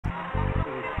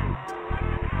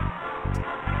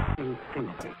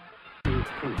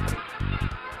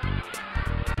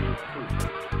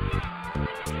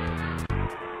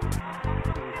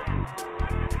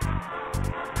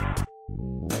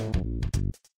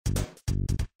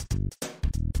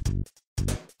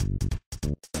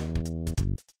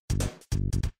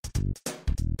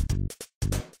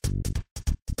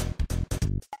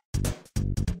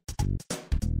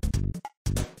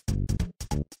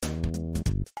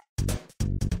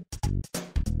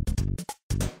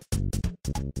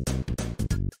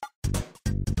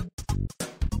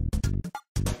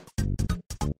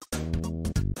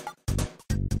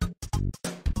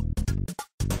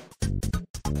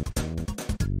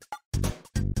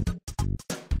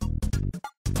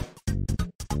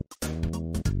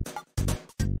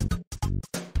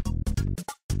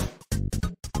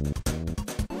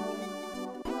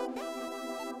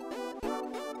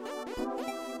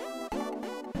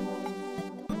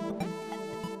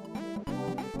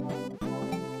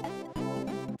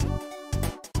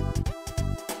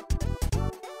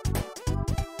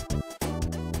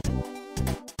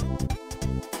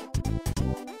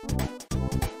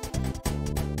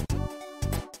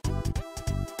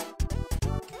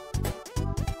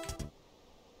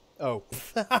Oh,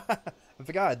 I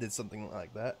forgot I did something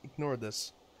like that. Ignore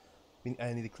this.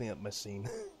 I need to clean up my scene.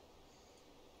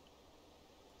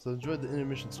 So enjoy the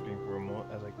intermission screen for a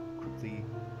moment as I quickly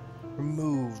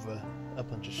remove a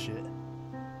bunch of shit.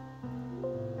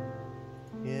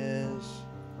 Yes.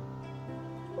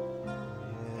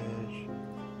 Yes.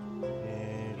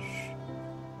 Yes.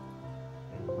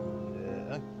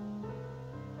 And,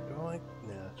 go like,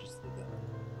 nah, just leave that.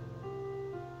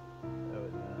 Oh,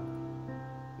 no.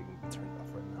 You can be turned off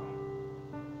right now.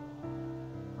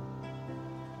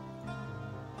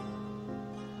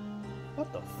 What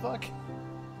the fuck?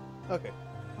 Okay.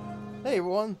 Hey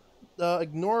everyone.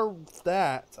 Ignore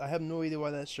that. I have no idea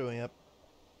why that's showing up.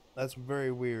 That's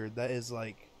very weird. That is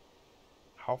like...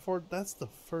 How far? That's the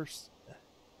first...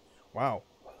 Wow.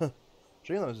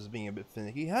 Jalen is being a bit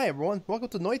finicky. Hi everyone. Welcome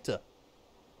to Noita.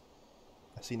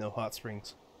 I see no hot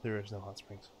springs. There is no hot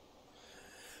springs.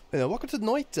 But welcome to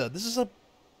Noita. This is a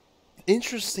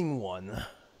interesting one,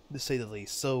 to say the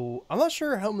least. So, I'm not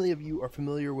sure how many of you are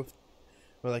familiar with...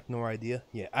 Or like no idea.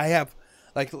 Yeah, I have...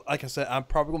 Like I said, I'm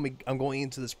probably going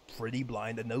into this pretty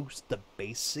blind. I know the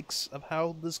basics of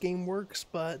how this game works,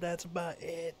 but that's about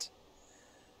it.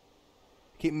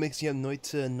 Keep mixing up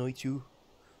Noita and Noitu.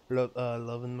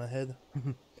 Love in my head.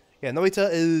 Yeah, Noita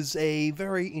is a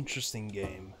very interesting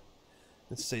game,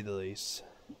 to say the least.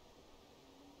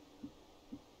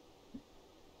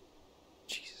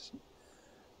 Jesus.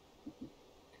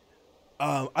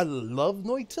 I love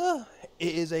Noita.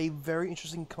 It is a very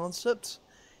interesting concept.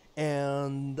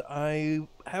 And I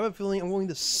have a feeling I'm going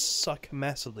to suck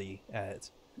massively at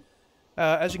it.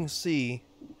 As you can see,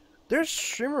 there's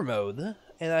streamer mode,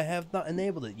 and I have not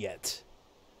enabled it yet.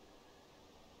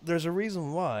 There's a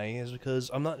reason why, is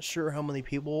because I'm not sure how many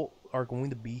people are going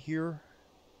to be here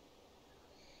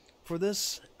for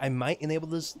this. I might enable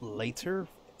this later,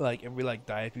 like if we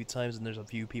die a few times and there's a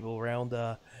few people around,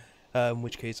 in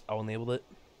which case I'll enable it.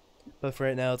 But for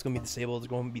right now, it's going to be disabled. It's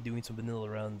going to be doing some vanilla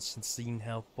runs and seeing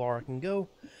how far I can go.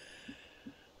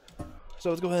 So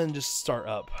let's go ahead and just start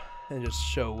up and just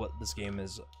show what this game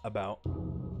is about.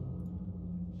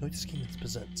 Noita's Game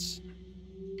presents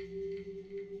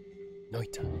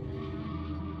Noita.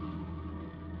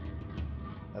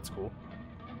 That's cool.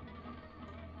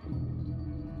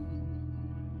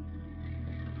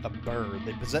 A bird.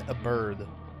 They present a bird.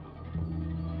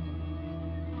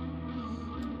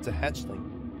 It's a hatchling.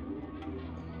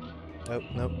 Nope,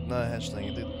 nope, not a hatchling.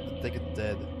 I think it's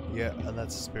dead. Yeah, and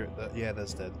that's a spirit. Yeah,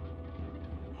 that's dead.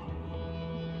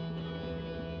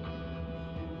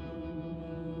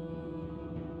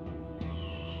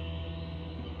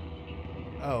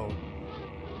 Oh.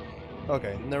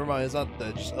 Okay, never mind. It's not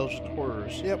dead. Just Elsh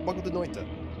Horrors. Yep, welcome to Noita.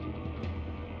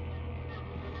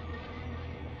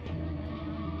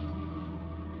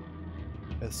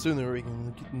 The sooner we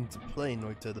can get into play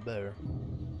Noita, the better.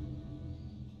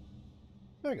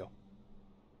 There we go.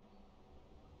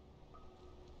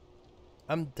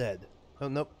 I'm dead. Oh,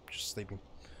 nope. Just sleeping.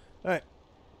 Alright.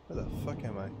 Where the fuck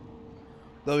am I?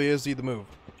 WSD to move.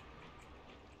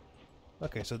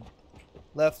 Okay, so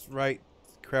left, right,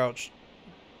 crouch.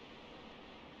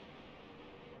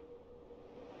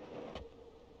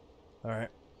 Alright.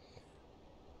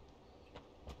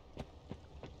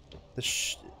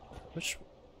 Which...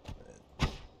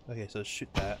 Okay, so shoot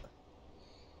that.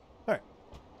 Alright.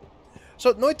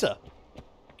 So, Noita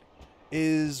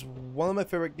is one of my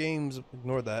favorite games.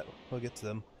 Ignore that. We'll get to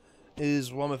them.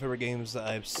 Is one of my favorite games that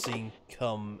I've seen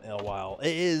come in a while.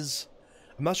 It is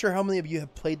I'm not sure how many of you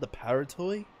have played the Power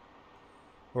Toy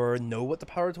or know what the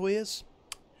Power Toy is.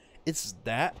 It's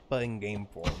that, but in game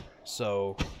form.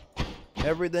 So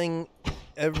everything,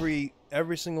 every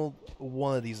single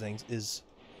one of these things is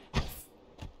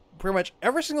pretty much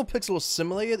every single pixel is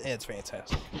simulated, and it's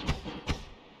fantastic.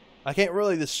 I can't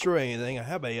really destroy anything. I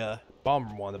have a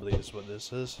bomber wand, I believe is what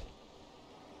this is.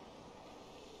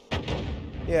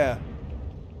 Yeah,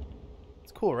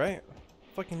 it's cool, right?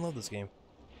 Fucking love this game.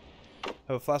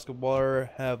 Have a flask of water,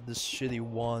 have this shitty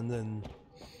wand, and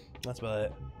that's about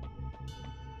it.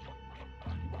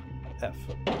 F.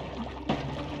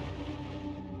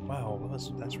 Wow,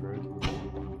 that's rude.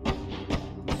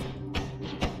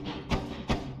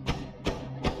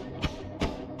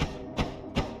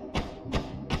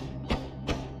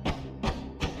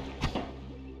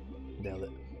 Nailed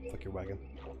it. Fuck your wagon.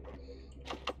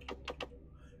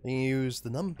 You can use the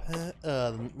num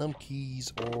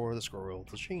keys or the scroll wheel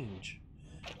to change.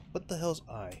 What the hell's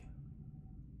I?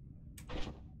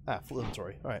 Ah, full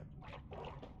inventory. Alright.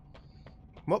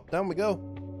 Well, down we go.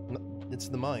 It's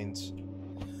the mines.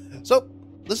 So,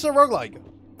 this is a roguelike.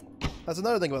 That's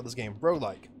another thing about this game.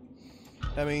 Roguelike.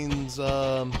 That means,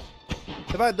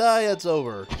 if I die, it's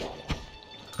over.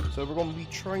 So we're going to be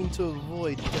trying to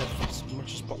avoid death as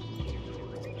much as possible.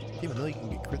 Even though you can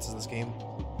get crits in this game.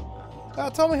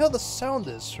 Tell me how the sound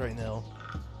is right now.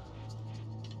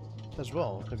 As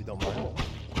well, if you don't mind.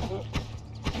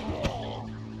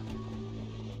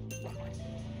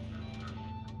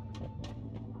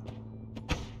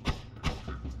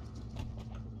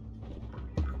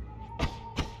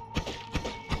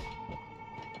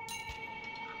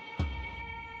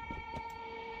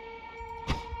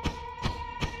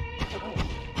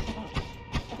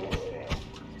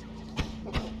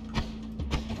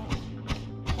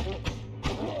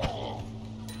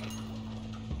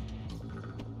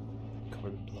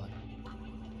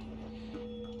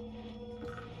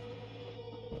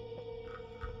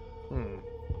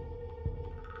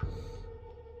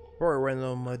 Before I ran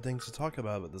out of my things to talk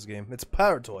about this game, it's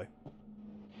Power Toy.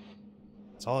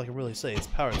 That's all I can really say. It's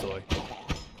Power Toy.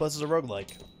 Plus, it's a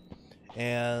roguelike,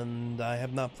 and I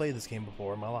have not played this game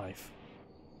before in my life.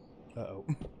 Uh-oh.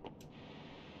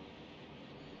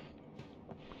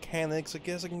 Mechanics, I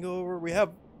guess I can go over. We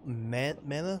have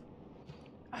mana.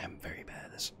 I am very bad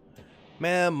at this.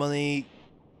 Mana, money,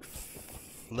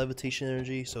 levitation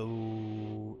energy.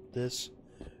 So this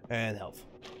and health.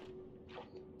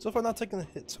 So far, not taking a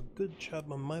hit, so good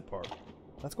job on my part.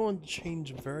 That's going to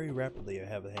change very rapidly, I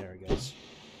have it here, I guess.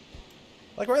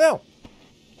 Like right now!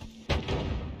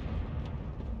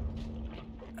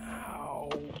 Ow.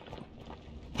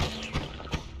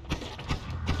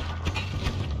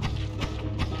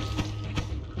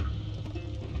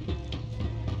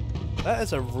 That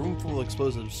is a room full of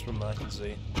explosives from what I can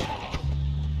see.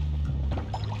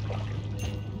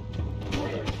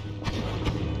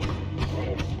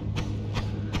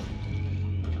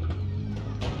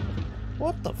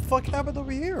 What the fuck happened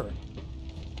over here?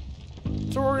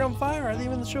 It's already on fire. I didn't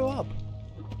even show up.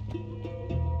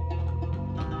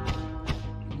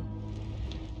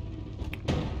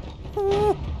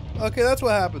 Okay, that's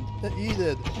what happened. He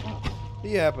did.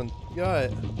 He happened. Got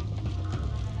it.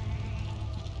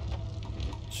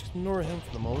 Just ignore him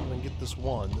for the moment and get this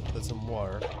wand that's in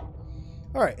water.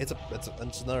 All right, it's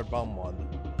another bomb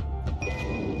wand.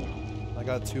 I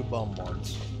got 2 bomb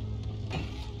wands.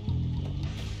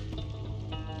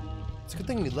 It's a good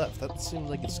thing we left. That seems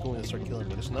like it's going to start killing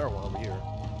me. There's another one over here.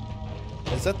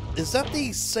 Is that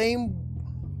the same?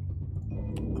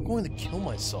 I'm going to kill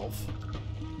myself.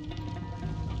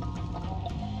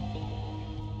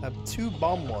 I have 2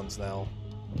 bomb ones now.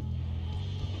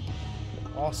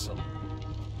 Awesome.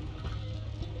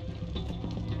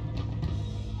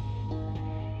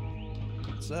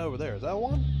 What's that over there? Is that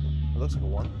one? It looks like a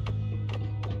one.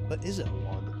 But is it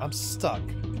one? I'm stuck.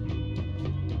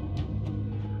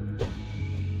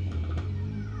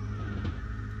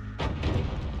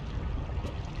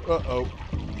 Uh-oh.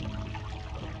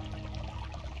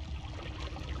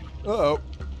 Uh-oh.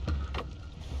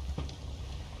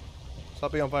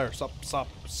 Stop being on fire. Stop. Stop.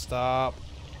 Stop.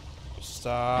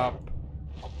 Stop.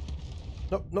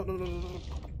 No, no, no, no, no, no.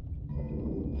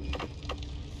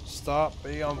 Stop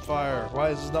being on fire. Why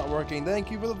is this not working? Thank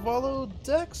you for the follow.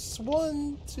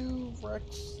 Dex12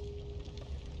 Rex.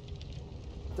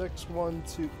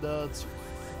 Dex12. That's...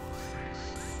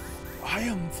 I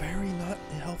am very not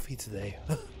healthy today.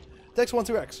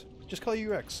 Dex12X. Just call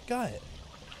you Rex. Got it.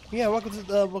 Yeah,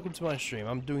 welcome to my stream.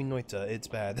 I'm doing Noita. It's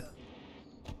bad.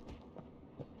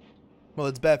 Well,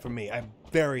 it's bad for me. I'm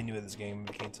very new to this game.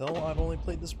 You can't tell. I've only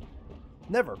played this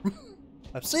never.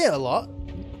 I've seen it a lot.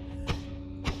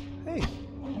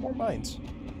 More mines.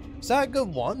 Is that a good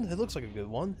one? It looks like a good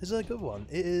one. Is it a good one?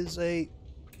 It is a...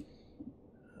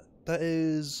 That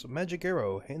is magic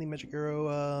arrow. Handy magic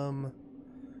arrow.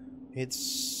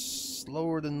 It's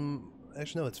slower than...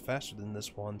 Actually, no, it's faster than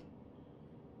this one.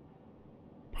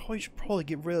 Should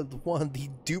get rid of one of the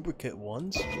duplicate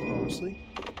ones, honestly.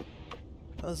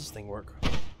 How does this thing work?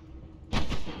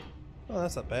 Oh,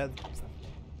 that's not bad.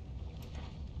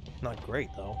 Not great,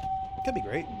 though. It could be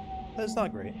great, but it's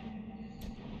not great.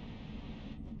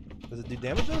 Does it do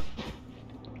damage, though?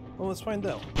 Well, let's find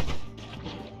out.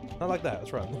 Not like that.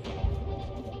 Let's run.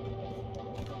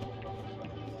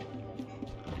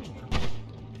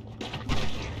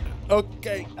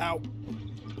 Okay, ow.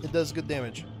 It does good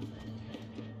damage.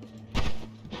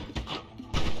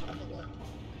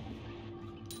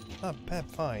 Not a bad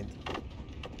find.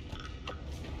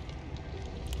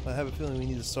 I have a feeling we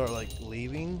need to start, like,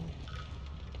 leaving.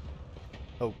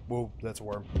 Oh, whoa, that's a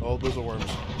worm. Oh, those are worms.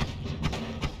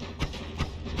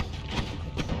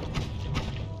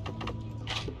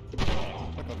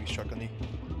 Look how he's chucking me.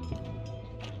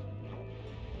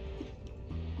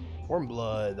 Worm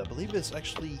blood. I believe it's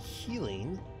actually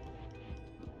healing.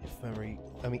 If memory.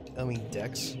 I mean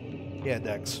Dex. Yeah,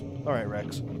 Dex. Alright,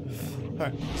 Rex.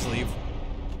 Alright, let's leave.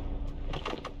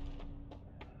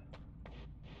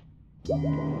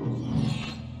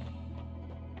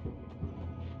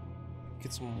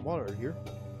 Get some water here.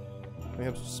 We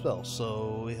have some spells.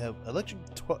 So we have Electric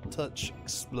Touch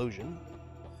Explosion,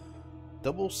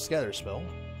 Double Scatter Spell,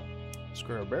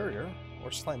 Square Barrier,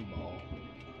 or Slime Ball.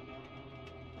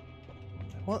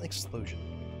 I want Explosion.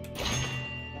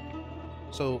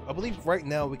 So I believe right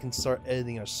now we can start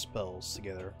editing our spells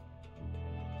together.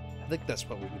 I think that's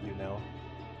what we can do now.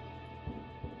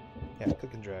 Yeah,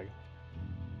 click and drag.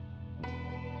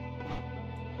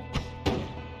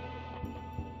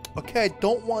 Okay, I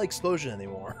don't want explosion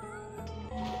anymore.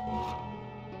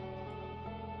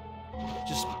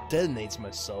 Just detonates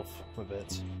myself with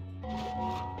it.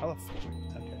 How the fuck?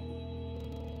 Okay.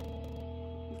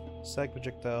 Stack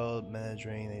projectile, mana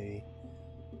drain 80.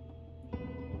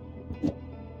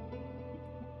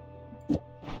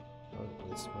 Oh,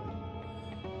 this way.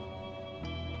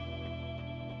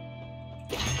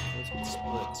 Let's get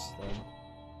splits then.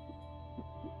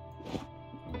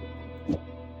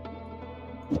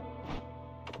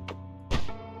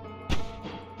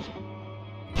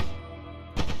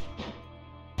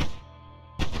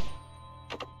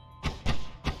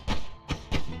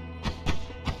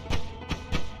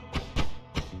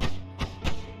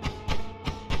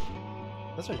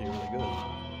 That's actually really good.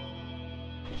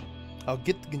 I'll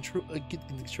get the control.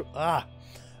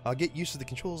 I'll get used to the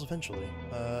controls eventually.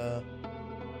 Yeah,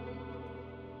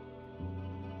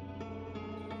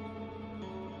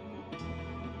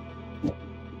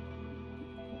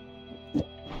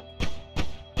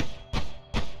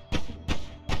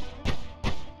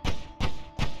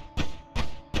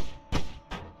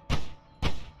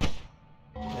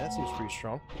 that seems pretty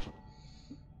strong.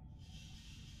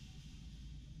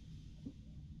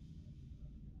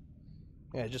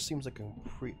 Yeah, it just seems like a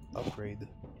complete upgrade.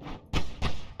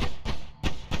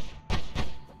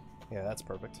 Yeah, that's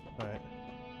perfect. Alright.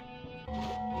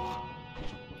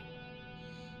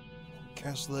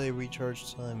 Castellet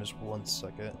recharge time is 1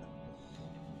 second.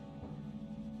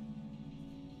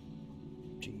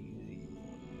 Jeez.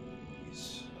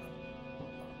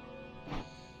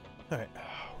 Alright.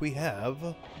 We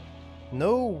have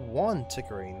no wand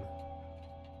tickering.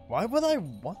 Why would I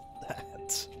want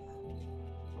that?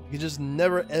 You can just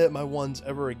never edit my ones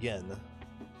ever again.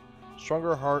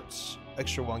 Stronger hearts,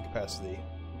 extra wand capacity.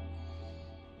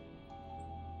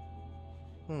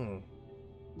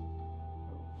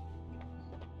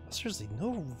 Seriously,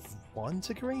 no wand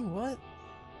tickering? What?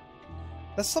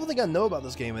 That's something I know about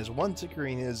this game, is wand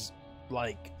tickering is,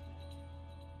 like,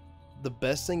 the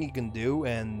best thing you can do,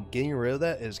 and getting rid of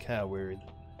that is kind of weird.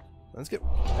 Let's get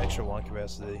extra wand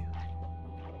capacity.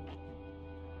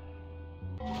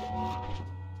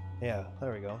 Yeah,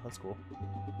 there we go. That's cool.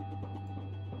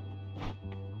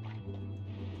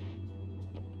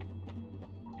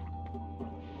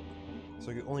 So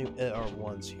we can only edit our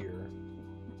ones here.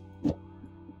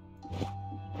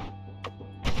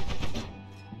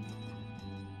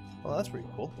 Well, that's pretty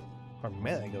cool. Our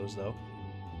mana goes though.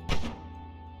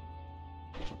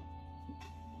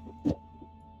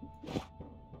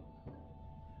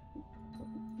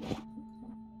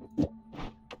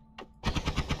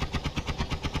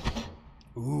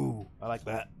 Ooh, I like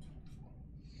that.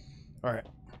 Alright.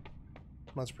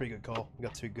 That's a pretty good call. We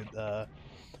got two good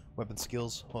weapon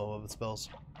skills. Well, weapon spells.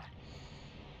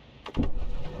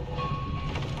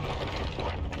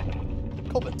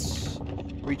 Colbits.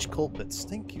 Reach culprits.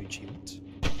 Thank you, achievement.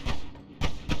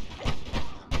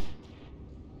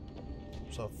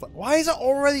 So, why is it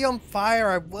already on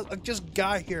fire? I just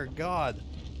got here. God.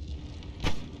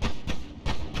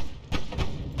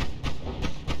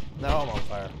 Now I'm on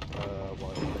fire.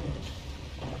 What?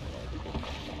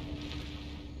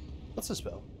 What's this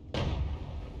spell?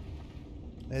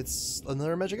 It's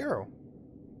another magic arrow.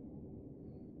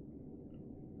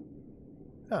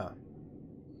 Huh.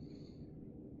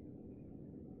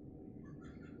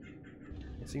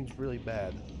 It seems really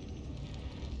bad.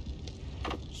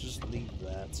 Let's just leave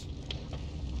that.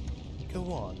 Go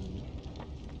on.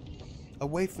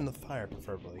 Away from the fire,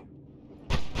 preferably.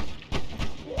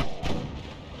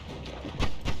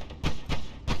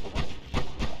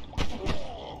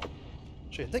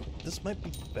 Actually, I think this might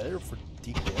be better for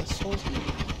DPS, honestly.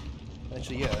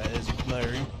 Actually, yeah, that is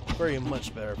very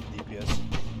much better for DPS.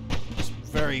 Just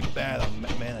very bad on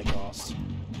mana cost.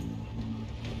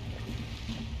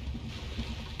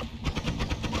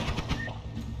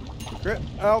 Crit!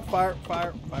 Oh, fire,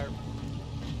 fire, fire.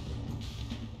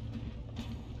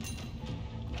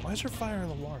 Why is there fire in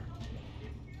the water?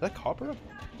 Is that copper?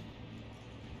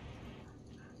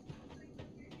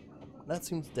 That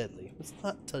seems deadly. Let's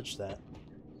not touch that.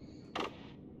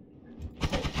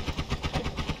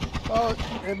 Oh,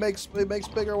 it makes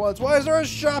bigger ones. Why is there a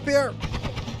shop here?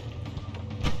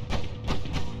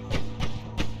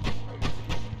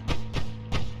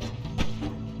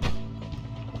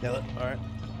 Nail it. All right.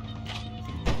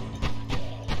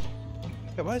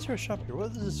 Okay, why is there a shop here?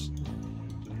 What is this?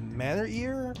 Manor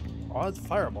Ear? Odd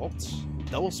Firebolts.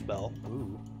 Double spell.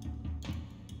 Ooh.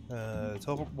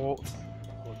 Teleport bolt.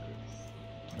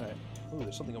 Alright. Ooh,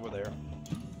 there's something over there.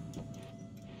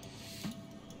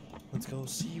 Let's go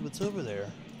see what's over there.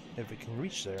 If it can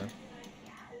reach there.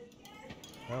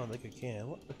 I don't think it can.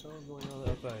 What the hell is going on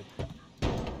outside?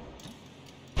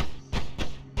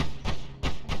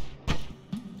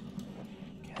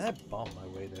 Can I bomb my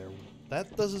way there?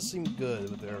 That doesn't seem good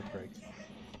with the earthquake.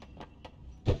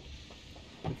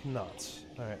 We cannot.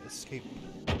 Alright, escape.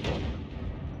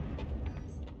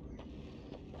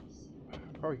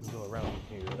 Probably can go around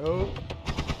here. Oh!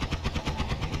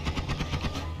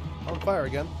 On fire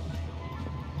again.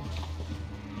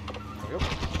 There we go.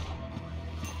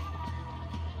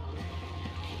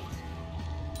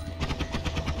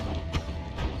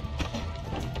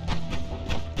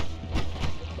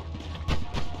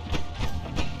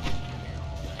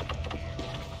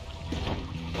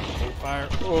 Fire.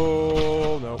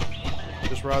 Oh no.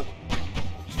 Just run.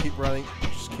 Just keep running.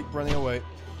 Just keep running away.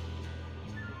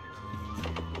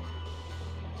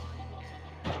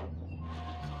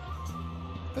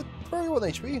 31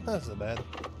 HP? That's not bad.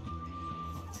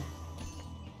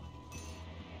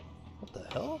 What the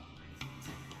hell?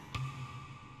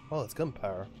 Oh, it's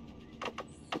gunpowder.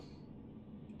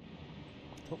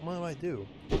 What do I do?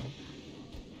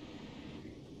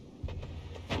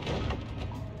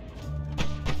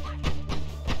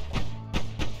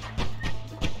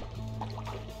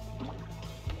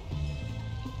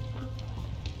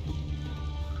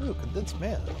 Ooh, condensed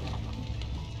mana.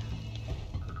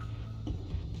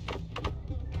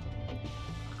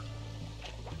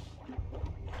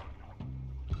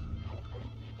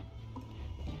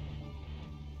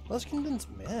 What does condensed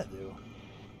mana do?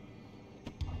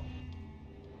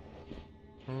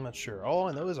 I'm not sure. All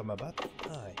I know is I'm about to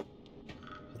die.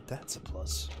 But that's a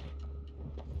plus.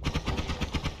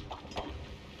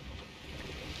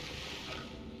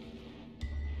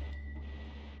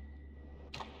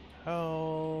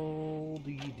 How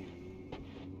do you do?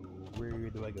 Where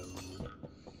do I go?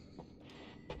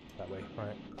 That way.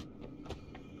 Alright.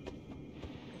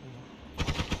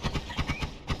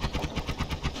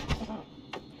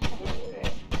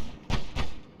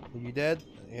 Are you dead?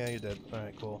 Yeah, you're dead.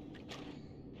 Alright, cool.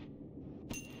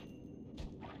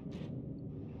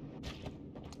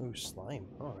 Ooh, slime.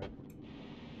 Alright.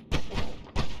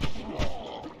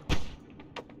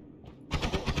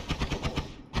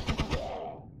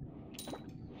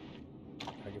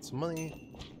 I get some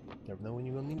money. Never know when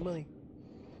you're gonna need money.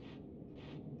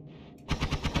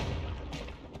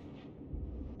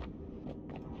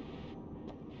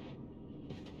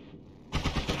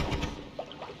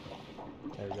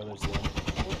 There we go, there's the one.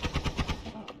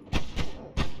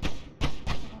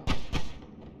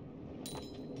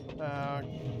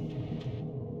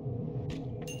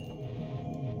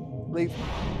 Leave.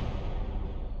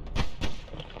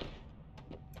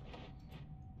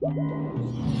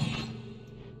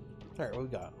 Alright, what we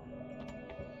got?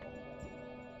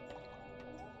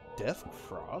 Death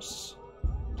Cross?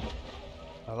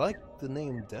 I like the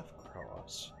name Death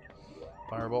Cross.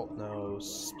 Firebolt, no.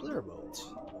 Splitterbolt.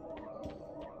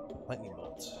 Lightning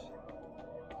bolt.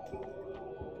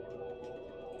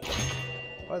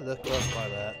 Why did that cross by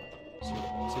that? See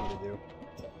what they do.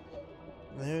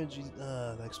 And energy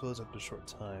that explodes after a short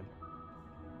time.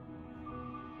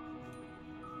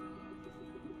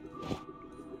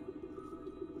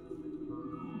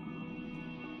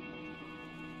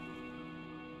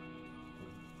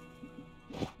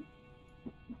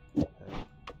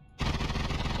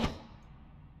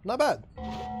 Not bad.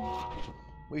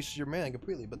 Wasted your mana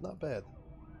completely, but not bad.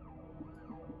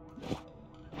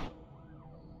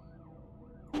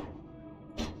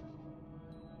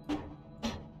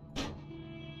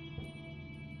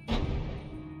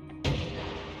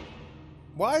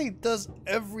 Why does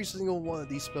every single one of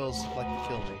these spells like to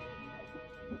kill me?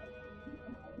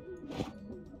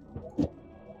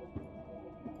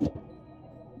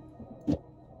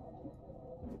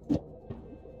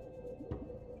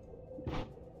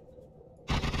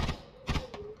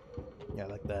 Yeah,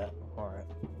 like that. Alright.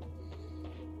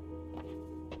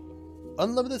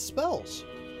 Unlimited spells!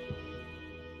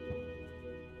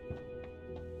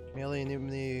 Melee and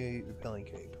immunity repelling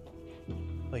cape.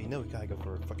 Oh, you know we gotta go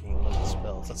for fucking unlimited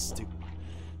spells. That's stupid.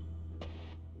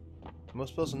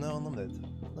 Most spells are now unlimited.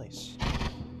 Nice.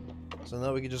 So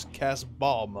now we can just cast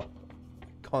Bomb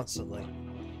constantly.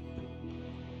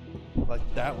 Like,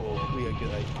 that will be a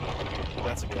good idea.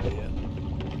 That's a good idea.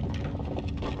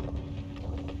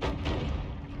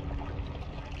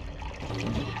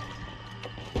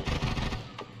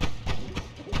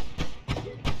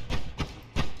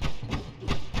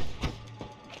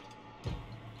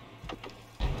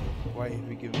 Why have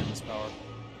we given him this power?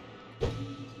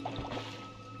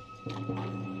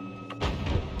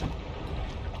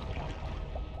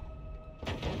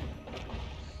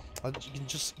 You can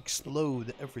just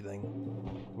explode everything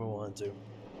if we want to.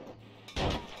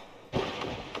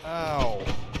 Ow!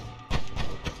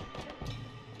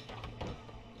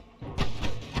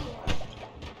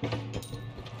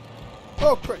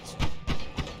 Oh, Christ!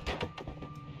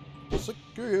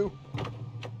 Screw you!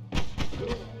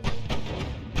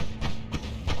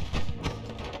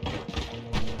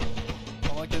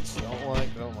 Don't like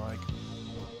it, don't like.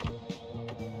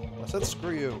 I said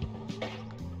screw you.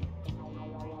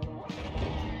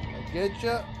 I get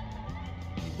ya.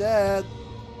 You dead.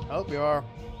 I hope you are.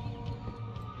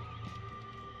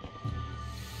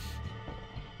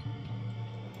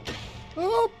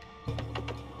 Oh!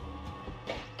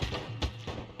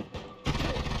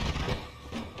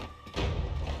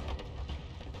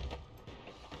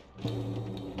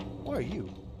 What are you?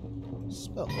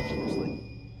 Spell, obviously.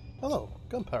 Hello,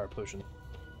 gunpowder potion.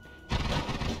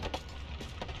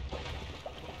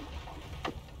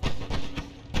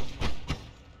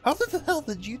 How the hell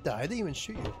did you die? I didn't even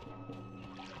shoot you.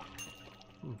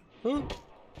 Oh!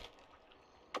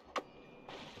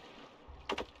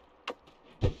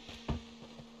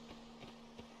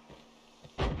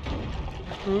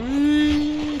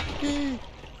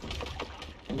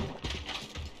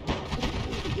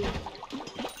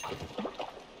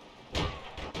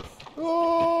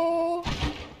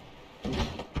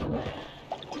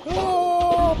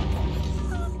 Oh!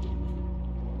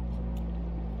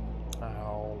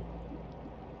 Ow.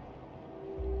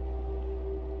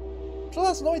 So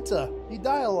that's Noita. You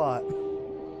die a lot.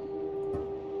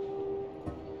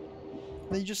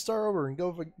 Then you just start over and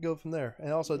go from there.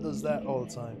 And also it does that all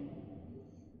the time.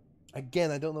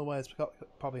 Again, I don't know why it's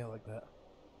probably not like that.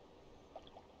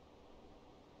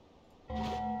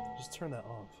 Just turn that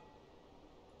off.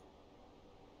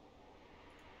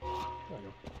 There we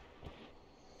go.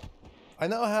 I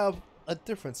now have a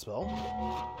different spell.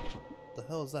 What the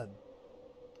hell is that?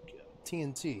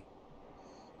 TNT.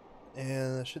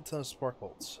 And a shit ton of spark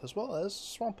bolts, as well as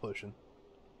swamp potion.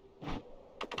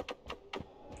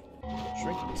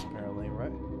 Drink this apparently,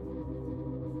 right?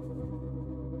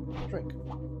 Drink.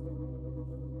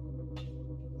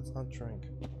 Let's not drink.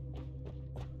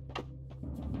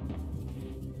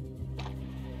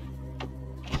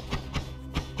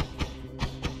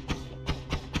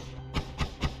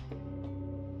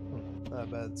 Not a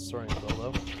bad starting spell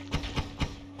though.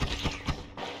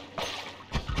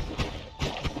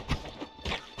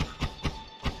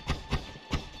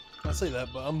 I say that,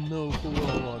 but I'm no fool I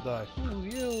don't want to die. Ooh,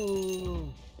 yo!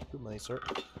 Good money, sir.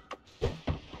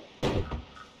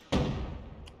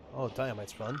 Oh,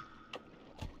 dynamite's fun.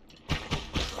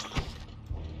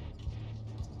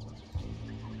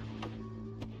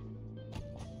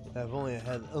 I've only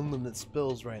had unlimited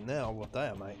spells right now with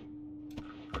dynamite.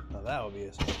 Now that would be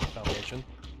a combination.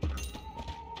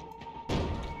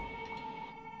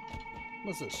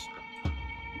 What's this?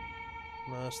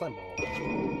 Slime ball.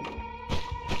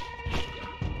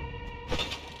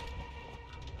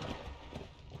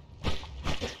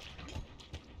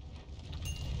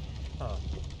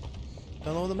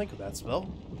 don't know what to make of that spell.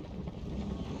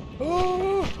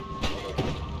 Oh!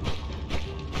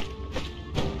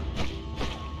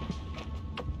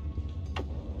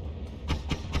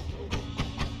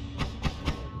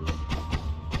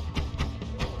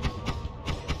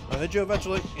 I'll hit you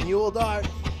eventually, and you will die.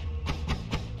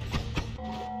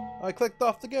 I clicked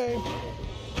off the game.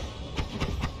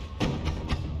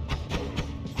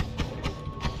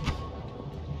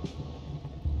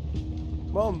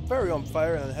 Well, I'm very on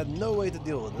fire and I had no way to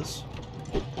deal with this.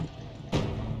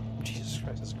 Jesus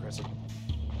Christ, that's aggressive.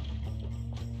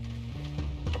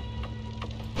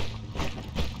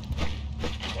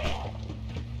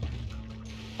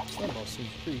 That ball seems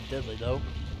pretty deadly though.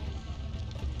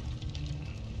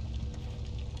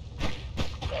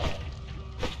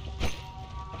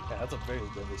 Yeah, that's a very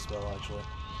deadly spell actually.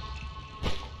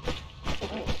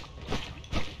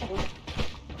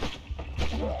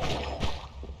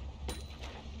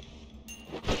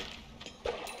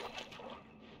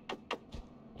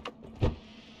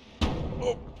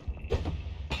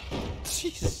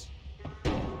 Jesus.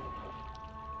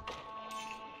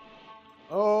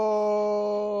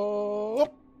 Oh.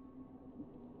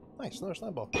 Nice, another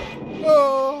slime ball.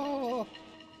 Oh.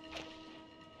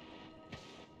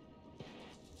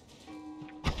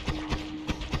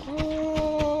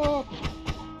 Oh.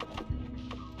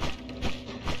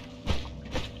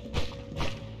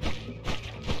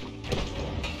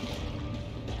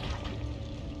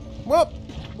 Whoop.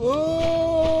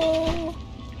 Oh.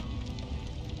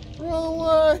 Run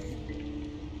away!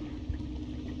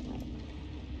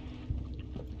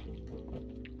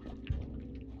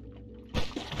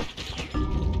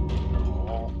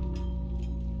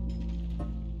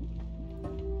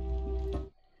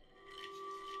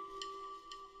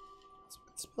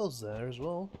 It spells there as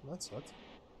well. That sucks.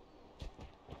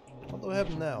 What do I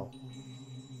have now?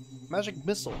 Magic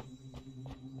missile.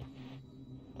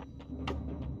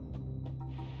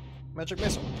 Magic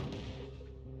missile.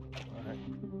 Alright.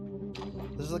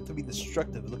 This is like to be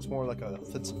destructive. It looks more like a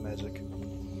offensive magic.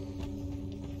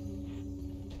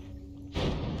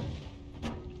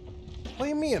 What do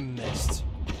you mean it missed?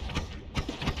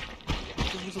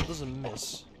 This missile doesn't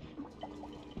miss.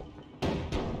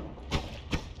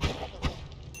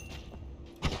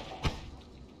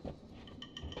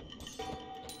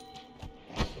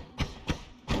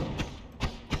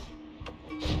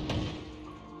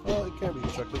 Well, it can be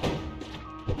destructive.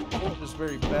 Just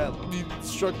very badly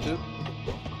destructive.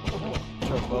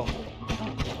 Sure, well.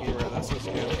 Yeah, that's so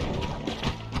scary.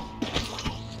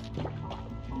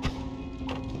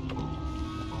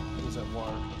 What is that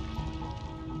water?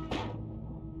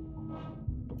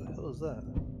 What the hell is that?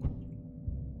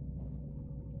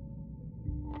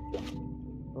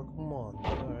 Oh, come on.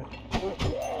 Alright.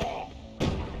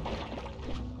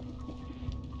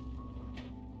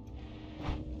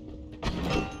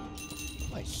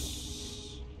 Nice.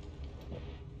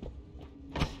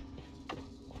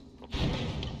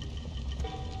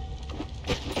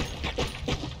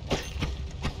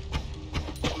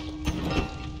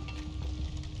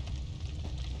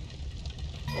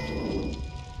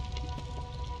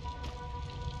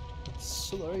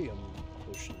 Solarium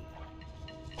potion.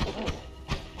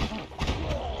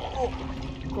 Oh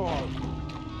god.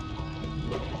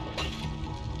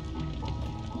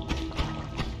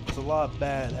 There's a lot of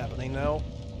bad happening now.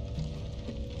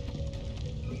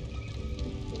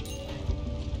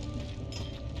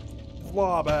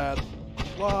 Law bad.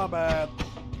 Law bad.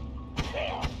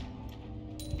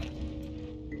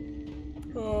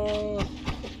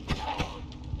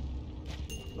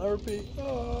 I repeat.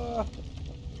 Oh,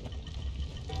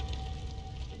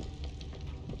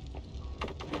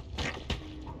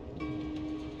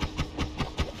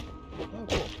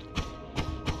 cool.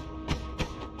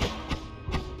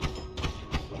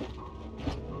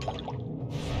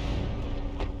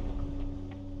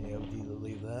 Yeah, we need to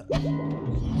leave that.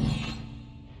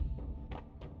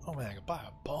 Oh man, I could buy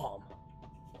a bomb.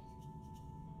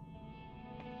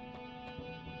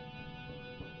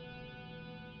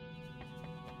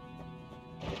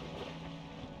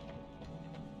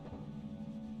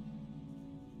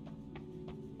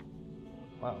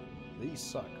 Wow, these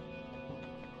suck.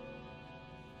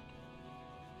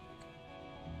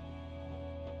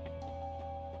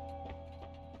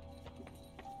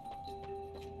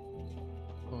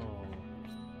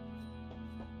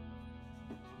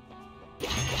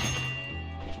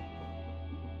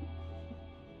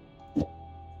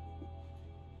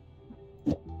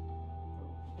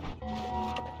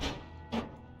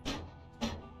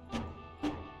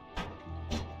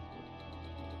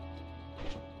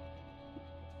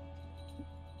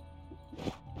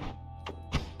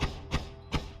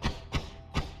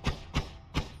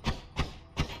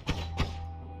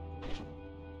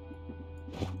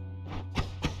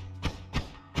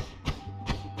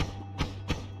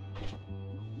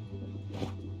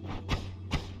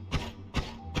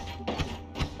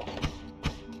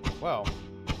 Wow.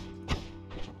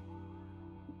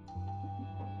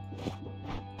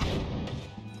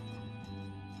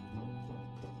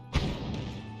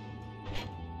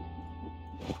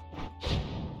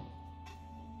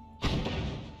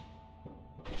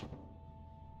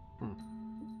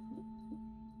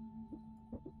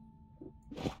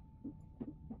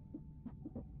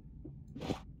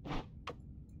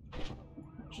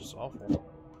 Just awful.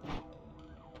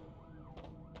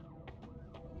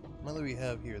 What do we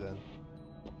have here then?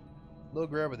 Low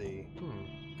gravity.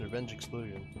 Revenge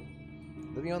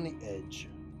explosion. Living on the edge.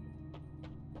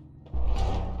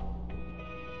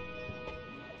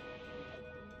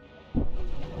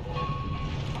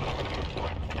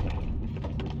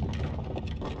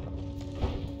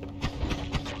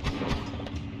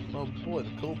 Oh boy,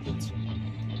 the culprits.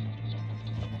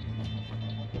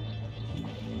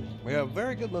 We have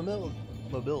very good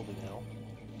mobility now.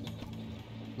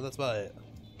 But that's about it.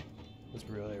 Let's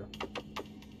be real here.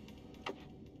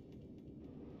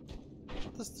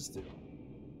 What does this do?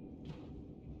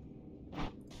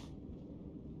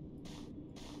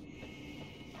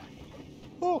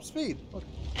 Oh, speed! Okay.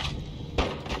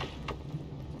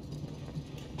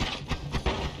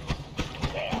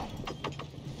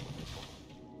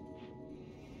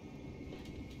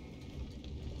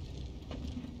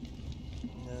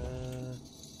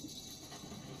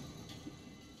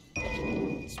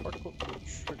 Sparkle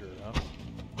trigger, huh?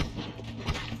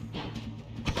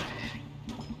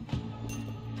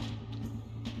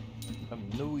 I have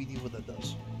no idea what that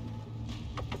does.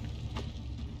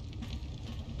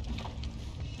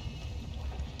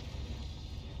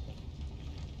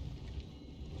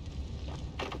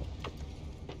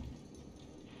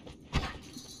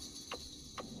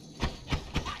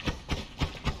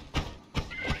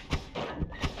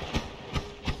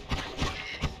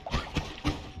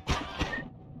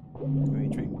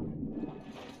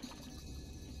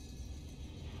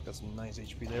 Got some nice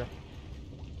HP there.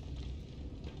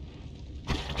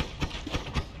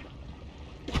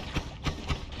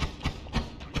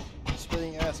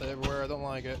 Spitting acid everywhere, I don't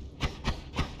like it.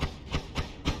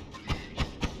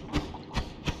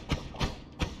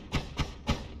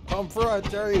 Come through, I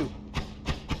dare you!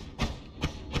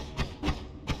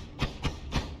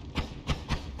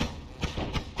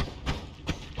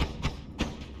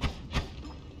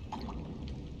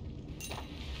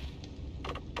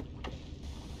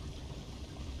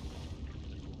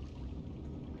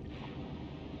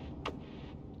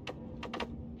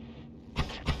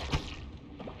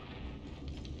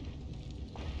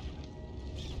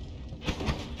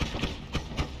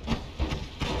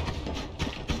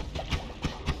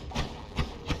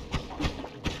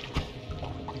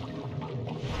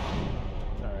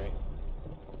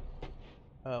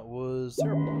 Was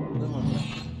there...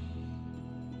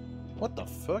 What the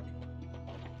fuck?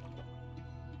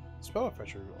 Spell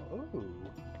pressure. Oh.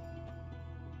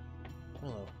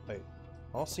 Hello. Wait.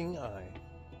 All-seeing eye.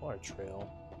 Water trail.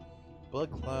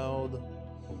 Blood cloud.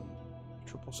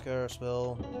 Triple scatter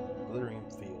spell. Glittering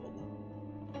field.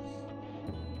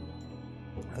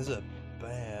 This is a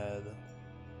bad...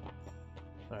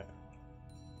 Alright.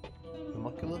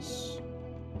 Homunculus.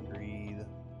 Greed.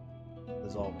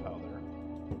 Dissolve powder.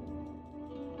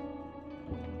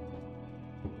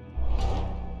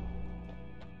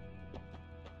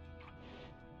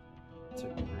 To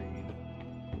greed.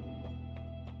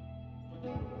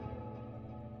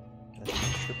 And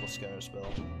triple scatter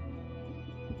spell.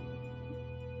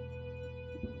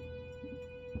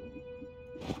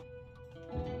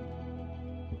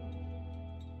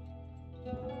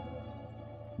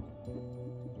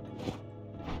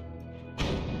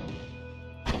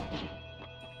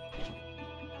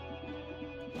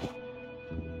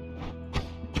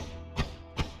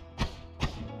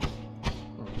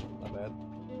 Not bad.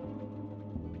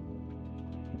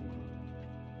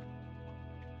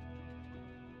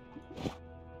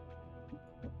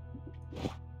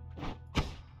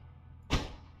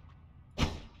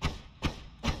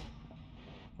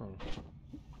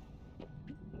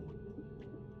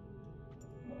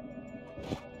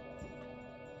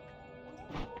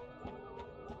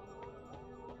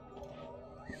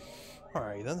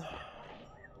 Alright then.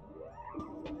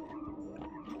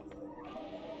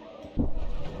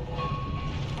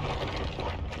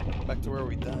 Back to where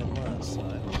we died last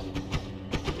time.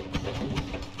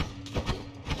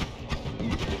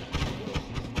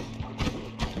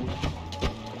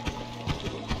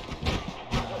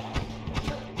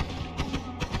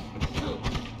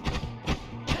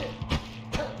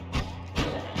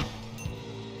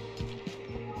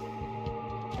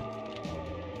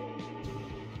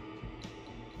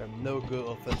 I have no good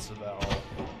offensive at all.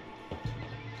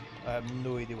 I I have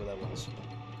no idea what that was.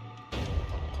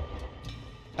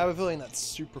 I have a feeling that's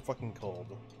super fucking cold.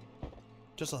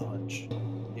 Just a hunch.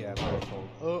 Yeah, very cold.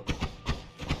 Oh.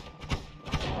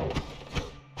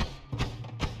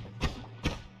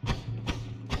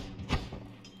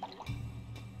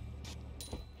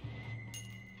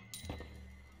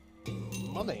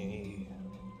 Money.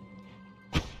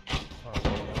 Alright,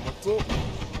 what's up?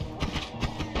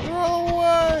 Run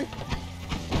away!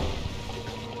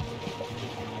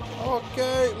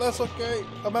 Okay, that's okay.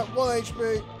 I'm at 1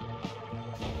 HP.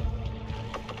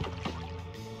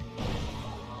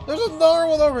 There's another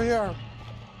one over here.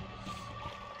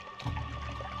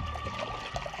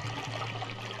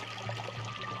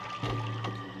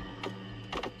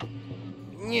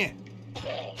 Yeah.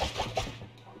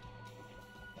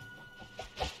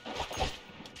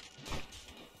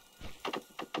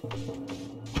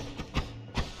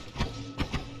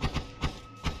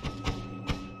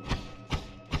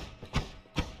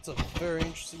 It's a very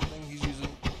interesting thing he's using.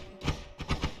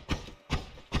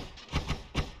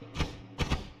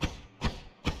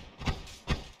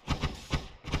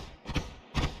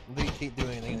 They can't do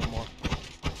anything anymore.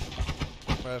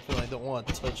 But I feel like I don't want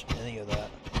to touch any of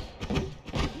that.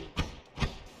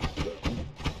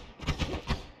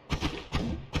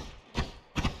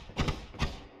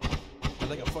 I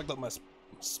think I fucked up my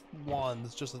spawn.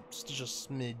 It's just a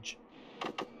smidge.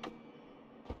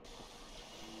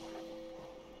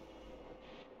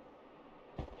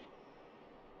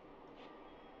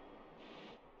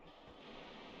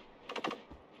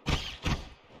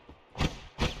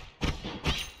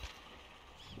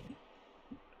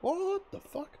 What the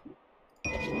fuck?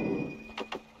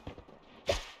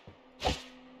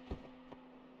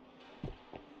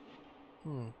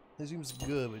 It seems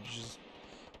good, but you just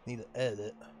need to edit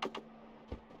it.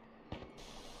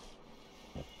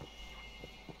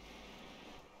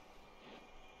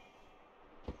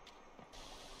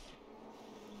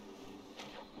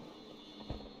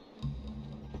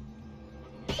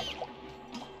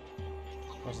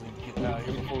 I just need to get out of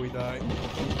here before we die.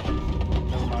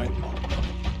 Never mind.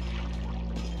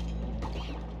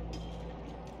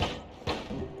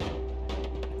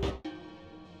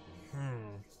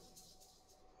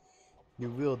 You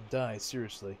will die,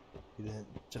 seriously. You didn't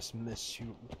just miss,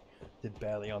 you did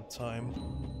badly on time.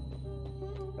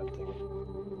 God dang it.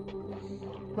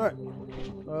 Alright.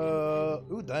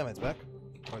 Ooh, Dynamite's back.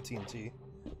 Or TNT.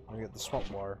 I got the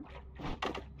swamp water.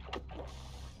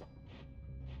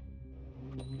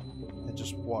 It's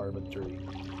just water, but dirty.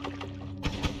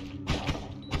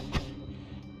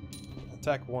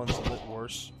 Attack 1's a bit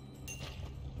worse.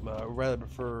 But I would rather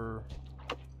prefer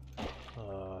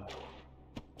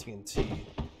TNT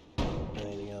than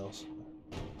anything else.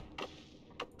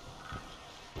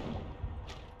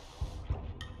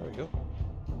 There we go.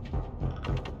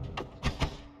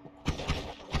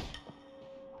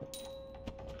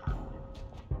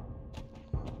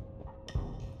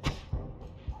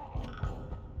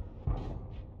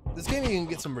 This game you can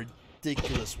get some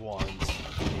ridiculous ones.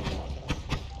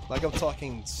 Like I'm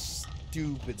talking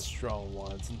stupid strong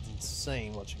ones. It's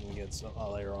insane what you can get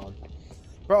later on.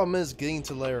 Problem is getting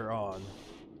to layer on.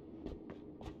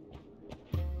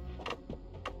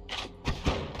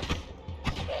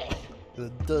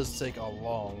 It does take a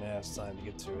long ass time to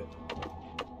get to it.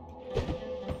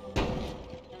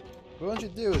 But once you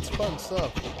do, it's fun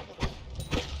stuff.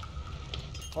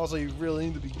 Also, you really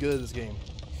need to be good at this game.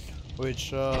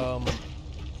 Which,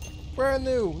 brand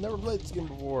new! Never played this game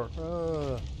before.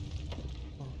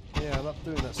 Yeah, I'm not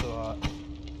doing that so hot.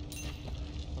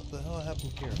 What the hell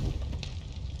happened here?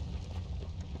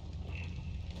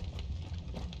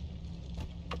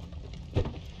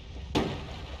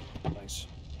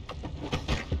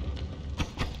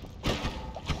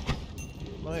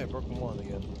 Oh yeah, broken one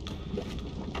again.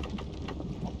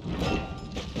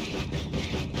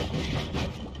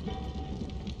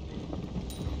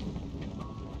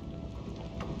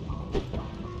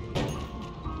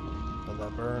 Let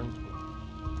that burn.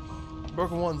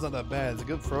 Broken one's not that bad. It's a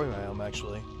good throwing item,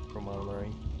 actually, from what I'm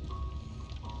learning.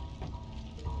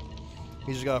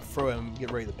 You just gotta throw it and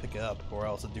get ready to pick it up, or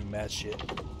else it'll do mad shit.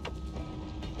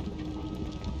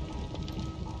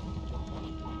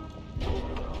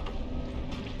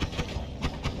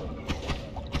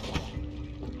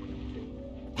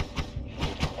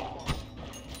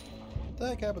 What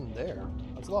the heck happened there?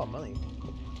 That's a lot of money.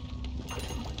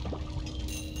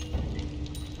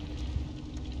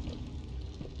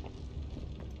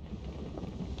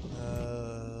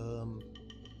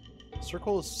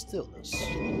 Circle of stillness.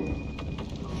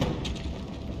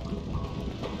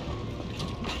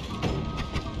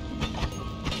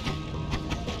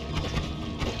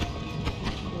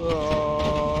 Oh.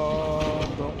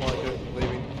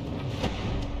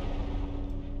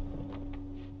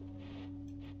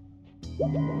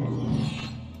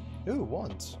 Ooh,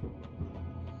 wands.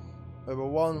 I have a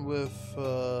wand with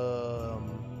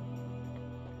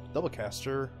double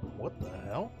caster. What the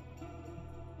hell?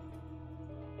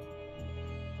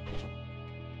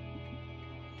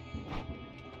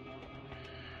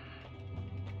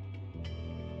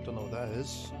 Don't know what that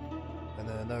is. And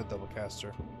then another double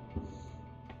caster.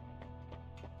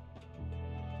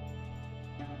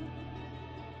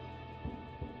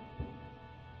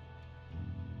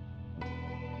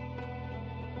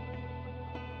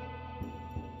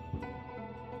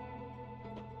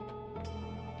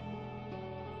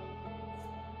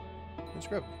 Let's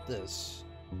grab this.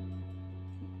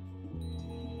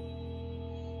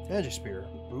 Energy Spear.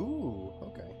 Ooh,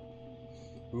 okay.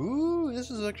 Ooh, this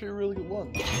is actually a really good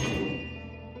one.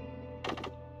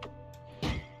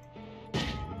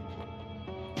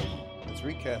 This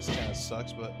recast kind of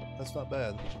sucks, but that's not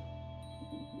bad.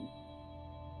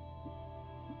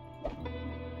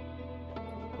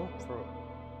 Oh, throw it.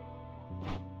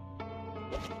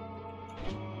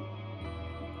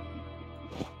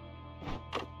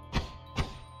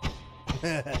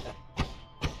 Not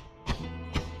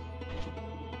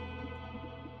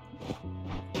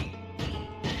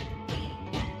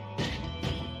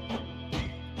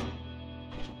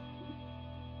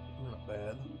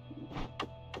bad.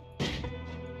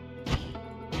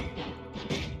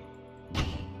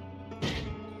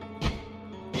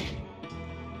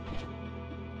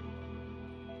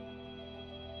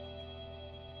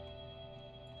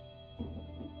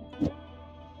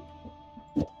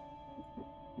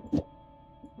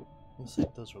 We'll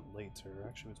save those for later.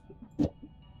 Actually, let's put...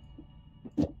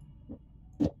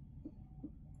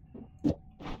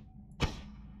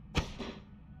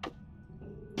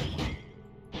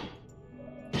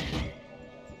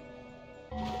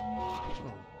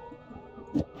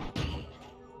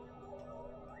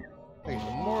 Hey,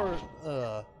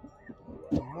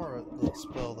 the more the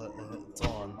spell that it's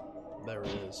on, the better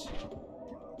it is.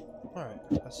 Alright,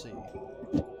 let's see.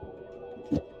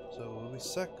 So we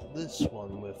sec this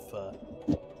one with yeah.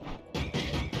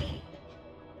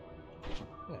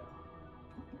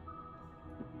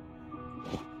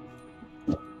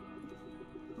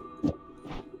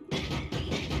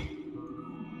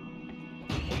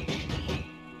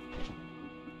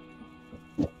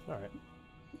 Alright.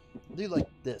 I do like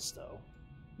this though.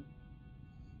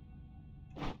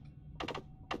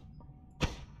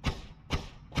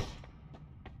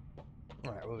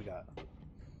 Alright, what we got?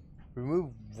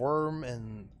 Remove worm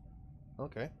and...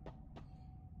 okay.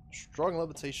 Strong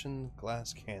levitation,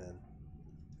 glass cannon.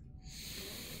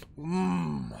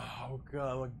 Oh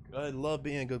god, I love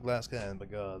being a good glass cannon, but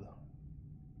god.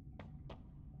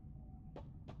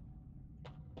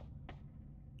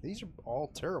 These are all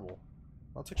terrible.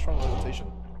 I'll take strong levitation.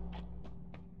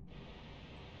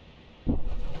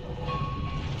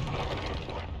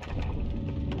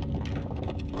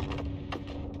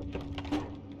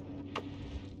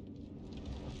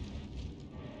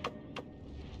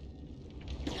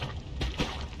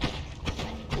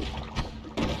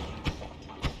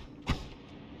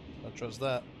 Trust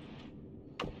that.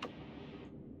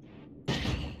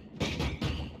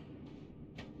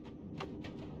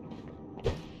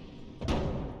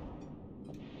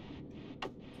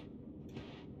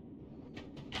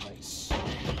 Nice.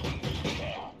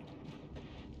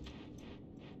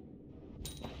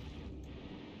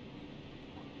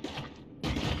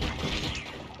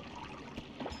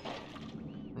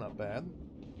 Not bad.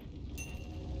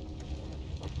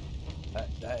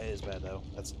 That is bad though.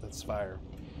 That's fire.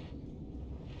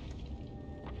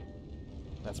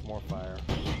 That's more fire.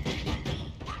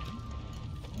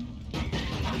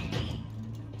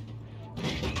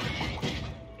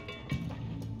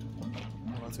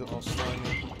 Let's go all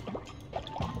slimy.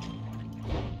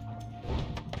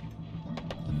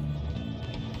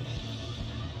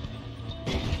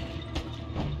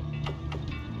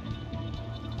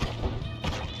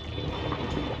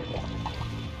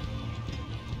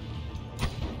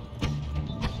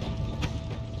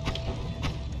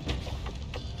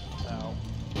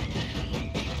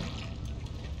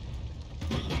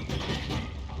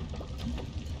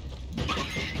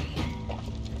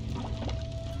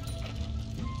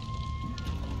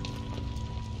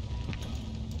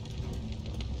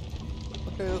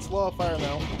 Okay, let's law of fire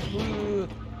now. Ooh.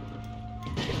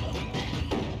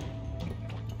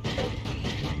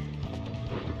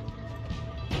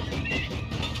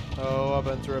 Oh, I've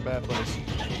been through a bad place.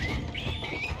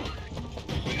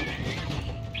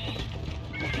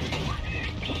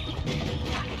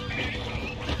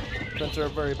 Been through a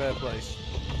very bad place.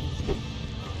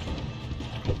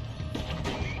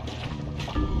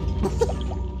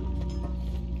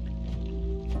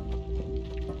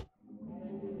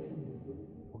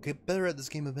 get better at this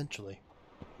game eventually.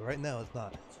 But right now, it's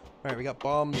not. Alright, we got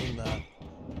bombs and what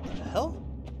the hell?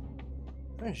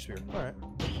 Energy sphere. Alright.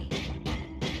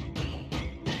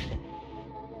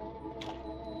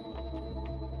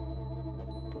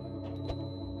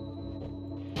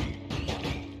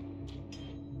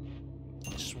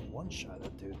 Just one shot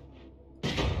that dude.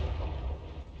 And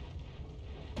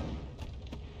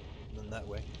then that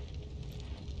way.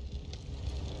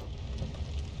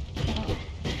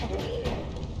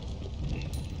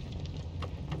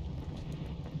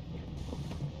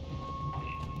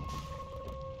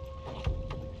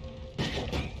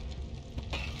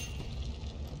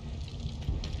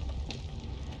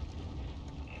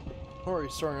 Or are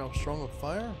you starting off strong with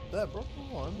fire? That broke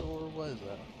one, or what is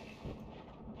that?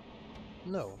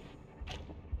 No.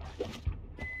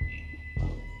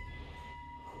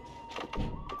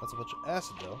 That's a bunch of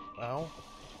acid though. Ow.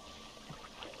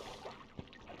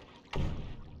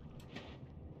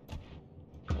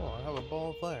 Oh, I have a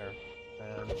ball of fire.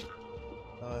 And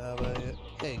I have a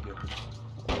egg.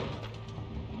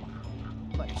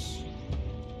 Nice.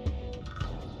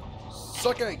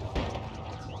 Suck egg!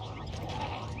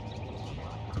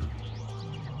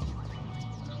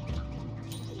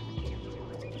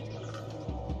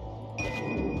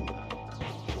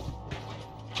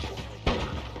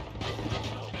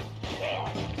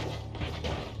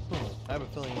 I have a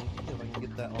feeling if I can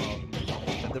get that on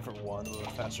a different one with a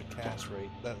faster cast rate,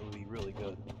 that would be really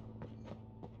good.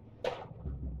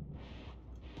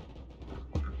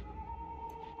 But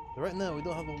right now, we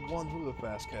don't have a one with a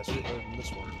fast cast rate other than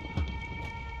this one.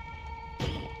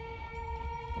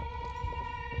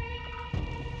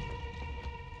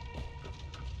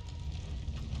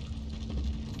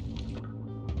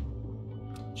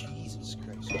 Jesus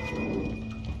Christ.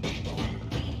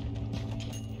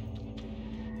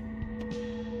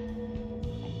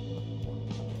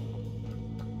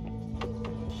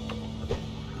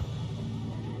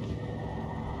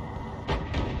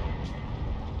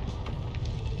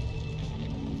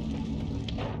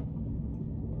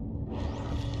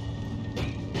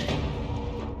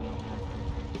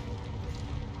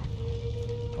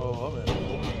 Oh, I'm in.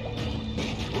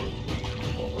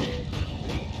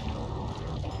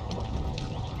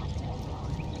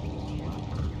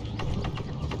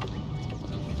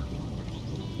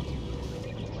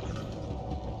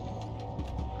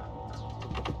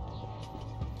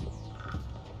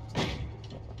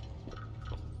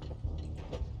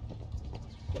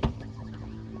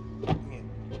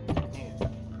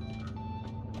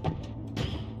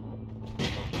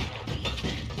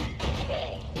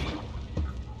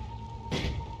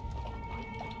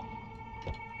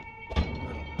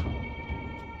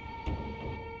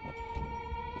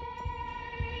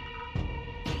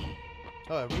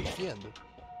 Oh, I reached the end.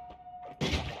 I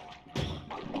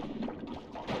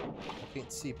can't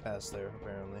see past there,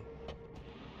 apparently.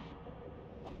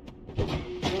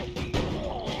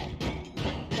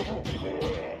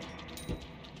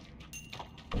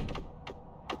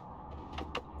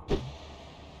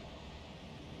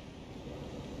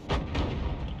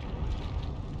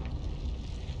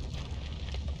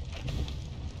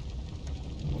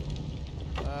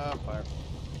 Ah, fire.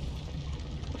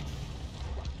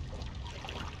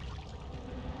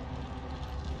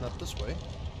 Not this way,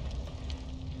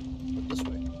 but this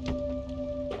way.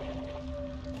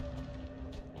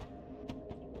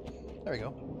 There we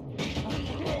go.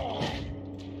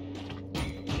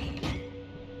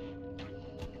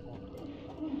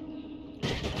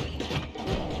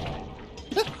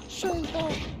 Shut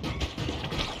up!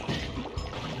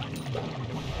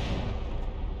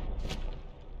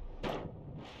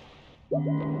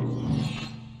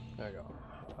 There we go.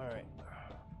 Alright.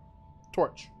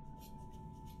 Torch.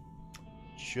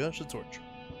 Just a torch.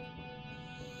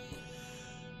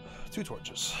 2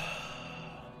 torches.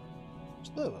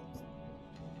 Still.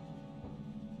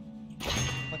 I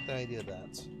like the idea of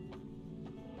that.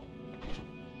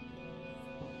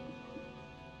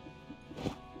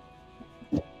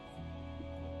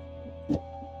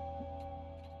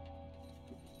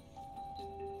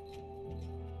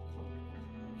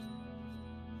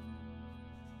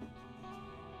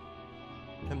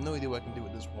 I have no idea what I can do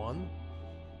with this one.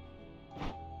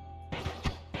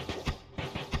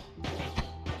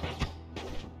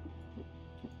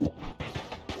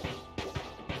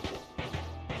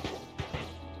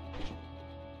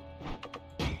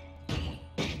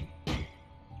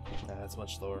 That's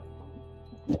much slower.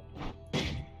 Ooh,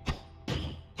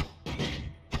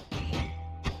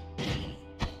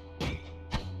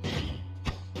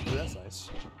 that's nice.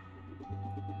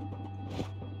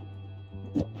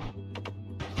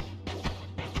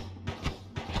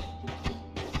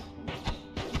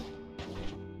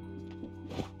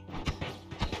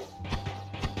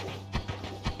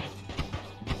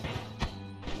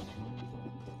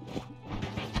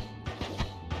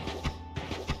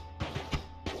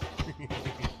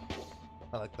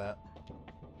 like that.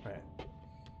 Alright.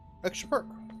 Extra perk.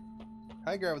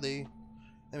 High gravity.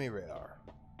 Enemy radar.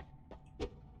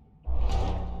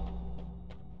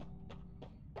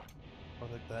 I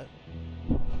like that.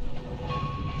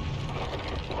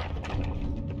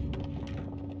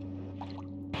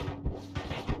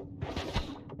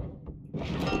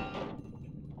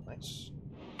 Nice.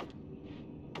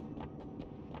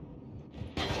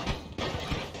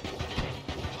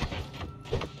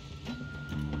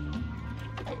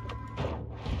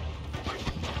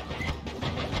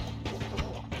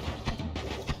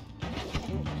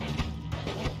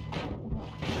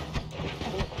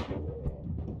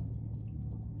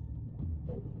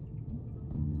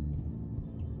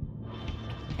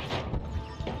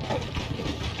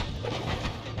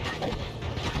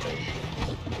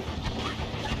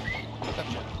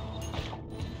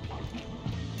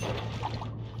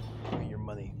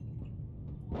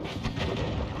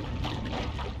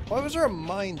 Why was there a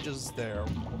mine just there?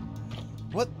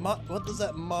 What does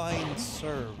that mine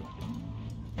serve?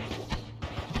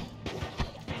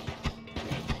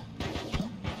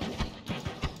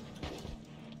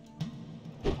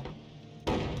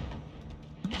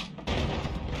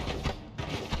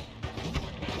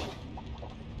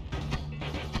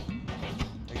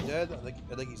 Are you dead?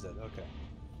 I think he's dead. Okay.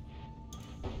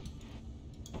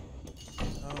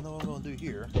 I don't know what I'm gonna do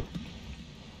here.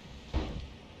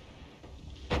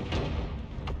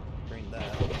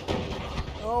 That.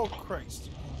 Oh,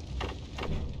 Christ.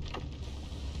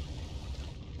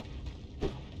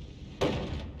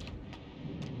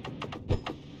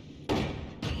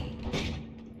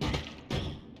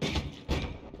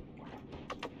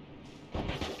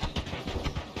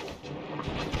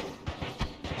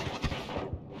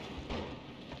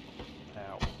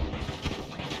 Ow.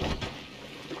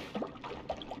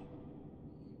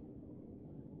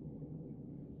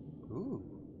 Ooh.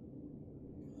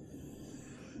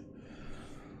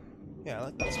 Yeah, I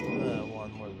like this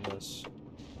one more than this.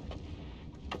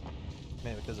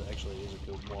 Maybe because it actually is a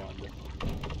good wand.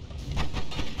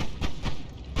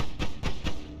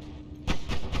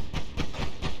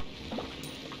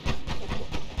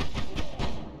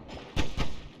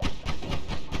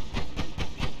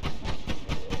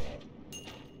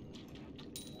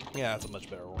 Yeah, it's a much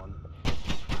better one.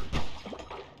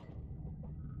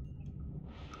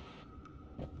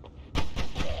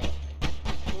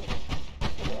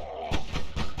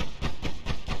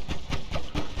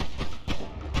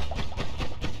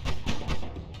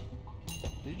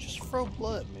 Throw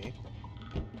blood at me.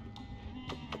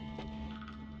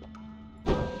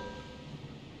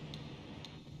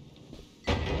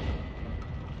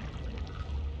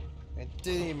 I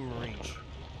didn't even reach.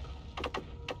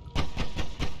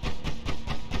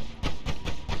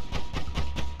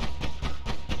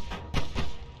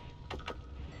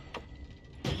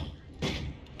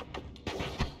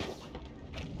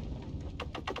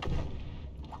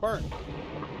 Burn.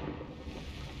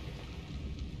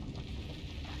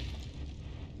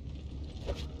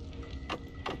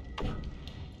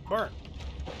 Burn.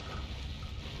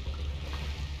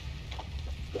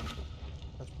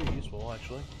 That's pretty useful,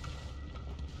 actually.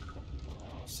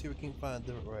 Let's see if we can find a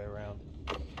different way around.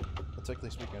 But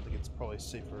technically speaking, I think it's probably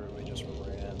safer if we just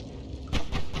ran.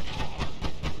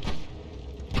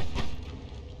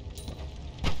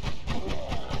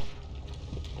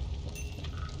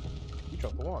 You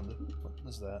dropped the wand. What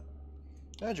is that?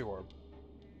 Magic orb.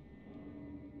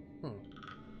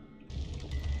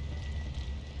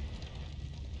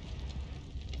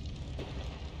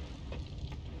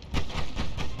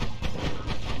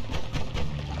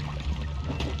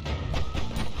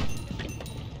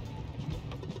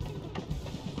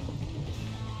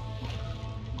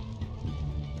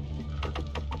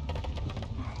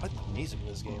 Music in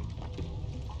this game.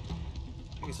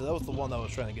 Okay, so that was the one I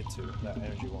was trying to get to, that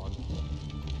energy wand.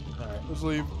 Alright, let's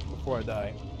leave before I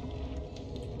die.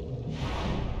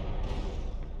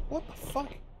 What the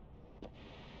fuck?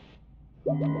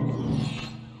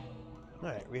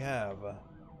 Alright, we have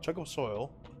chunk of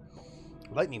soil,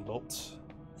 lightning bolts,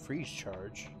 freeze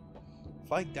charge,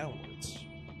 fly downwards.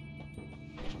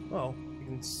 Well, we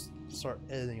can start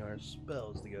editing our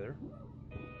spells together.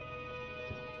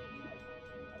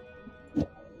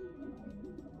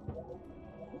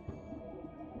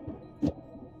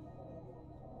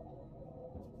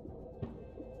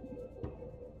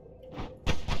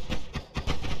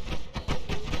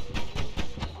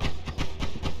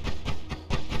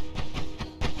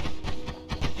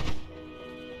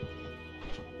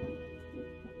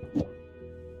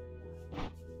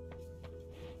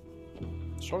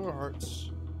 Stronger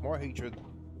hearts, more hatred,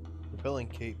 repelling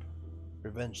cape,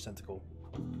 revenge tentacle.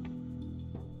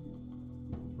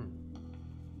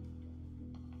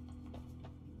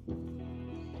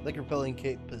 Like repelling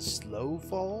cape is slow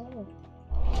fall?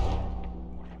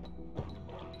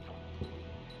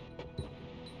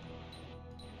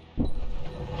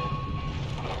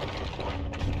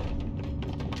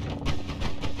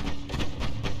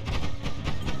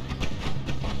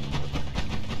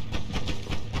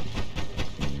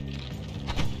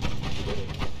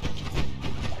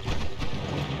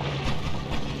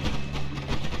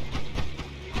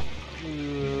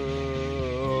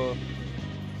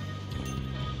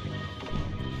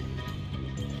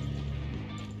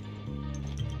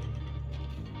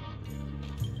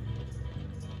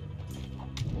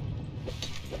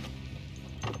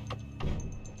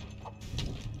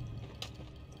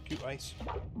 Cute ice.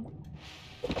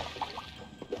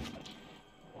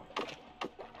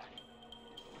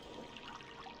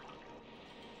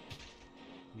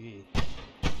 Yeah.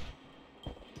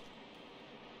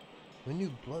 We knew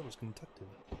blood was conductive.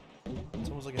 It's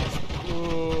almost like a...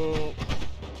 Oh.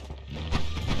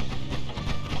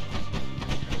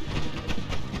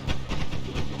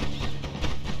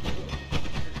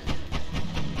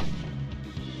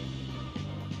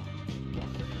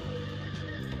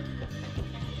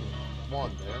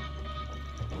 One there.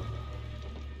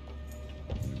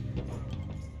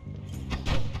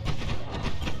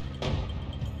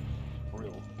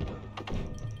 Real.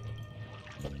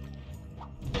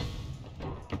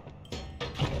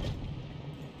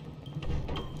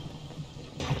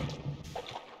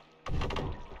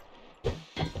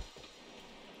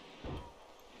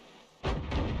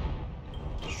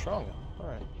 Stronger.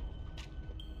 Alright.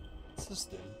 What's this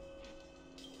then?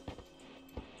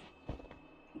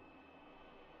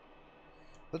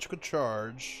 Electrical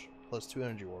charge plus 2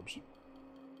 energy orbs.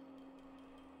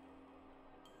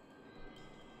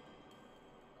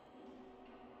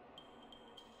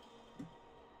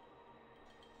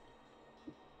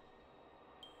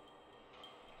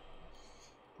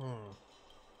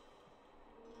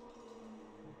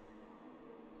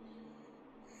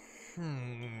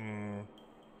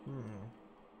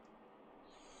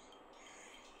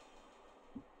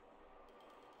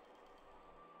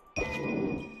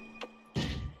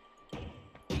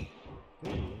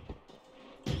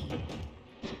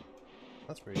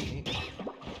 That's pretty neat.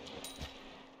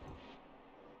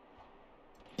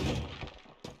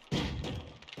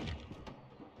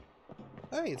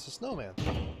 Hey, it's a snowman.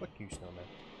 Fuck you, snowman.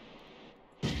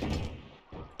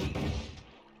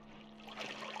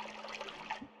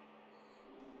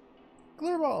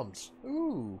 Glitter bombs!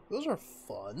 Ooh, those are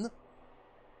fun.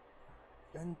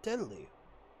 And deadly.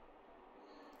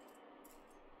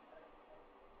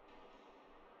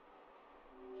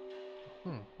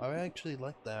 I actually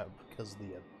like that because of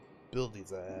the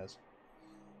abilities it has.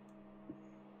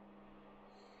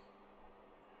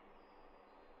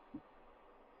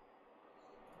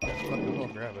 Yeah, fuck it, I'll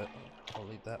grab it. I'll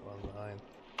leave that one behind.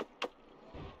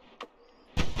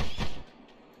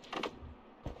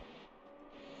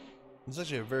 It's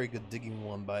actually a very good digging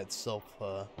one by itself,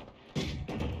 due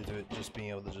to it just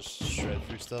being able to just shred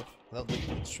through stuff. Without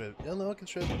thinking shred. Oh no, it can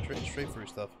shred straight through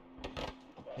stuff.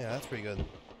 Yeah, that's pretty good.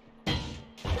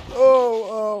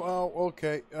 Oh,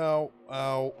 okay. Ow.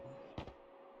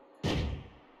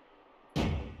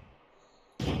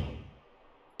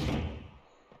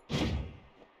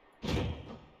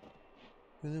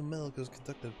 The new metal goes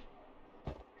conductive.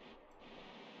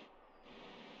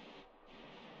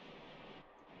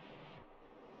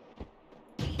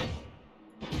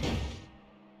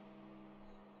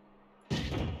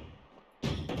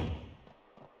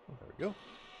 There we go.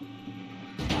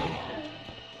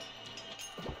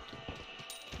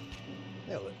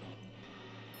 Nailed it.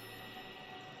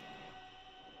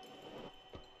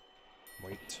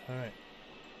 Wait, alright.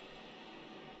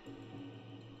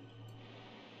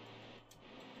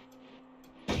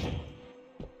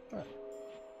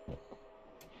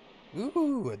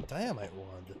 Ooh, a dynamite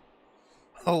wand.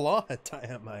 A lot of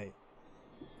dynamite.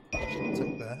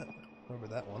 Take that. Remember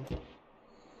that one.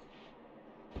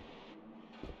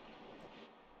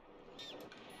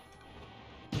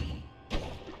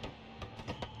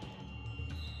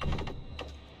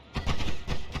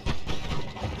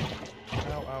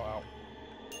 Ow.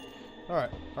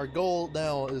 Alright, our goal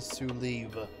now is to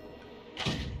leave.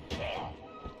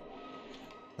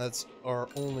 That's our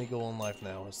only goal in life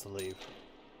now, is to leave.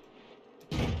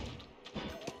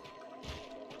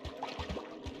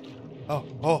 Oh.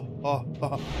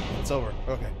 It's over.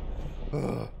 Okay.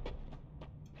 Ugh.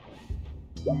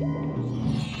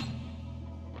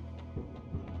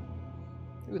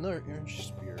 Ooh, another energy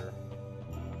spear.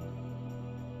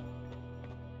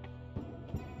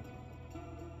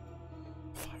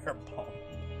 Fireball.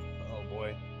 Oh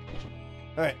boy.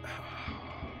 Alright.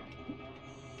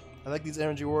 I like these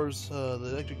energy orbs. The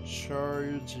electric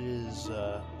charge is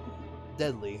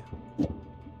deadly.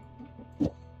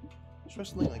 Try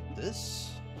something like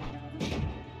this.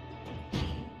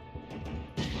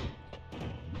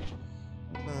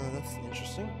 That's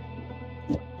interesting.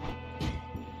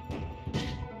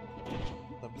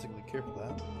 Not particularly care for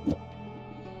that.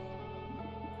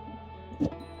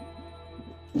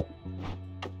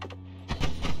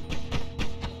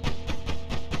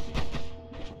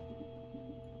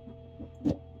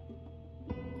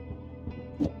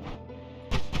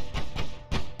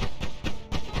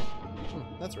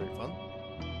 That's very fun.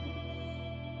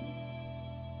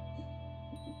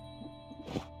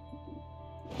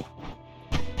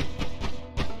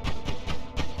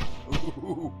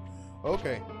 Ooh,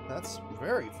 okay, that is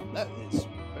very fun.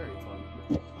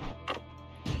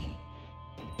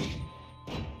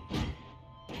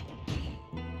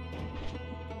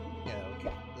 Yeah,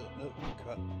 okay.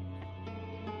 Cut.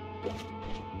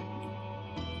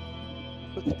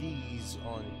 Put these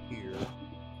on here.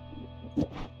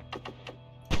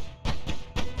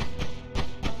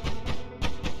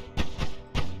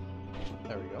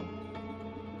 There we go.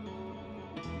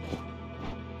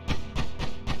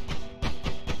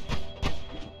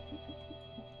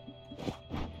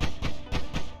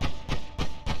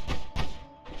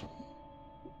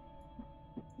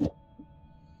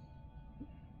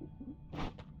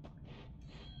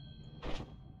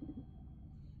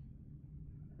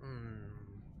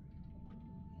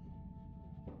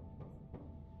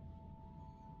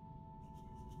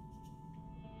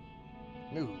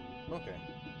 Ooh, okay.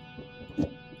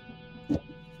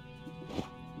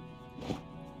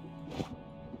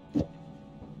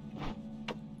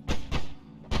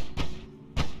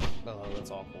 Oh,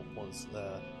 that's awful. Once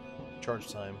charge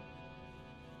time.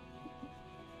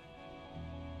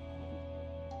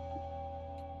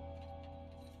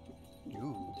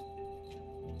 Ooh.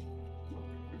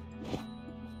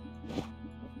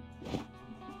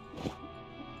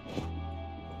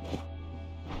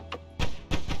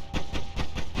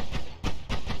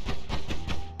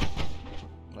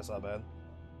 That's not bad.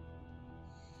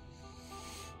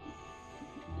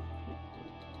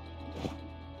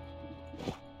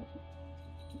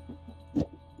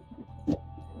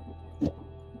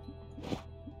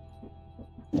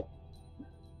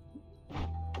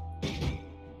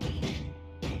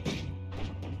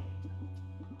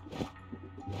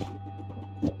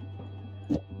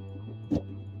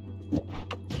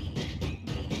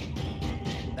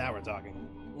 Now we're talking.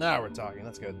 Now we're talking.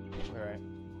 That's good. All right.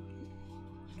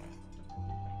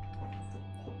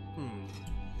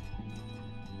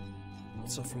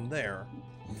 So from there,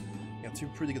 we got two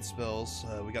pretty good spells.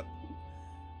 We got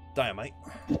dynamite.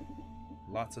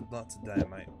 Lots of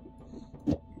dynamite.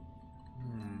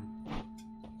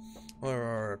 What are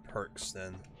our perks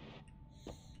then?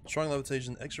 Strong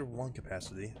levitation, extra 1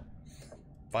 capacity,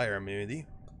 fire immunity.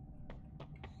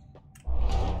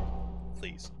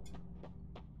 Please.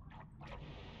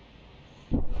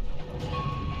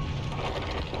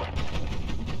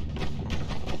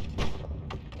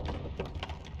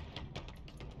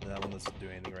 That one doesn't do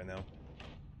anything right now.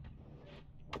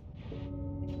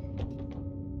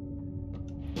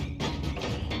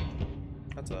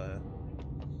 That's a...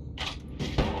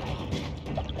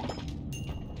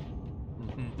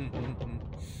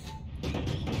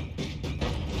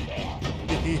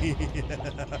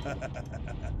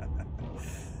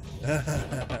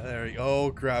 There we go.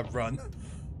 Oh crap, run.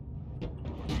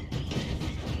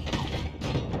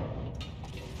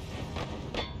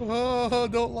 Oh,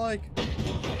 don't like.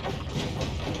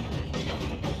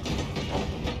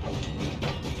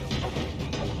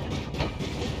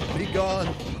 Be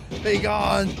gone. Be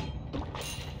gone.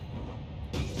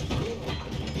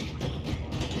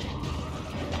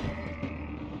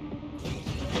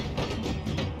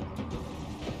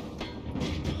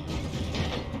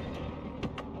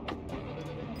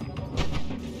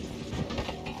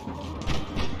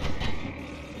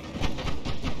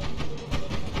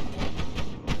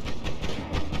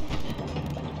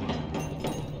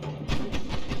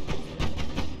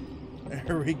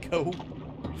 There we go.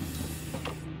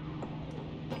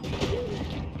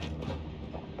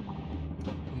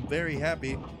 I'm very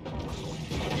happy.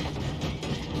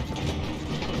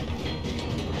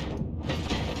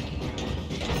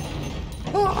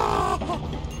 Ah!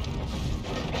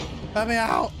 Let me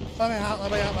out! Let me out!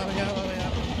 Let me out! Let me out! Let me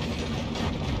out!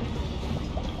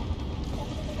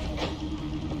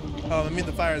 Oh, I mean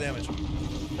the fire damage.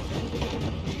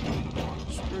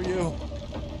 Screw you.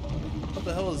 What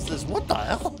the hell is this? What the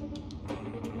hell?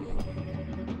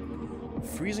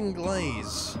 Freezing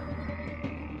glaze.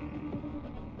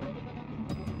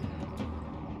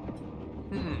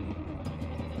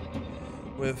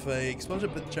 with a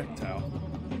explosive projectile.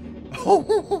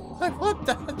 Oh, I want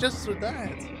that just for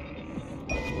that.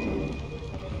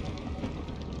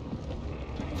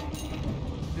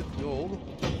 Get the gold.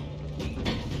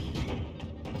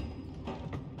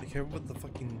 Be careful with the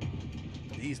fucking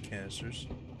these canisters.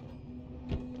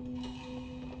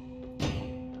 I'm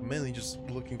mainly just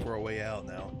looking for a way out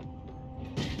now.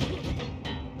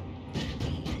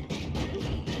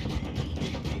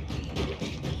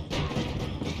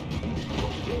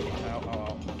 Ow, ow,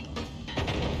 ow.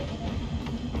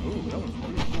 Ooh, that was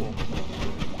pretty cool.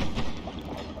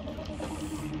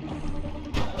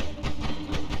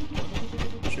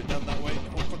 Shit down that way.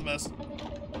 Hope for the best.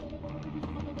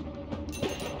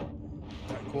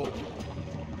 Alright, cool.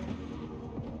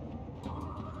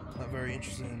 Not very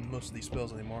interested in most of these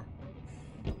spells anymore.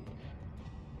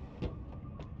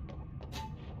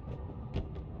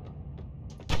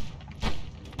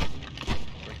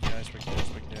 Break the ice, break the ice,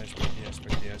 break the ice, break the ice,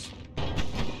 break the ice.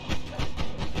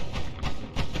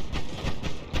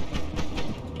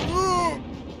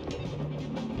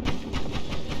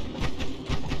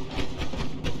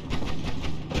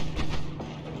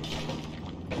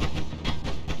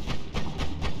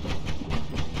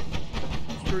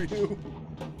 Screw you.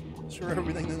 Screw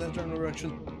everything in that general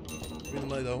direction. Even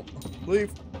though I don't.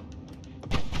 Leave.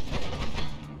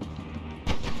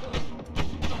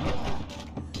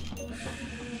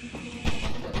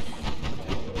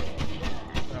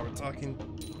 Now we're talking.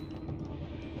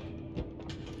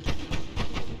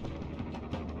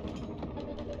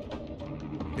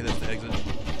 Okay, that's the exit.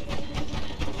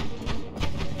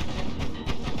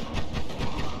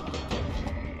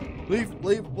 Leave,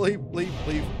 leave, leave, leave,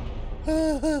 leave.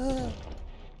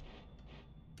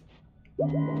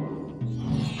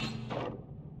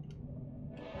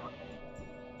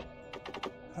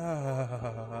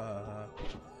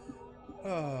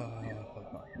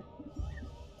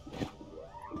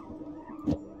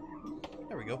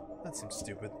 There we go. That seems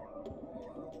stupid.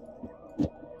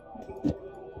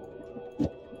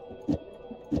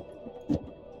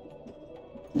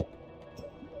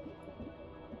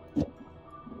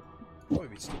 It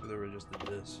would be stupid if I just did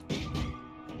this.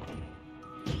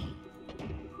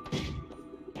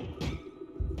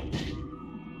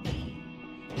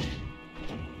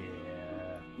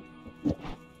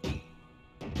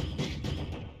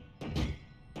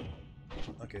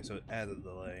 Okay, so it added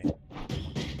delay.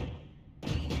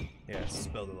 Yeah,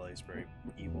 spell delay is very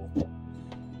evil.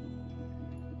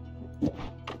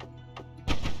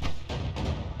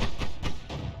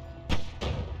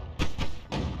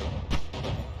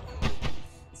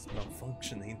 It's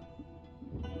malfunctioning.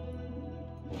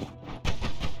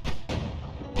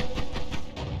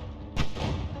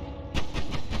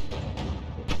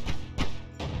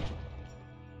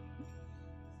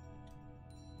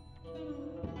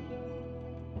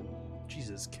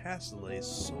 Jesus, cast delay is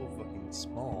so fucking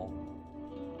small.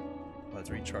 But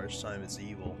recharge time is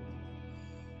evil.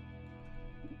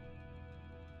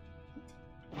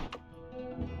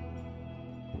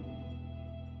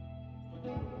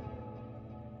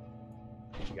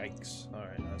 Yikes.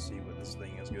 Alright, let's see what this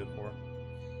thing is good for.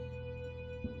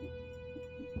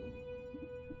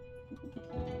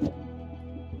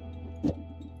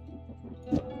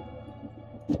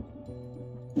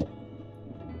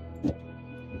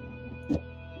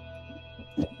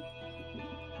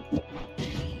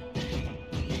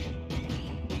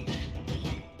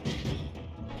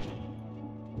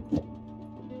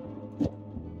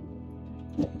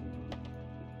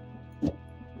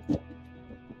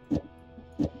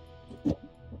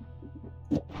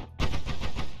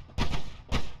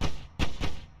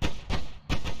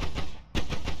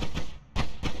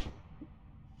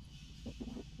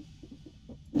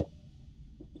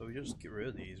 So we just get rid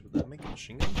of these. Would that make a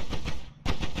machine gun?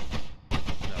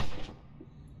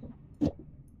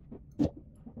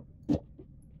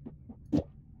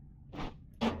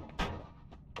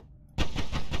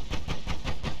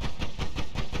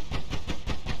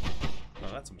 No,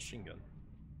 that's a machine gun.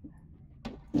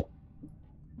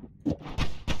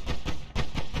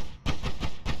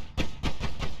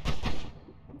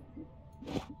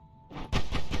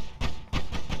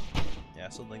 Yeah, I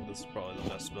still think this is probably the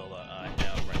best spell that I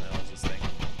have right now is this thing.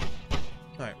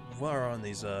 Alright, while we're on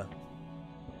these, so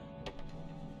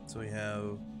we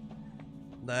have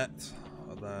that,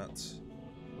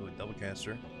 ooh, double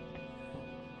caster.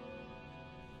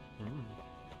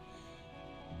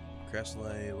 Crash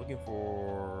delay, looking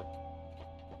for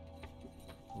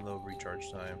low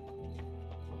recharge time.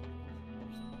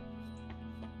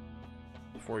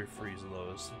 Before you freeze the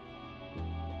lowest.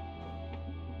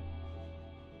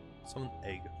 Summon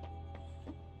egg.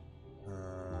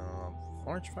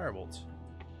 Orange firebolt.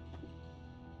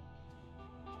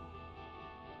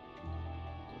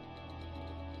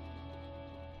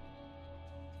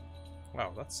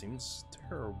 Wow, that seems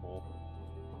terrible.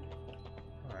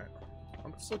 Alright.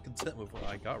 I'm still content with what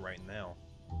I got right now.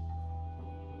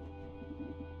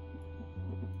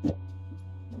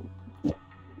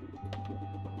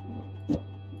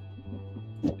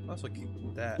 I also keep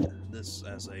this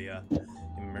as a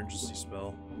emergency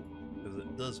spell, because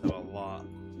it does have a lot.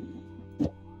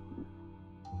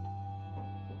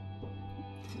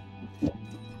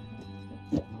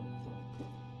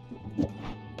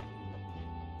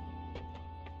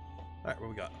 Alright, what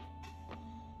we got?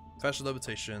 Faster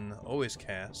levitation, always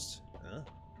cast.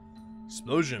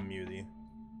 Explosion immunity.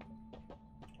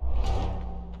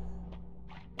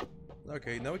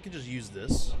 Okay, now we can just use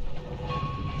this.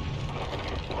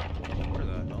 Where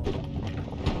the hell?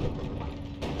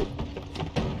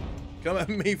 Come at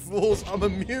me, fools! I'm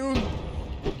immune!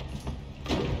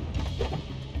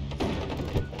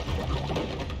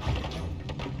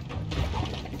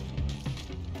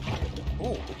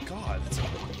 Oh god, that's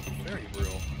very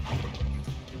real.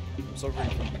 I'm suffering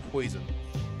from poison.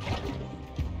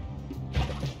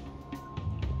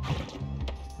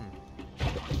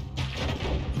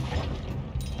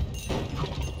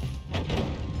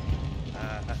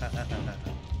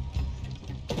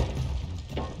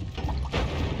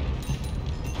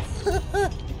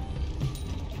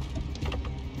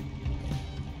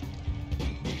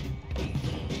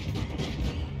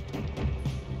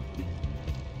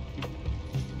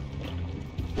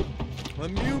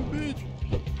 Immune, bitch!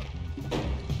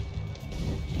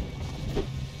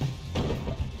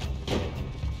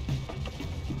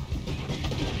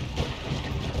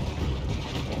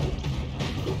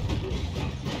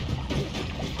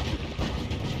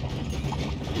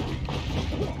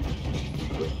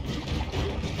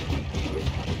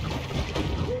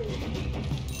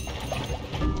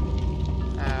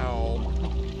 Ow.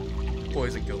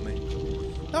 Poison killed me.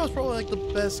 That was probably like the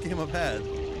best game I've had.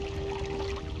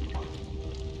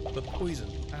 But poison.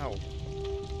 Ow.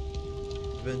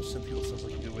 Revenge some people sounds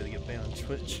like a good way to get banned on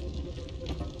Twitch.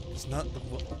 It's not the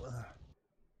why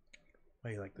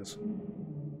do you like this?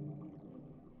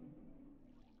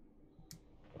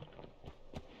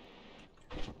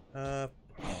 What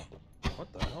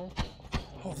the hell?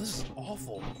 Oh, this is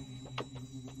awful.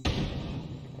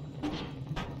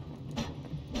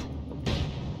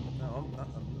 No,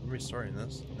 I'm restarting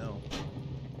this. No.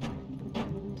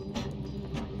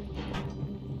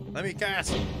 Let me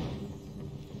cast!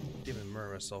 Didn't even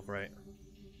murder myself right.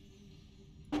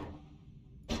 There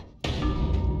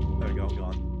we go, I'm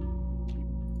gone.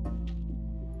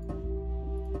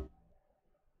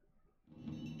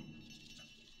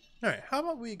 Alright, how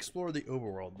about we explore the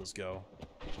overworld? Let's go.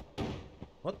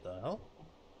 What the hell?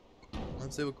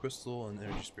 Unstable crystal and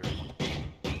energy spirit.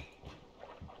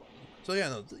 So yeah,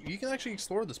 no, you can actually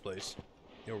explore this place.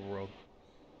 The overworld.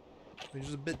 It's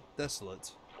just a bit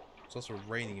desolate. It's also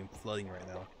raining and flooding right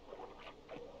now.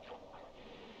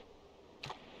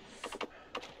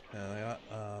 And I got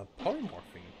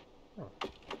polymorphing. Huh.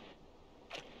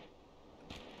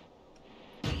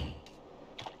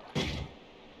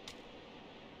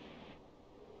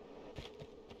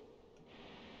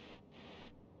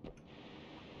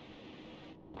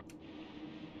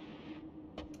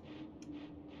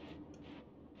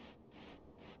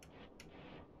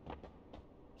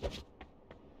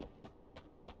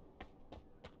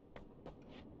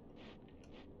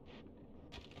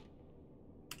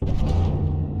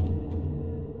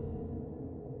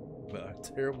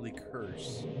 Terribly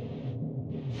cursed.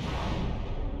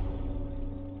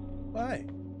 Why?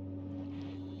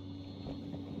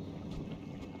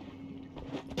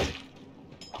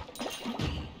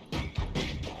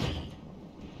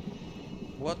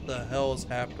 What the hell is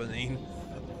happening?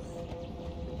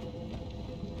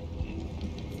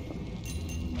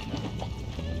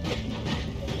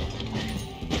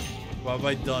 What have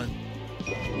I done?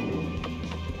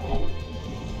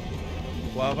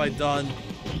 What have I done?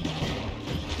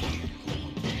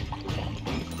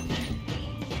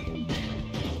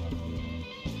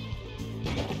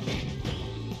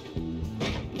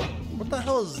 What the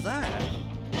hell is that?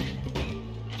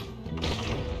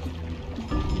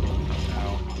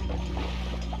 Ow.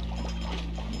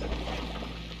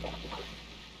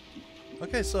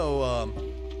 Okay, so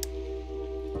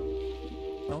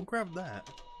don't grab that.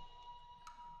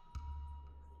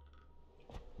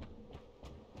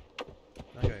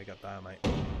 Okay, I got dynamite.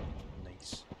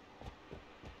 Nice.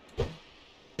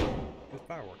 Good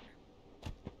firework.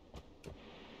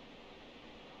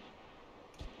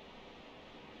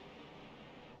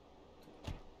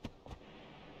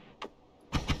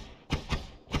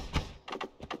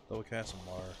 Double cast some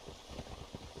water.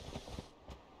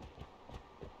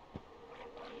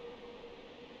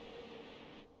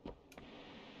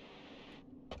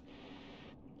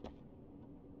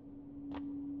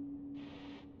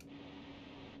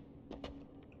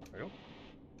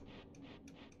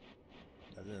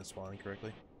 didn't spawn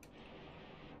incorrectly.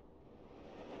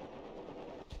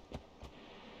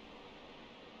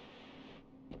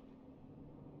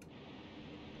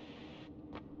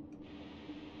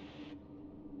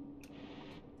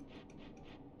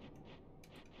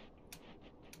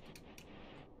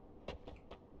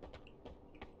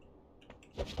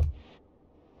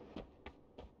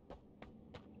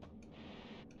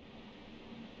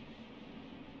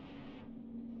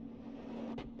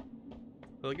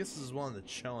 Well, I guess this is one of the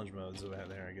challenge modes that we have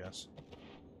there, I guess.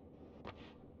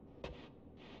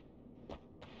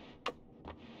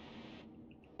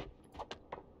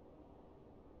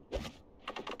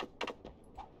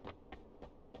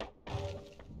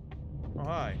 Oh,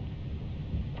 hi.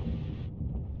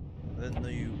 I didn't know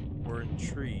you were in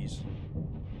trees.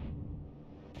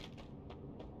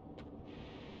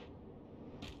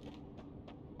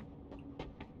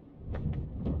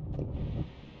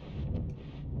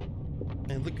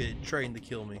 And look at it trying to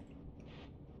kill me.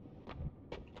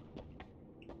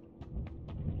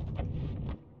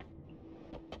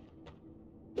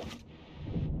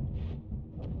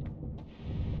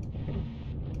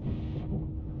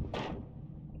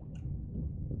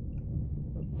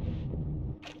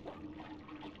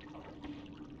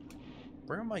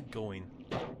 Where am I going?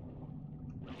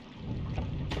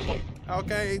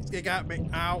 Okay, it got me.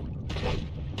 Ow.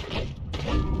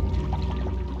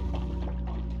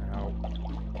 Ow.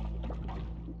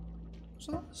 There's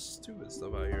a lot of stupid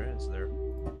stuff out here, isn't there?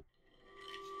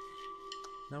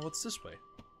 Now what's this way?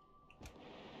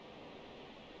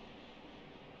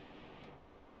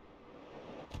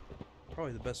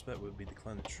 Probably the best bet would be to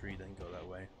climb the tree, then go that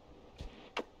way.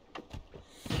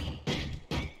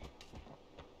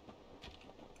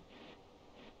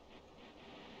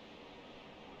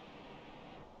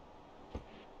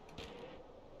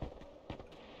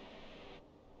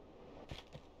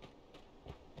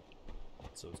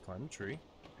 So let's climb the tree.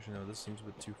 Actually, no, this seems a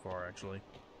bit too far, actually.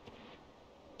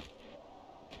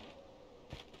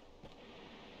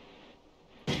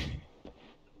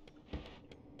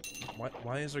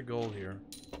 Why is there gold here?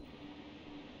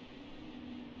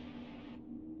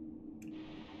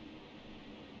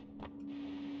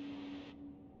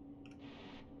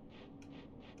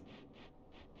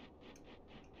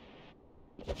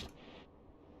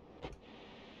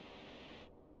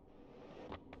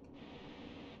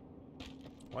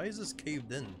 Why is this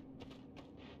caved in?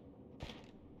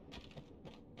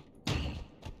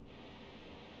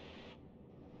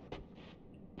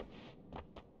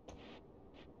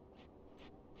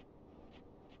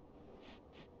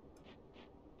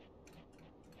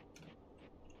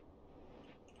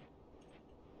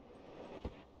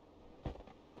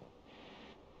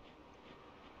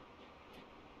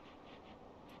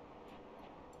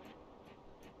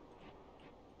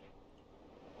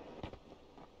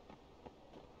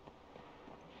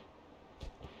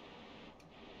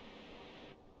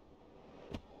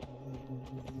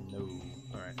 No.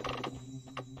 Alright.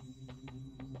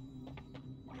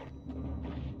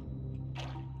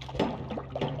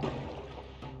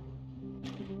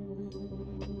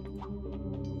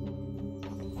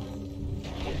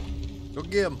 Go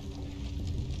get him.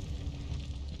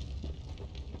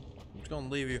 I'm just gonna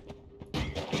leave you.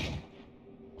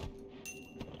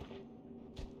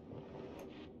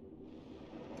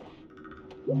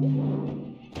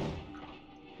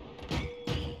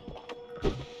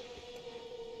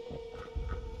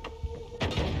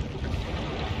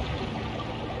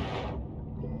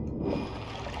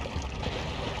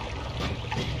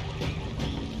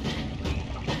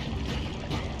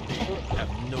 I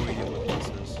have no idea what this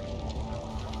is.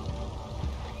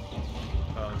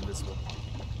 Oh, invisible.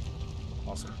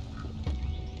 Awesome.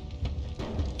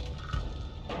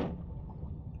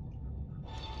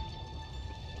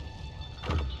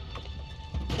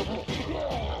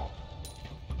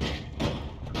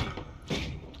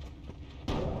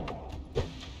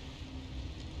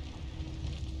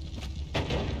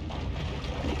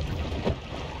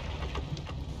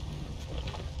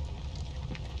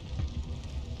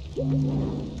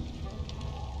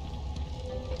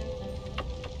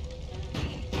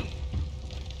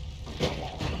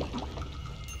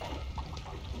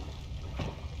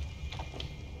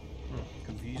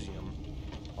 Confusium.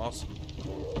 Awesome.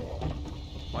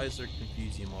 Why is there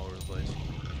confusium all over the place?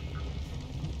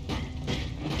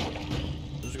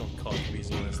 I'm just gonna call it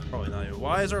confusium. It's probably not even.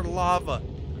 Why is there lava?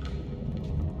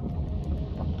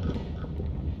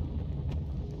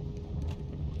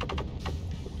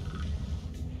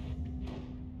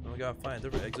 We gotta find a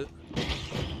different exit.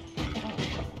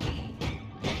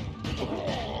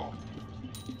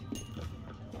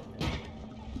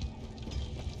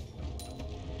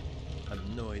 I have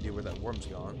no idea where that worm's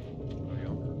gone. There we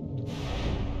go.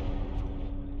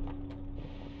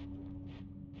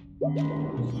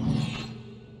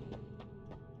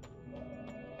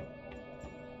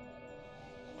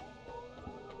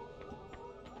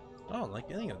 I don't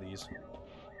like any of these.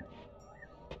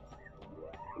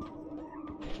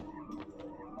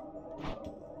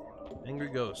 Angry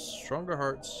ghosts, stronger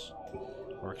hearts,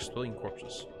 or exploding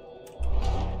corpses.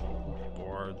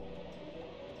 Bored.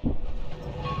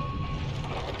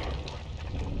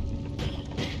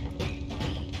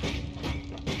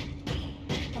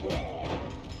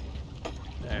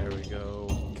 There we go.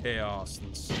 Chaos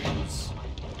ensues.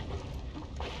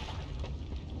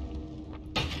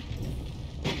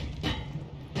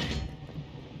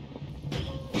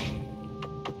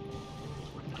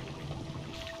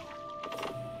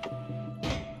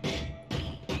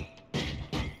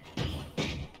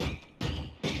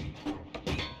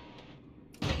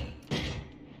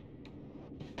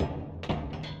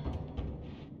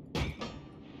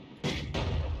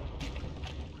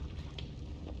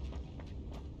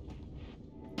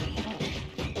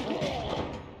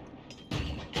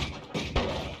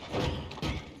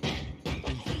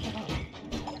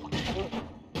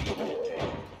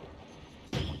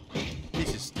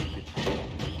 This is stupid.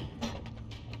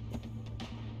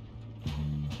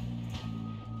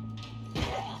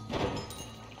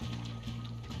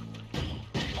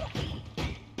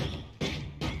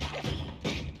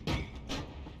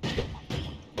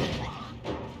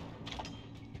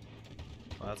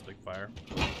 Oh, that's a big fire.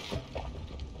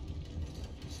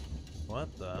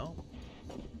 What the hell?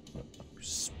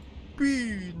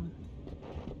 Speed!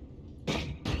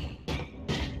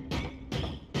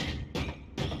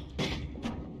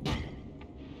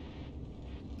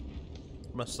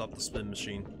 Must stop the spin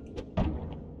machine.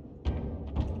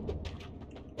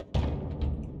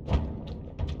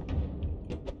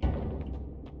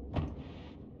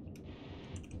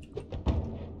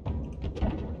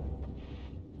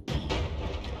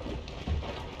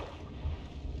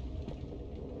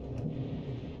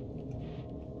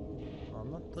 I'm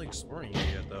not exploring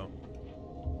it yet, though.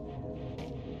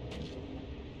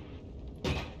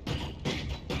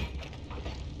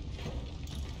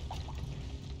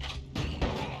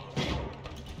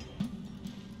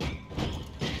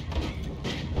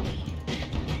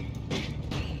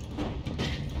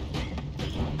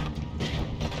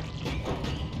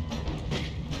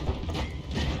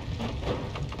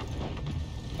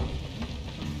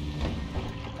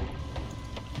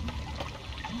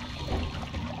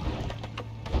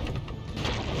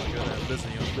 Busy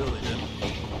on Billy then.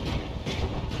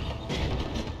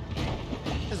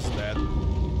 This is bad.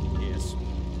 Yes.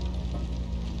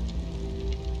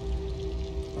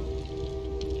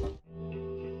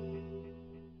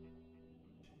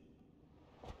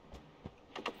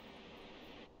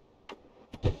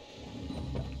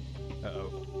 Uh-oh.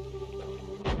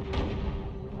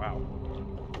 Wow.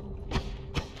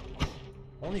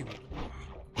 Only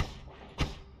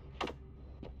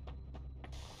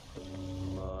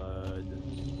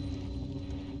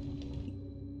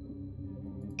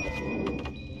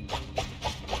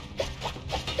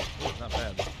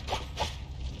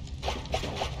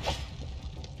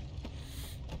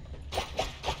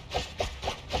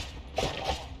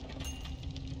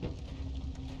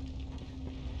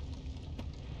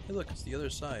hey, look, it's the other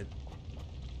side.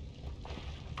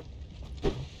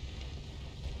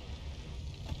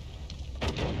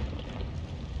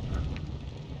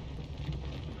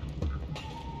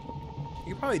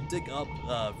 You could probably dig up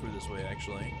through this way,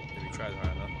 actually, if you tried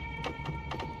hard enough.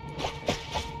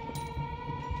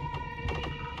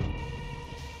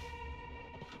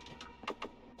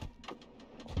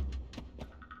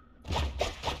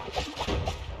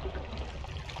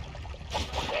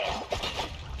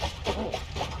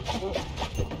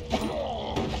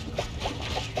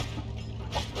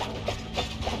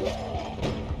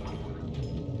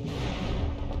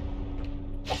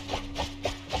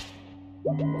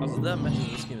 Also, that mention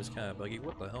this game is kind of buggy.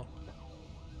 What the hell?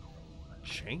 A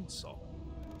chainsaw.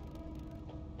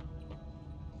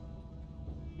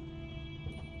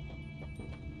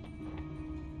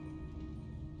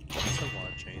 I want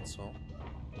a chainsaw.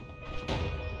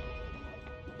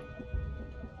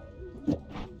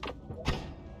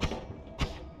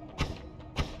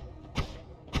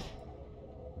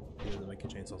 It doesn't make a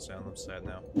chainsaw sound. I'm sad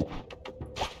now.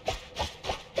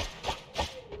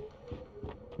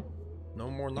 No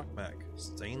more knockback.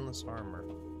 Stainless armor.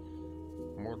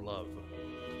 More love.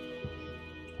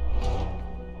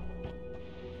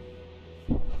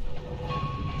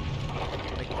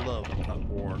 Make love, not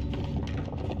war. I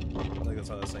think that's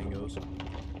how that saying goes.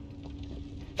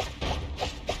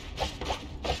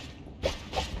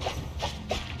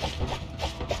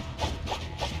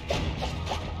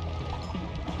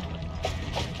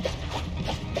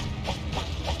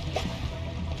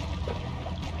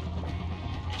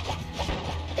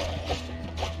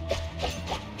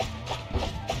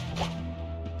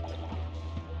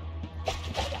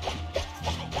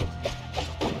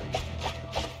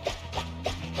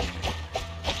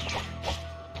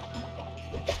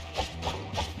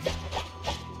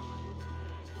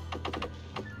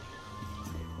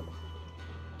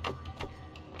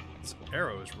 This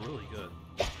arrow is really good.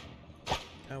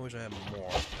 I wish I had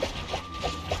more.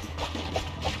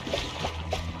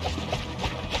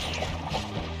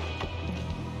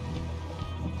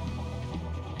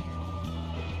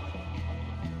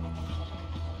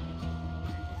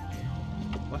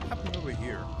 What happened over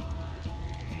here?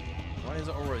 Why is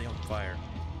it already on fire?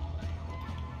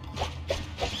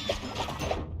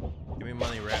 Give me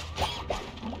money, rat.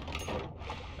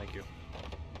 Thank you.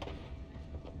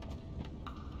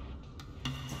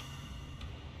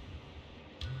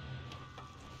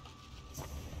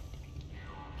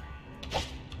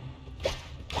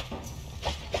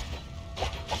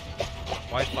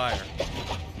 Why fire?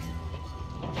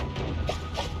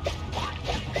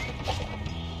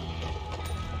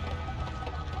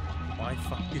 Why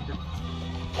fire?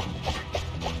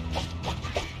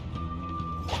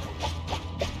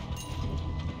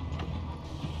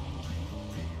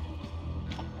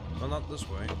 No, not this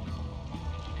way.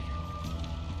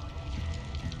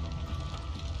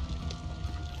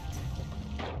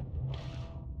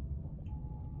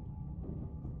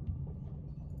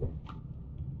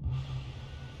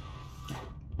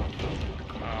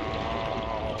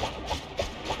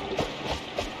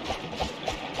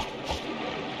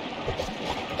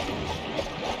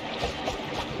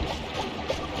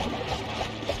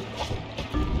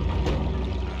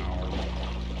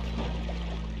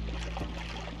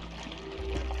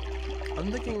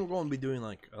 I'm thinking we're going to be doing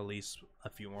like at least a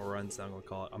few more runs. I'm going to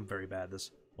call it. I'm very bad at this.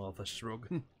 Well, that's just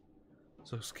broken.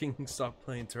 So King stopped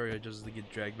playing Terraria just to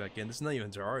get dragged back in. This is not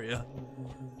even Terraria.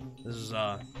 This is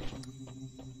I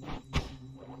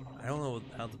don't know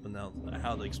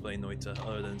how to explain Noita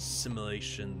other than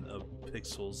simulation of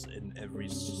pixels in every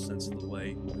sense of the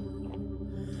way.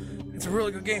 It's a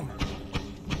really good game.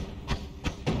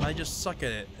 I just suck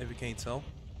at it, if you can't tell.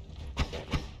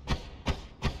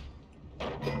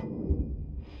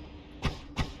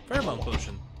 Pheromone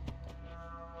potion.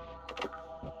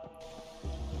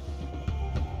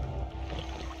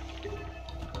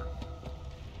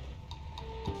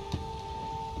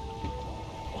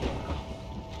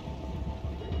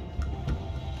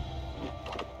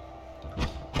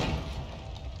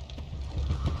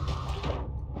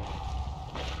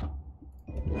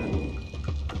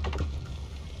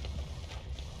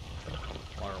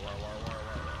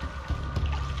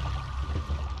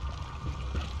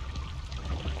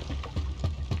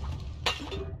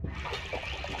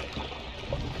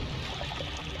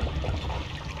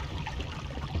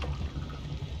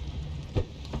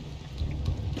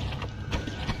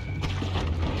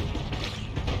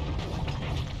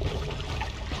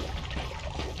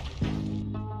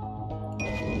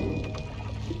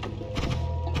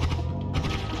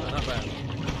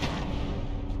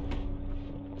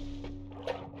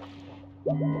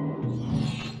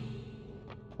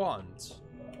 Wands.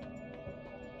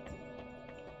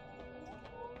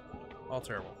 All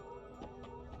terrible.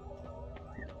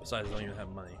 Besides, I don't even have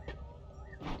money.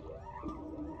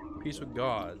 Peace with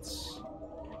gods.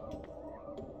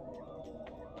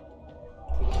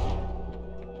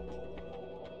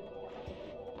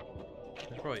 I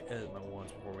should probably edit my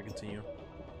wands before we continue.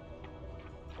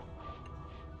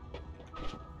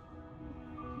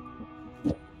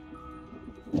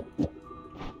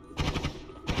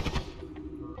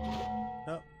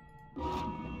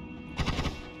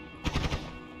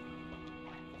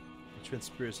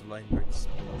 Spirits of light release.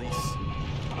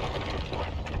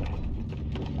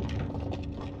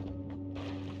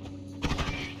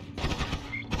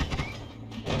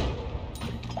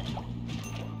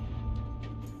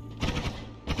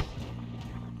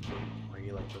 Why are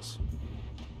you like this?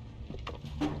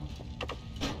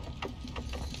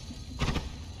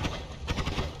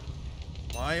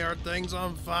 Why are things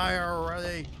on fire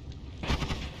already?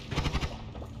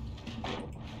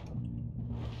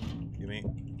 Gimme.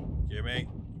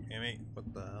 What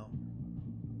the hell?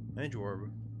 Mage orb.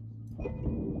 Where?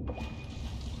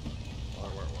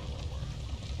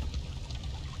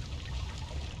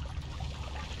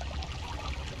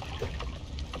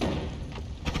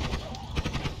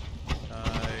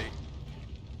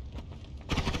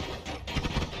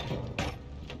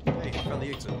 Hey, I found the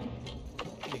exit.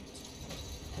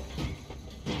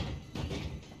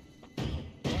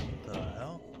 What the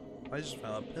hell? I just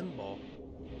found a pinball.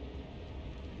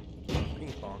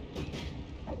 Ping pong.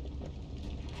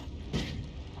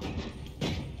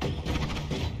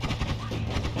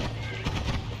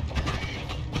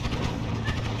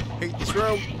 Hate this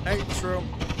room. Hate this room.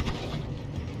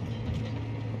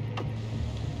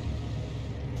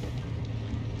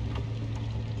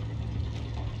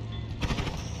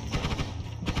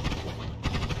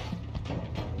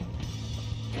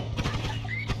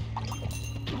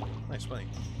 explain.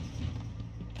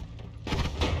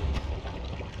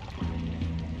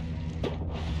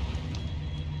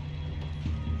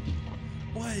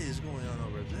 What is going on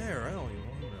over there? I don't even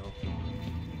want to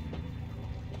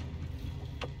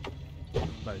know.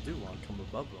 But I do want to come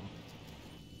above them.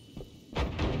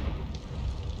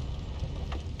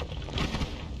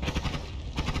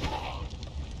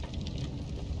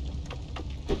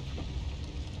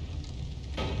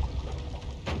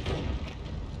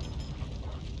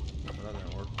 That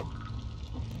didn't work.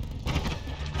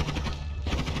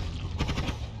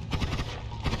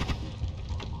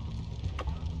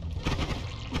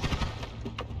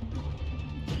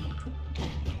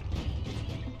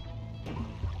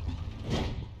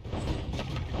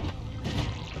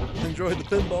 Enjoy the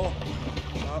pinball.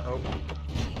 Uh-oh.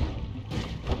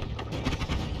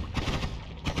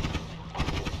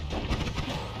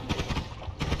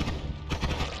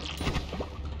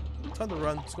 Time to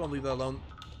run. Just gonna leave that alone.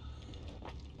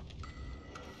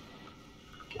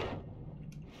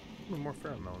 More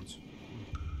pheromones.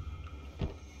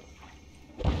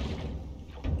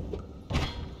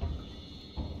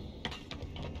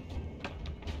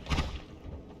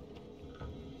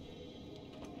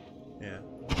 Yeah.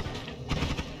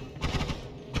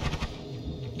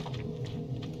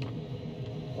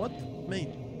 What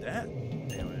made that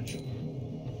damage?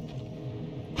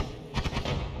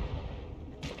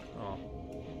 Oh.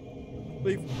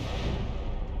 Leave.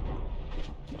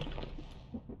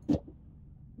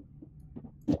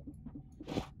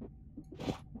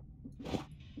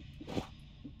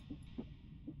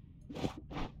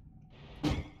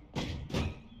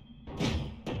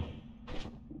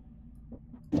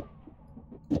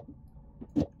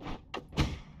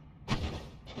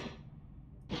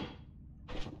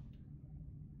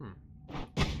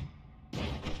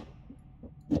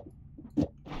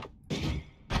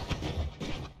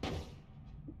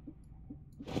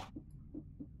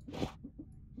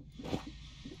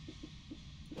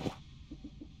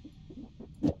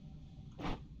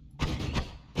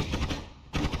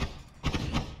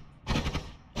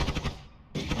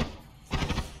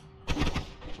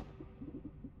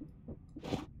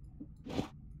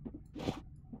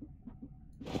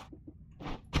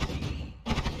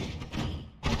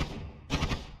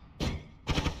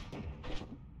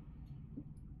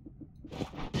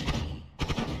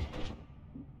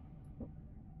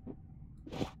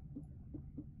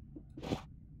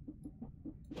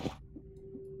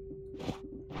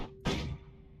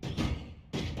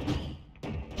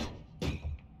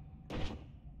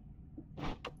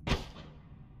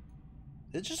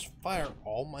 Did it just fire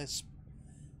all my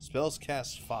spells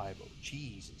cast 5? Oh,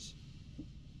 Jesus.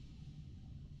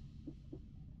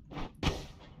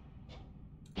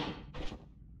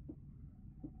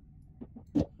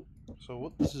 So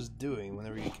what this is doing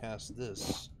whenever you cast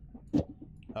this...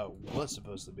 Oh, what's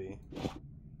supposed to be?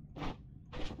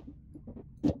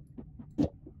 Yeah,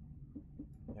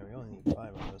 we only need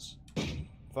 5 on this.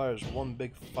 Fires one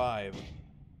big 5.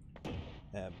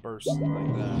 Yeah, bursts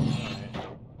like that. Alright.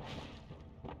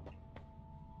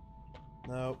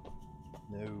 Nope.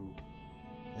 No.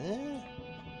 Eh?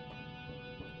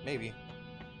 Maybe.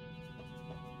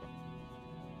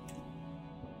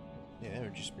 Yeah,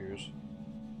 energy spears.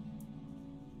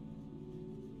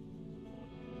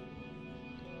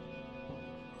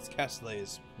 This Castellet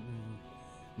is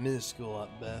minuscule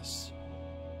at best.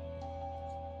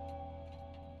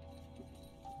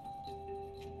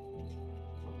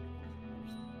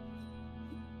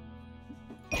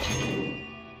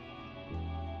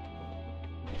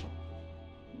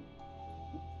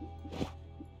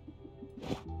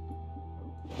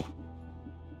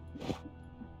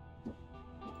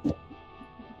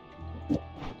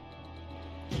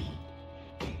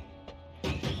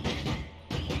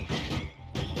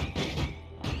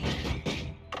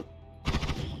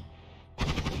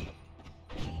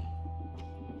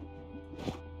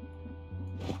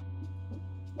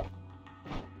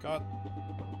 God.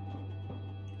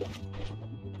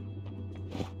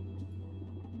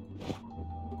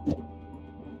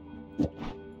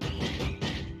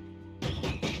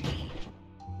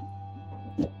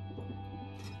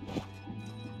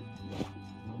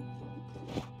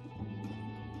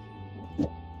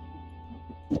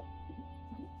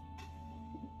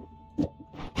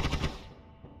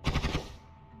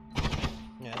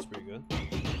 Yeah, that's pretty good.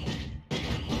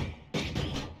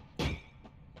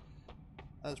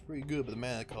 That's pretty good, but the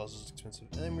mana it costs is expensive.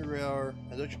 Enemy radar,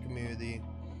 addiction community,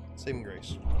 saving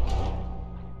grace.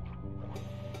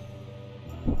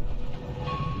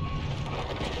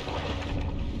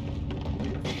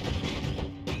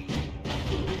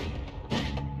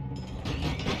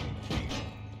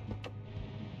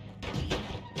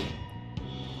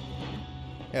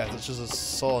 Yeah, it's just a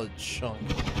solid chunk.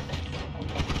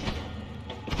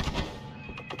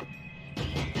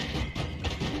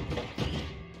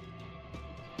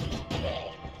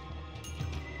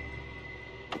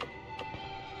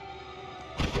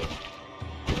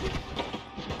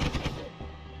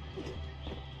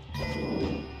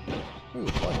 Ooh,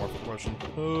 polymorph question.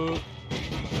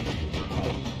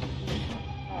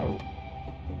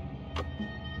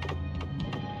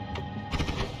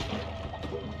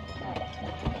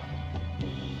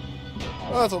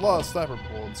 Oh, that's a lot of sniper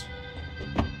bullets.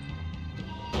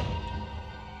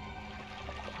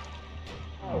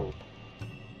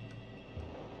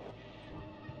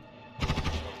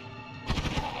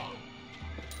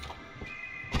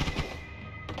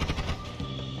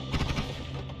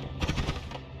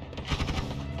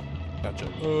 Gotcha.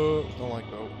 Don't like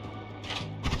that.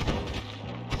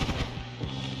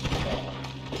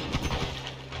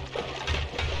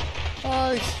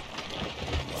 Nice.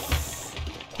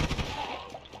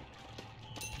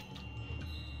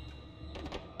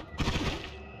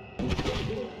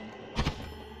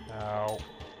 Ow.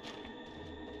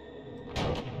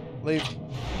 Leave.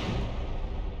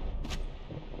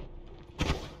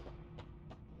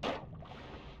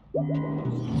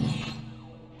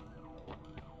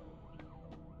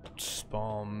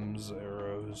 Bombs,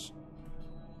 arrows.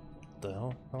 What the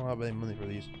hell? I don't have any money for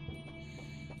these.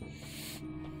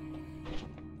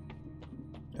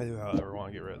 I do, however,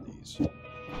 want to get rid of these.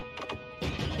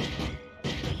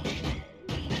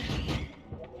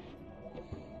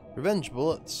 Revenge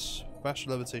bullets, faster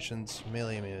levitations,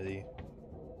 melee immunity.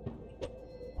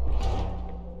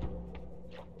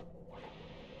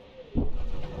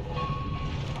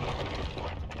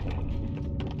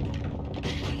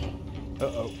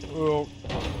 Uh-oh. Oh.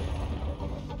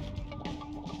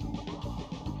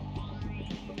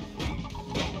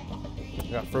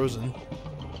 I got frozen.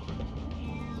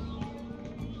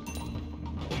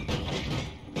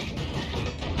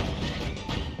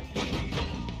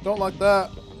 Don't like that.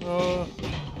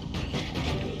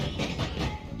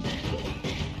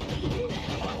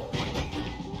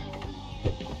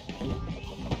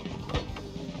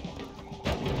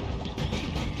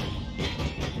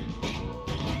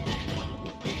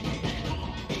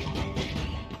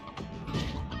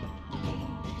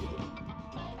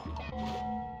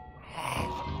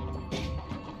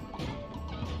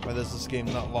 Why does this game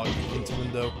not log into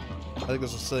window? I think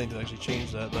there's a setting to actually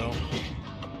change that though.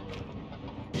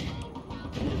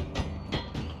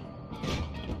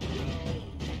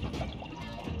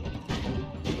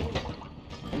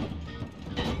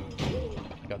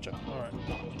 Gotcha. Alright.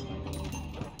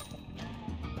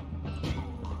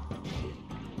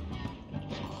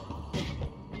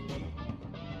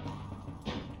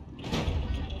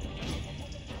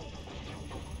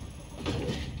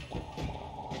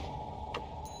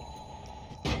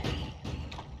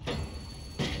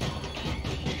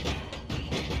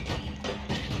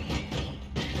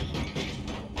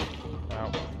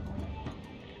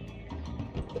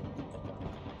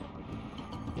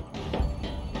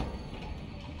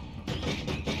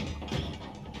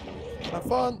 Have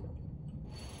fun!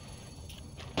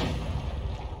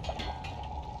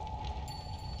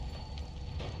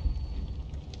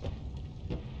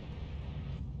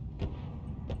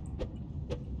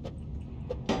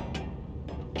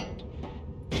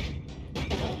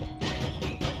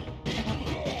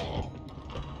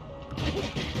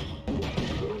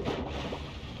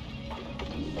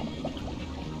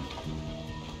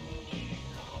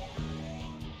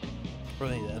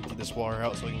 Probably need to empty this water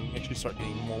out so I can actually start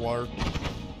getting more water.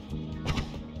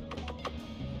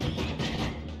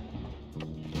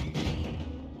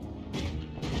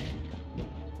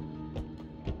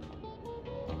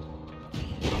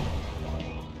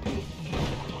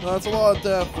 No, that's a lot of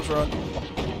death. Let's run.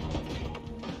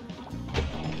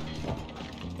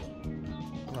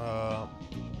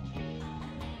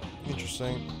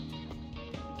 Interesting.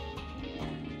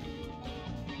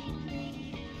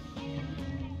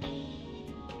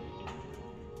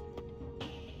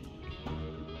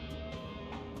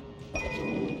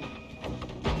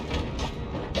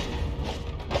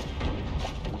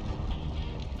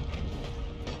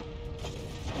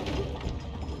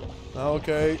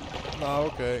 Okay.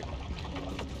 Okay.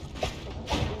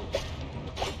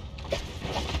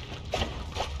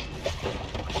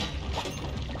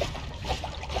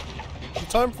 The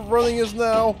time for running is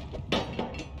now.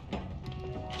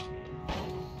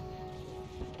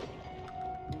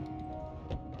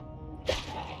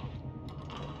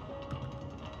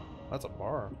 That's a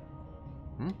bar.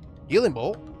 Healing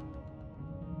bolt.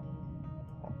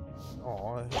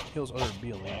 Oh, it heals other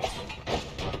beings.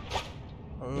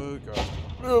 Oh god.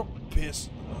 Nope. piss.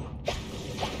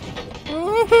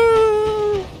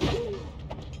 Woohoo!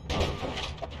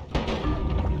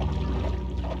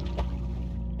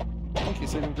 Thank you,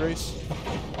 saving grace.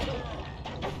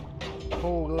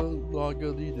 Oh, a lot of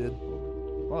good you did. A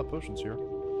lot of potions here.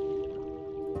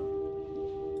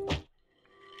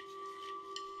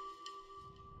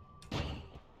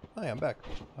 Hi, I'm back.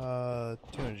 2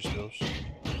 energy skills.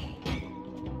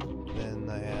 Then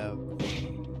I have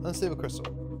unstable crystal.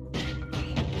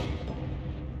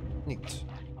 Neat.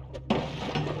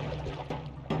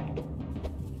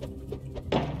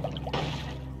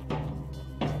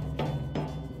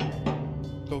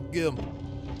 Go get him.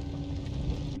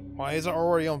 Why is it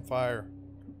already on fire?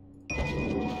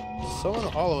 Summon a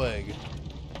hollow egg.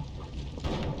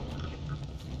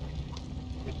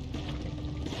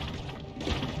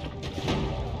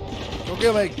 Go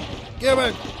get him, egg. Get him,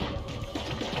 egg.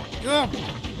 Get him.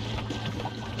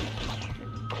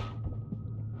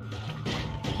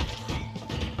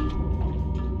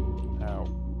 Ow.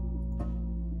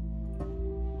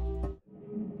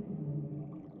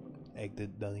 Egg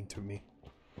did nothing to me.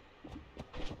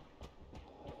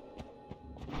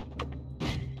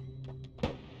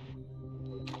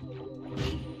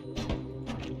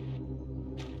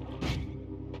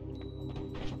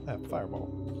 I have fireball.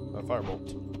 A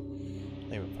firebolt.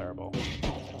 Not even fireball.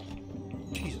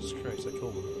 Jesus Christ, I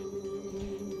killed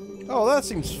him. Oh, that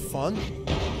seems fun.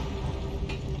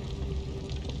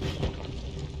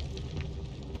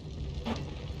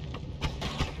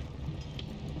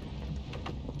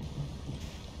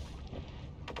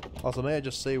 Also, may I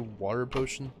just say water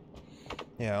potion?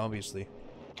 Yeah, obviously.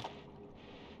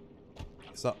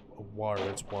 It's not water,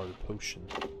 it's water potion.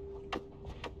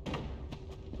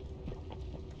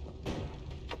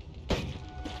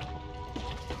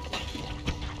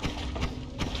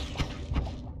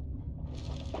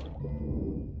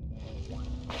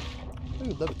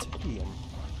 Ooh, levitating.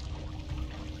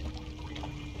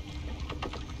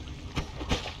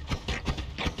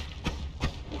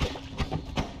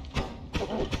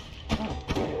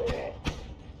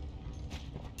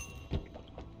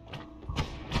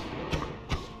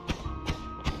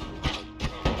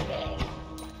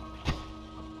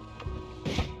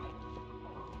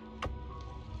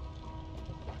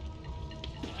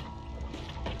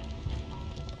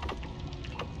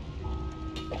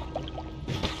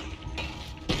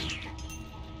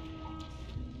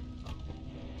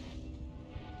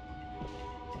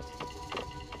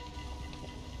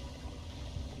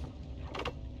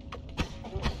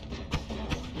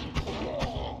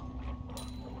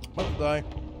 About to die.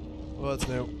 Well, that's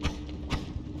new.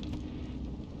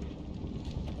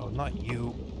 Oh, not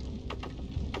you.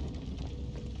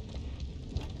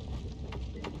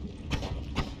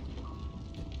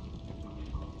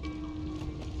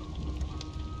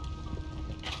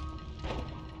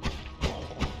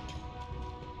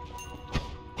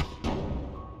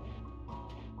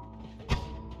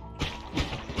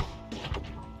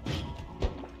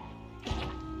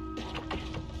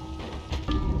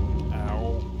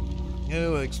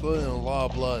 Ew, exploding in a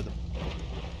lot of blood.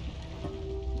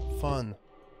 Fun.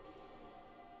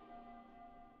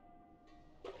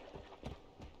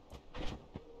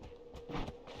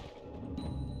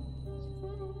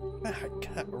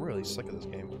 God, I really suck at this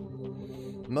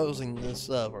game. Mosing this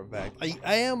up or back.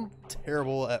 I am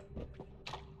terrible at.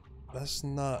 That's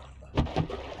not.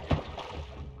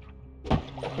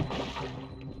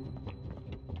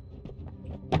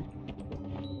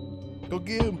 Go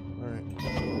get him! Alright.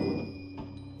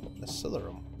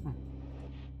 Acelerum.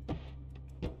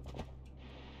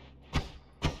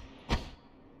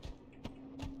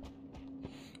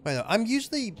 I know, I'm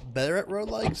usually better at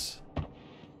roguelikes,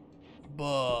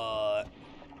 but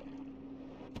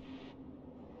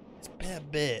it's been a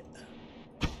bit.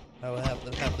 I would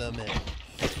have to admit.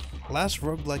 Last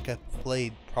roguelike I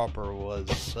played proper was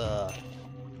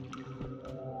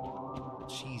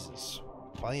Jesus.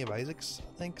 Binding of Isaacs,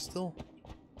 I think still.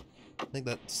 I think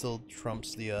that still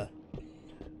trumps the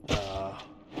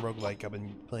roguelike I've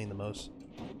been playing the most.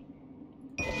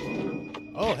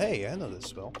 Oh hey, I know this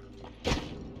spell.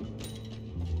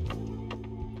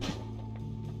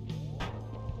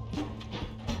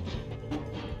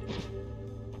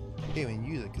 Can't even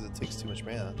use it because it takes too much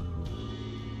mana.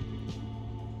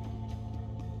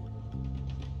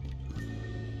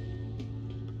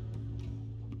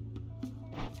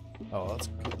 Oh, that's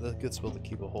a good spell to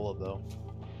keep a hold of though.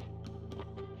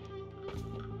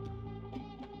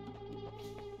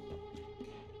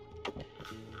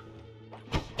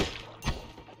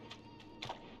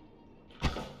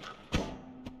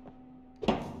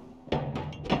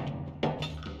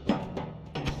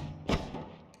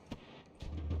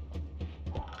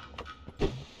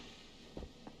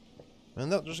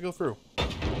 And they'll just go through.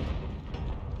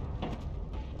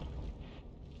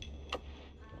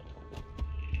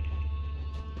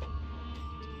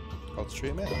 Called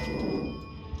straight man.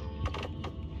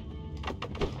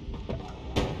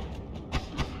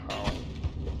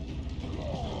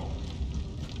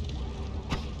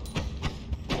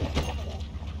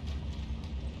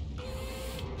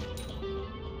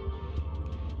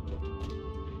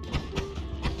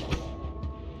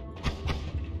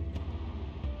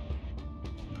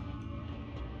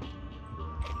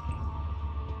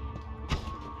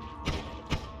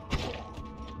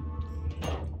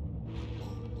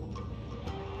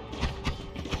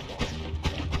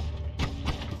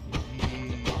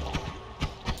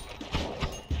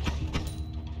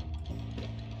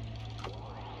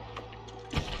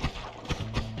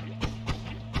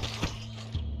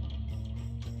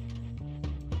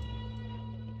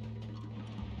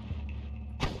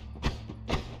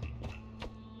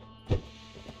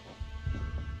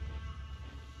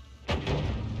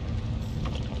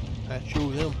 I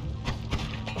shoot him.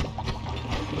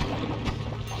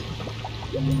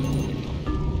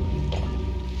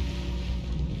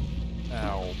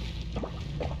 Ow.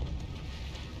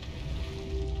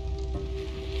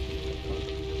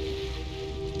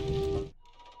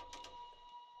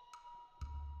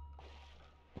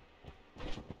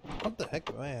 What the heck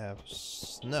do I have?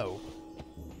 Snow.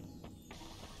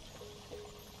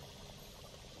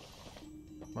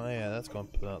 Oh yeah, that's gonna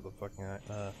put out the fucking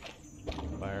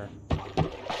fire.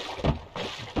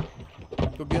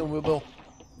 Go get him, Wheelbill.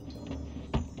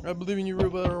 I believe in you,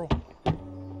 Wheelbarrow.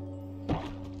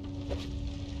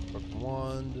 Fucking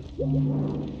wand.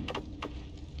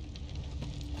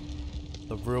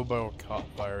 The wheelbarrow caught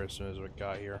fire as soon as we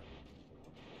got here.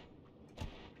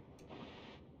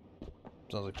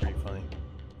 Sounds like pretty funny.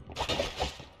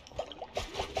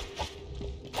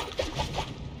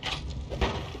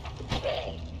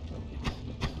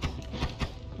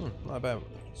 Not bad.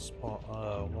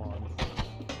 Spawn, wand.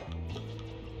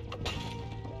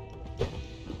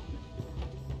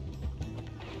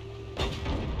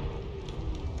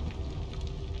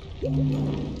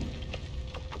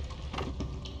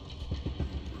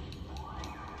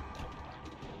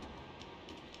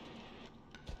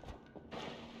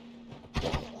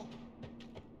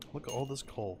 Look at all this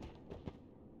coal.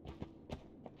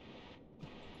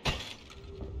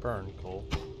 Burn coal.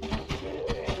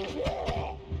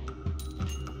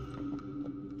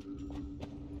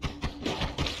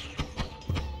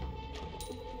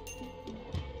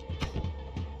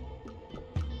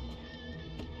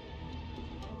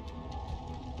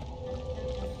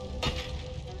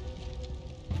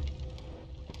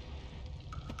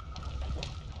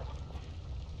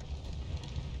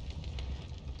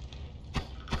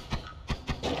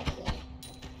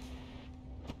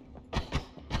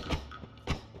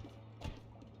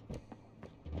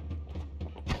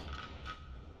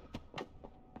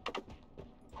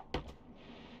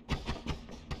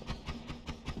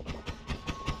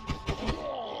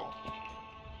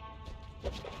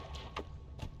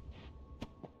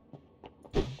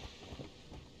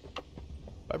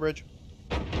 Bye, Bridge.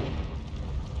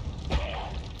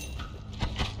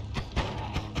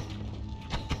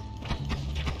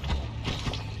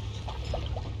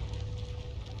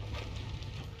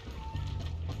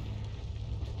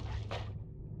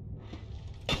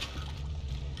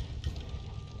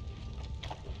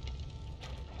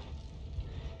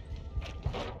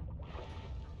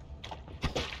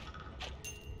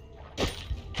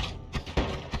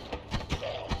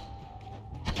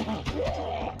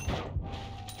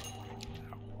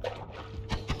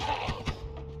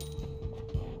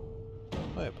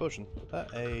 Oh yeah, potion. That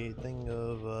a thing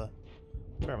of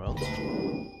pheromones?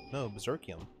 No,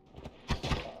 berserkium.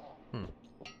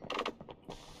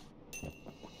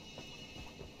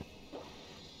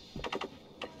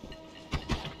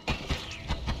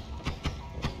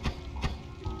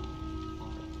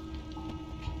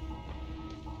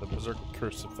 The berserk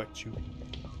curse affects you.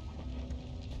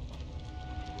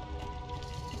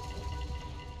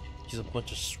 He's a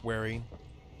bunch of swearing.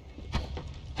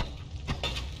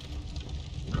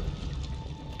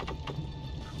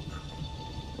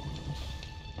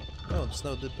 Oh, the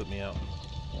snow did put me out.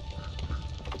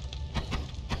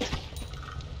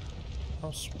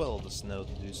 How swell the snow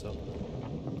to do so.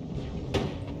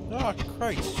 Ah,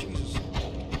 Christ, Jesus.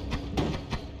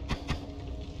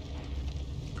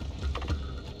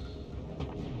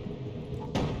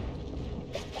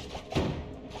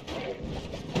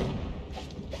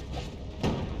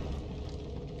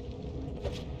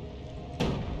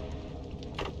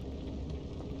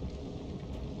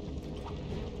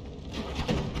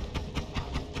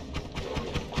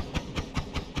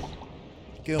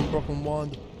 Get him, broken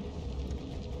wand.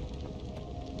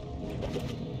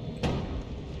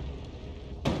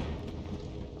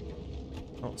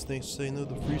 Oh, snakes say no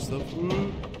to free stuff.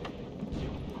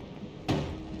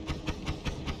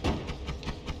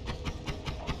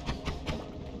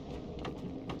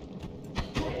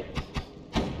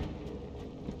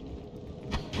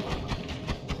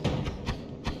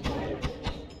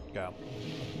 Go.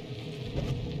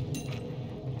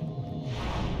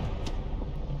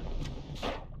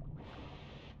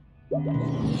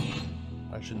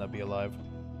 I should not be alive.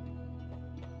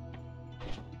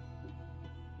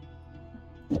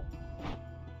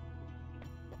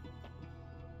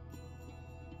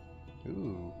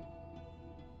 Ooh.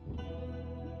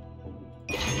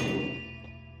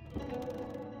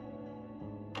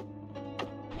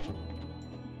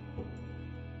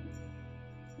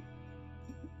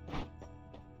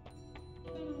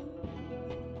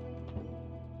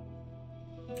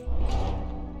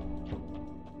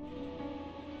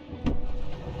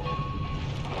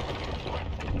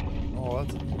 Oh,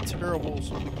 that's a terrible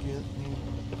beginning.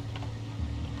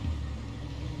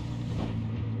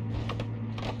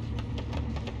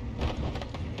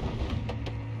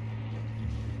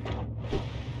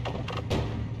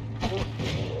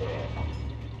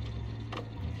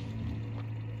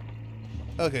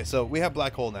 Okay, so we have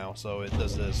black hole now, so it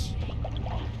does this.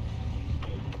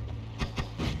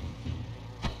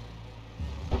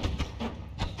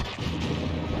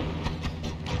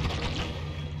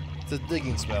 It's a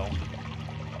digging spell.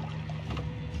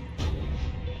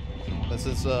 But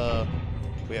since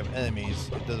we have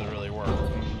enemies, it doesn't really work.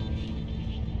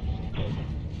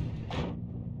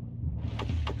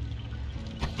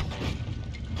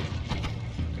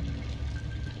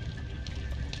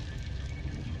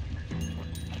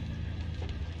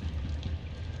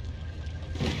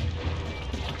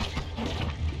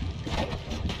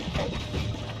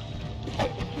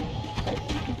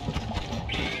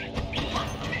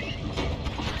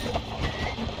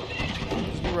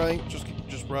 Right,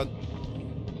 just run.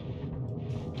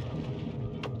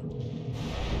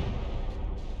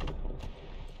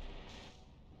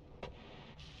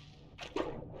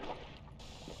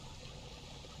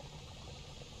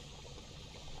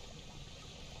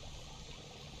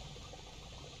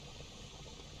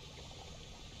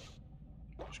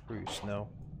 Screw you, snow.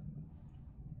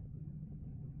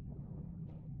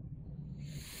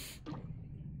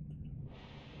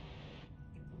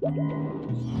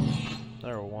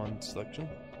 Narrow one selection.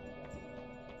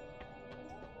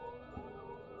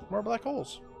 More black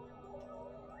holes.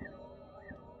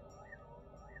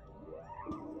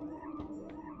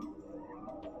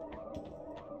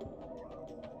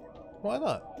 Why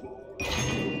not?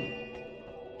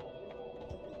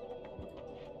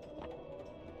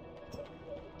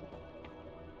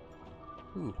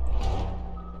 Ooh.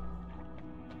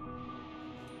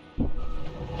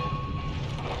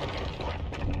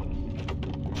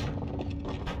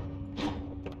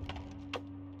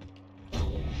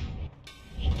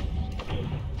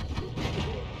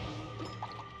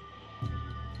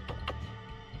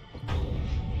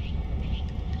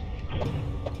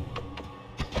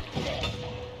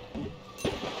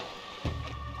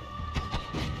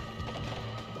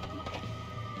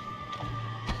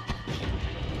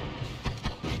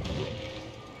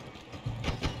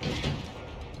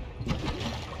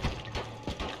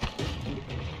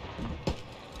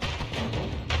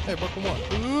 Hey, broken one.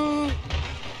 Ooh.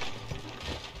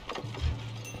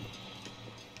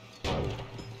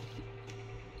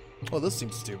 Oh, this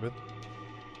seems stupid.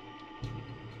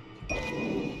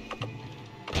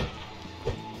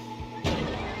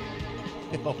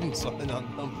 Oh, I'm sorry,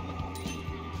 not them.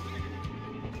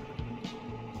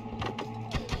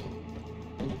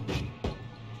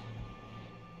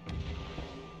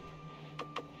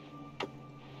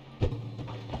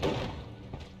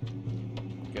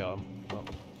 God, oh,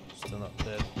 still not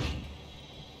dead.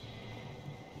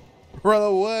 Run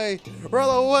away! Run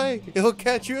away! It'll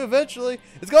catch you eventually!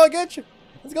 It's gonna get you!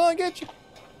 It's gonna get you!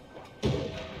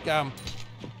 Got him.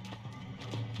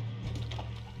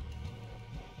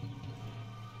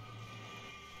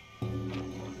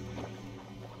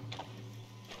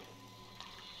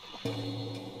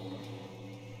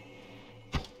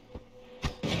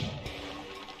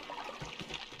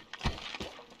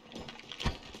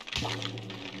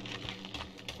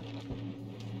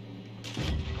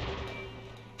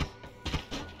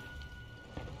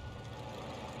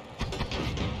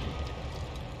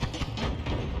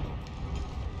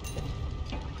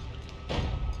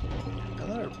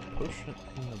 Another potion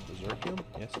in the Berserkium?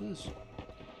 Yes, it is.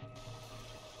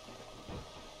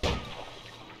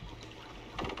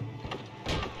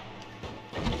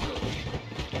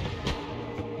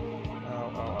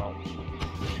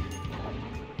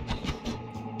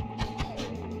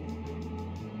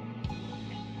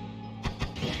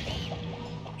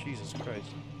 Jesus Christ.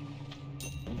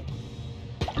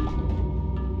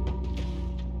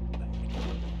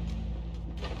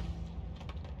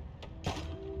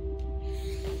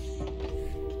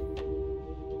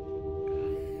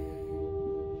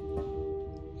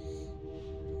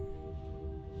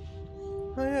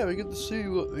 Oh yeah, we get to see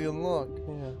what we unlock.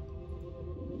 Yeah.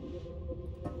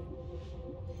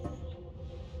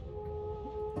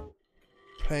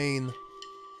 Pain. That's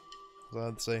what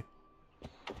I'd say.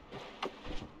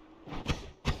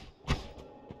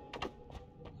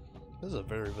 This is a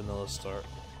very vanilla start.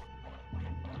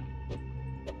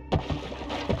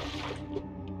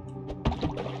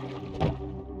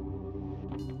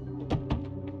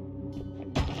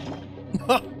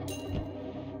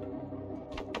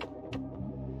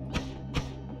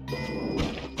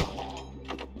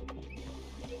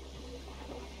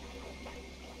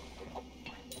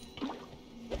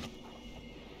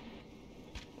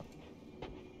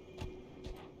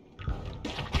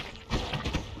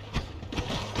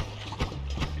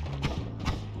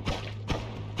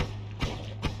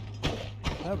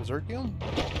 That was Herculean?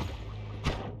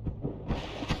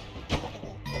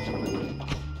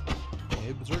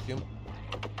 Hey, Berserkium.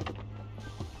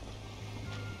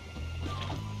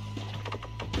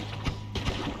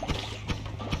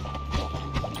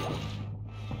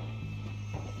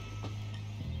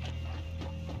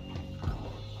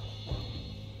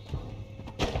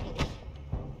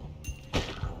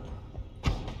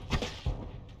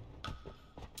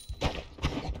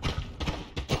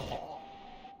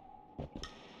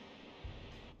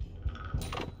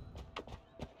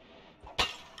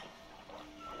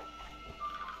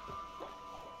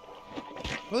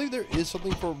 I believe there is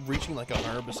something for reaching like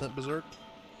 100% berserk.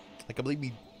 Like I believe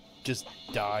we just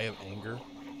die of anger.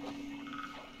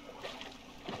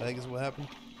 I think is what happened.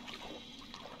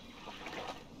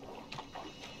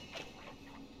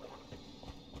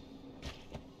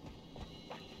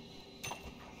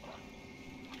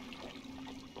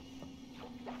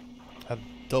 Have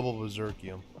double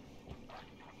berserkium.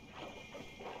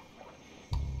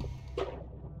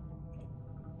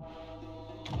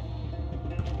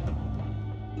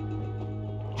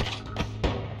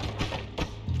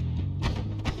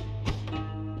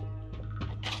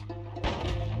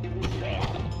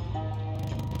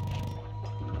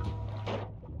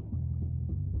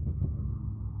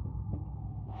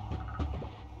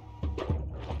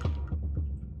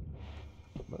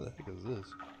 What the heck is this?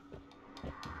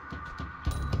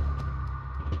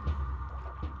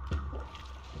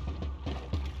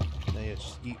 Now you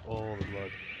just eat all the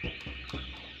blood.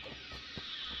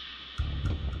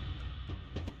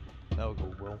 That would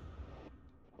go well.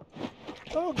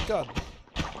 Oh god!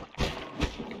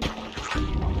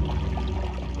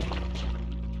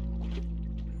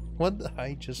 What did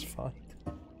I just find?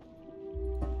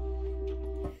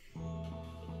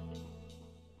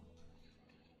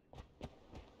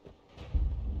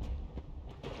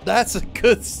 That's a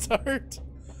good start!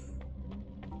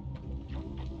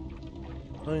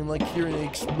 I mean, like hearing an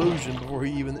explosion before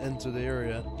you even enter the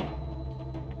area.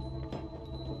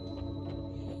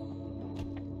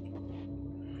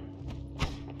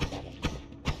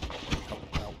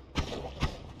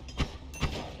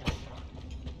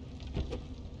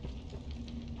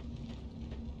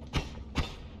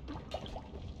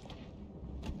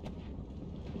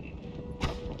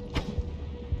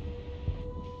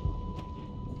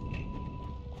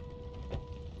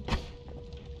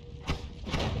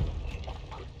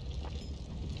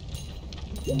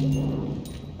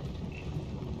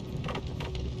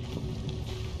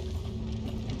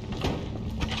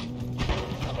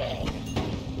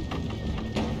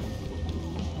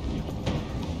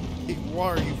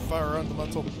 Water, you fire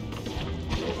elemental.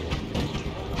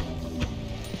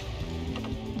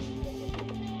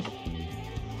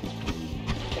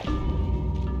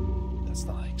 That's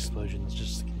not an explosion, it's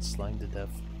just getting slimed to death.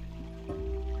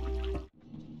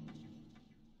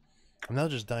 I'm now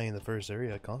just dying in the first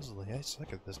area constantly. I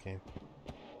suck at this game.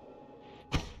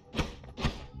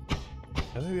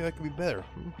 Maybe I could be better.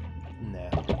 Nah, I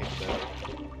can't be better.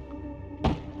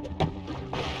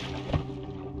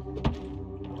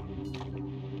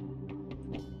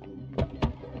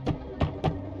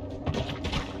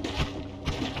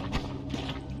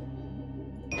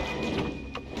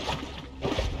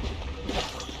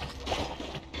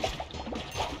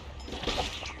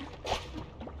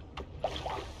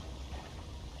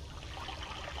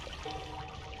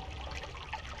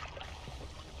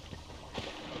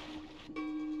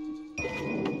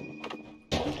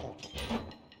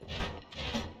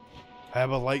 I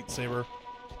have a lightsaber.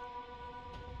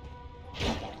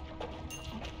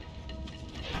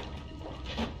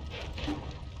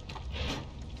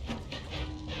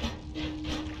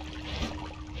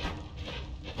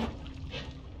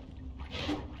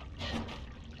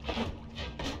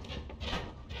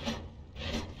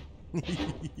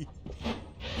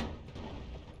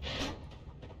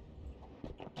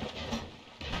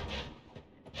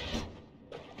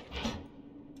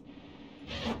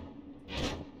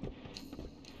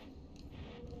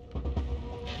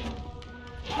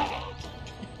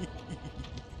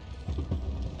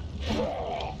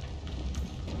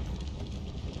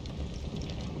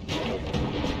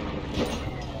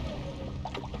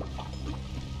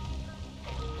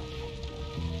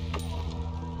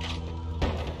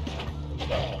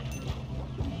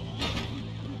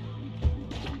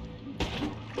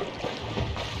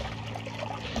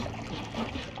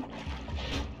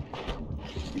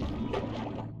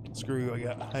 Screw you,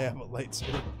 I have a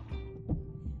lightsaber.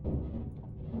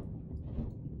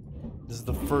 This is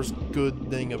the first good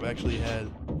thing I've actually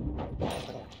had.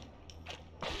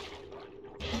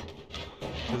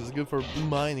 Because it's good for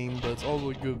mining, but it's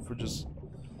also good for just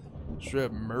straight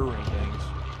up murdering things.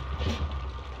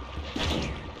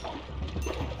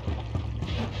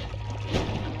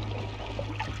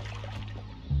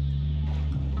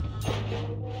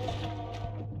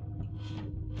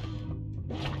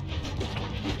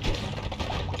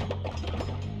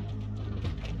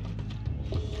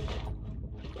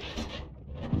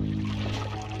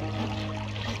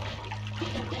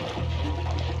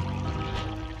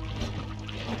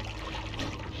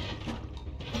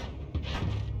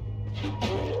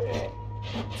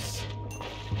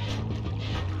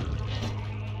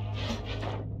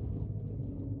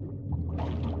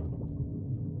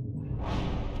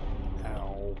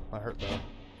 I hurt that.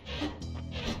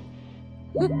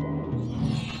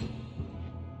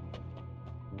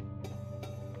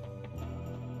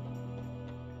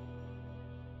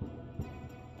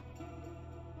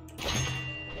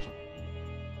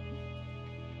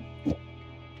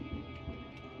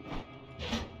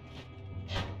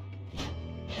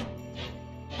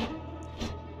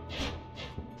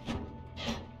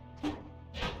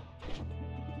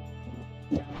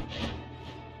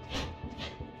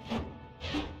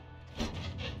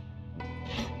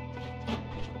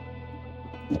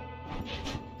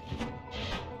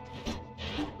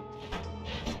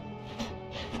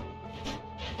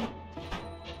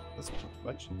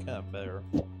 Actually kind of better.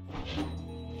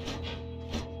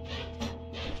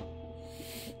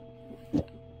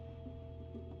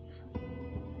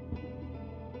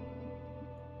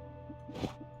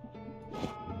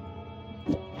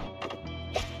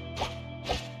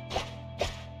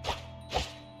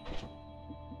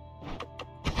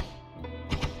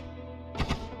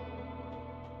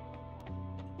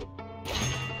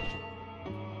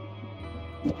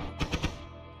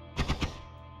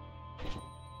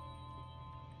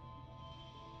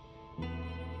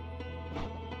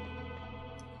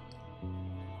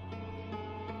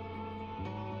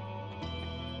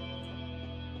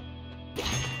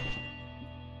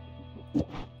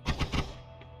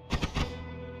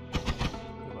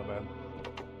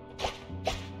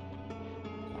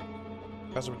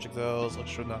 Faster projectiles,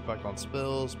 extra knockback on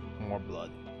spills, more blood.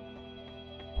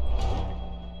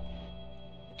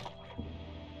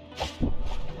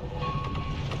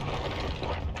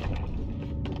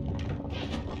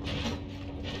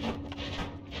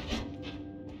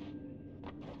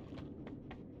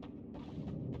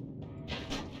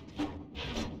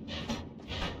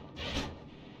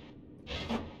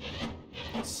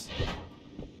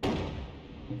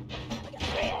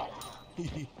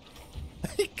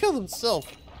 He killed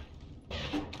himself.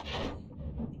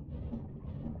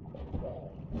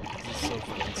 This is so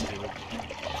fucking stupid.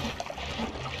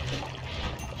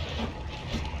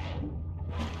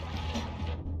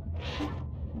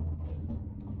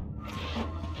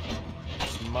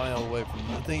 Just a mile away from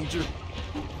the danger.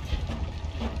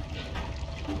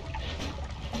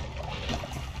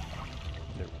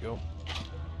 There we go.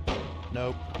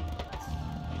 Nope.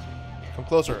 Come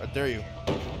closer, I dare you.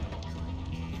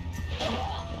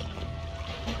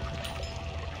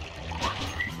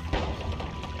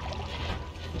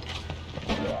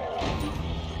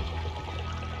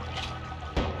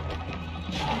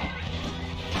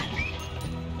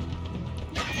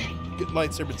 Get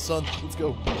lightsaber, son. Let's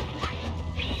go.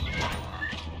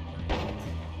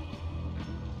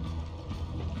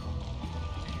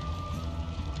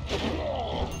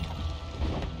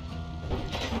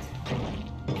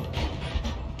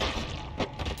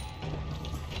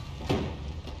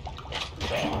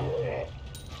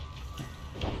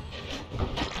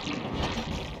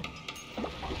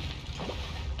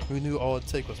 Who knew all it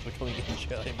took was becoming a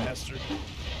Jedi Master?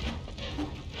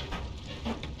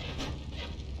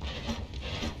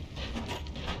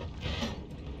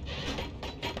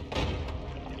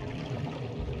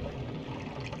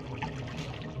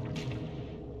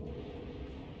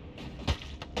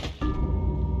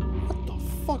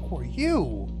 Who are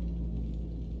you?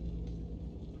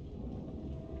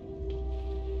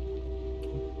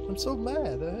 I'm so mad. I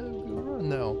have to run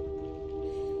now.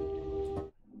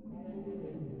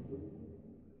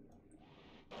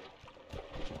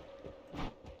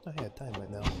 I had time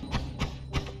right now.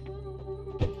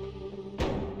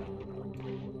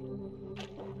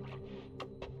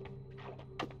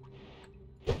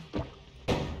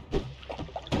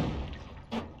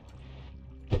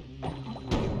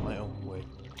 In my own way.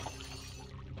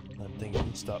 Nothing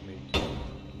can stop me.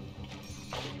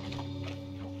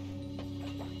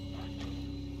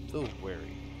 So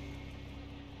wary.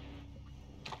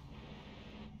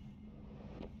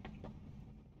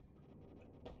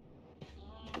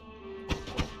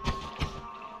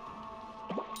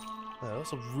 Yeah,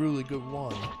 that's a really good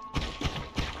one.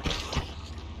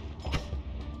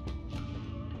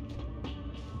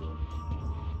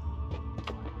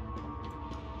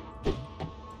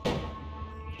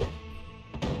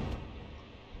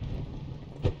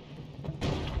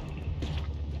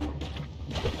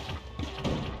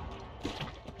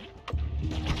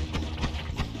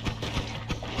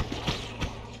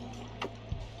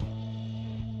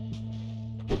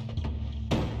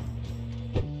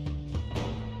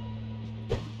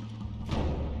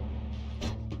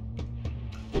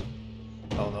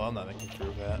 Oh no, I'm not making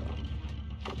through that.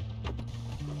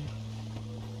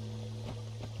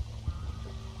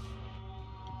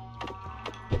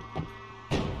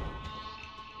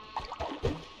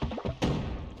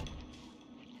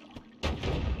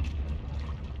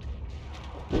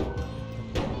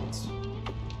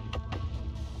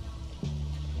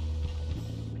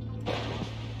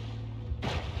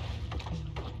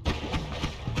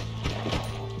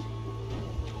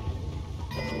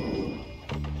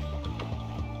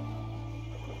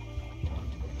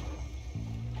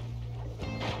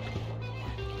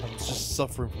 I'm just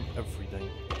suffering from everything.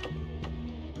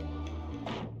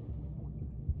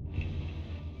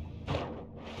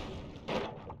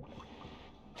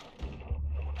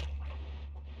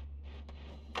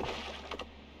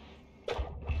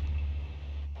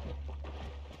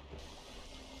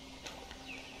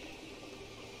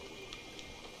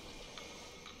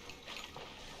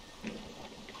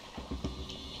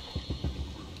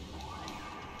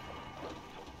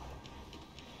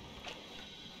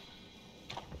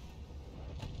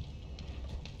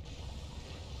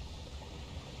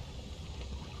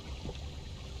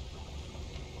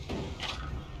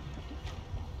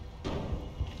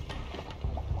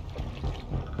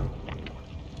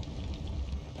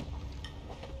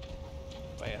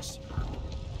 Fast.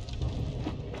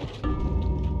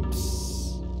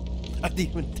 I didn't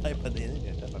even type at the end.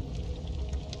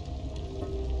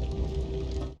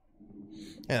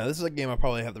 Yeah, this is a game I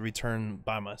probably have to return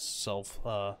by myself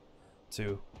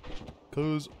to,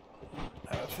 cause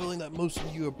I have a feeling that most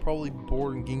of you are probably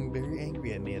bored and getting very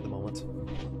angry at me at the moment,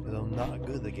 because I'm not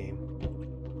good at the game.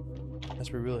 Let's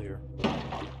be real here.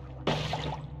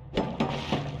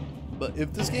 But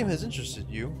if this game has interested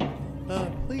you,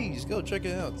 please go check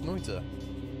it out. It's Noita.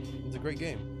 It's a great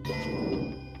game.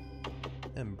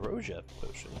 Ambrosia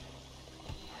potion.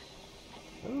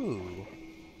 Ooh.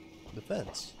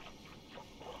 Defense.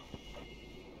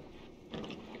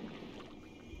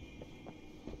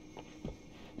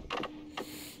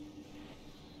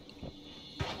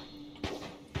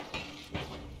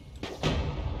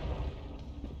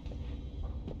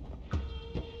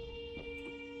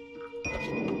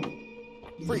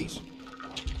 Freeze.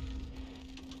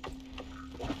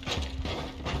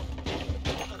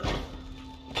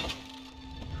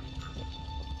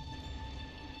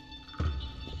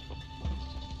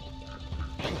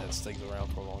 That sticks around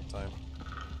for a long time.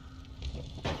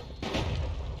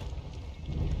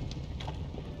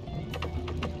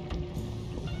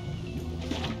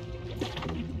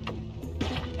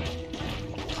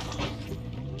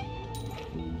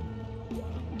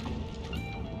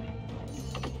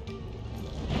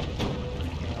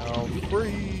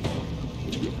 Freeze!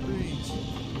 Freeze!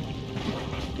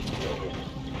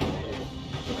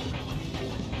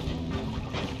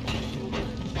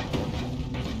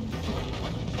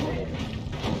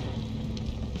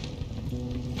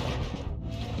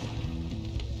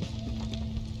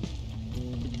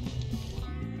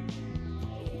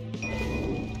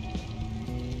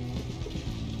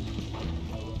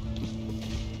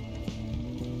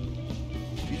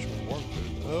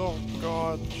 Oh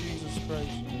God, Jesus Christ.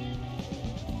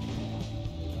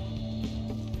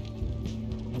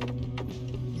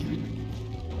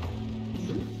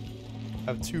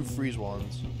 I have 2 freeze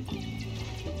ones.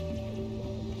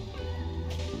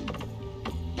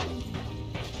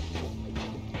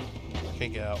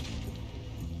 Can't get out.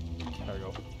 There we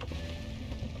go.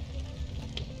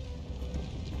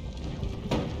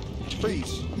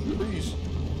 Freeze! Freeze!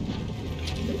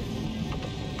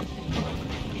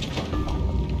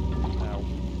 Ow.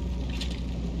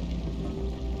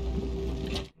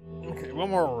 Okay,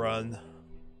 one more run.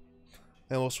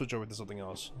 And we'll switch over to something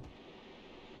else.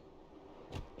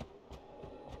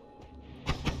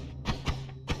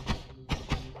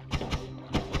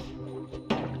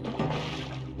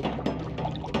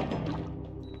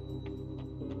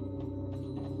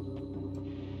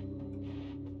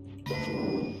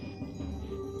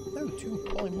 Oh, 2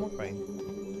 polymorphine.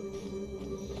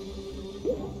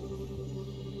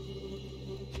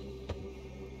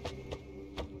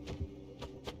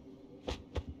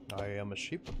 I am a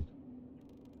sheep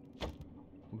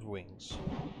with wings.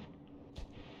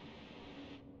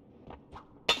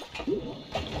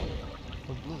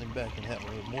 I'm building back and have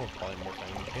more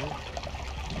polymorphine, okay?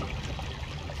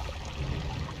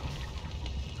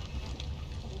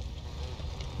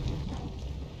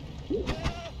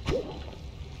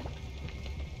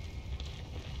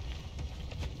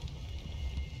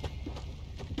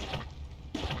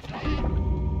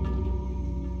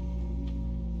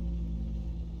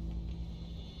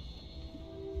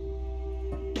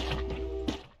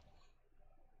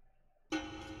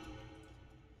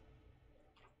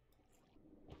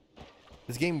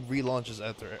 This game relaunches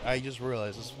after. I just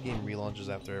realized this game relaunches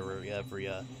after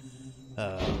every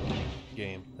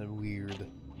game. That's weird.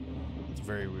 It's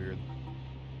very weird.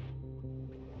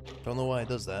 Don't know why it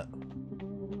does that.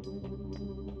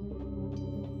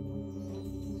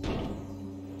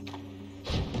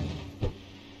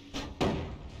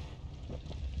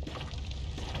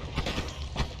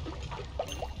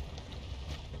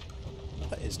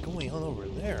 What is going on over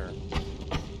there?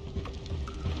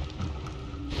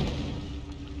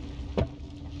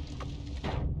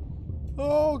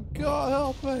 Oh God,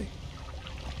 help me!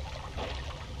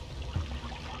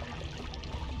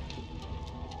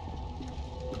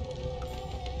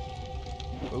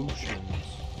 Oceans.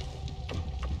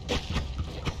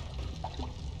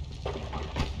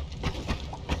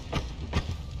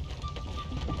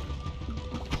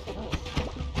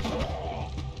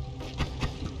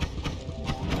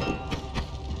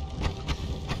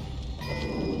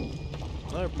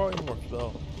 Another polymorph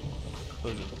spell.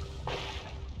 Potion.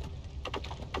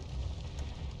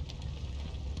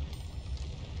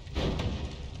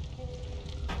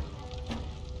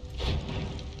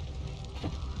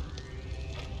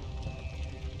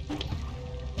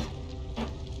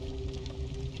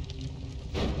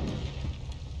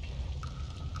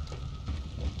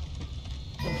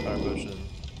 Fire potion.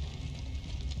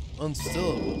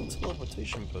 Unstillable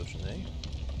teleportation potion, eh?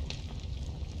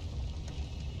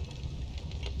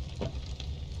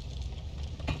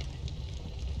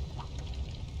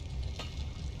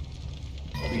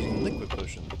 Freezing liquid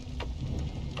potion.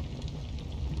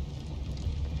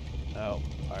 Ow,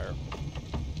 fire.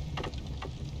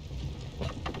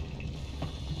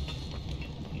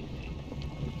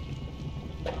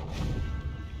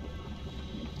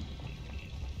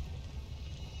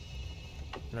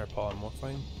 Another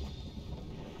polymorphine.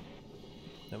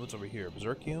 Now what's over here?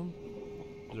 Berserkium?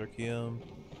 Berserkium.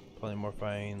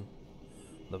 Polymorphine.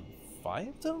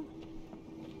 Leviathan?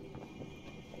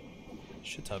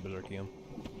 Shit ton of Berserkium.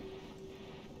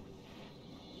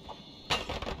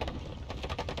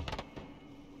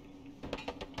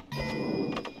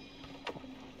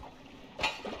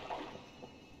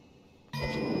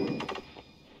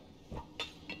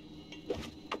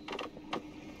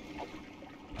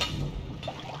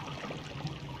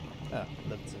 Ah,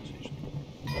 that's sensation.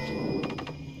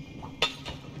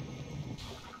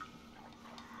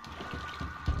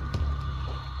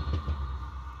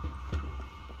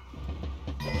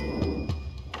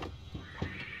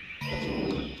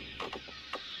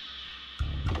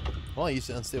 Well, I used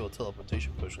the unstable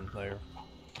teleportation potion there.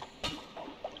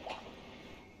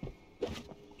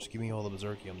 Just give me all the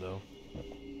Berserkium though.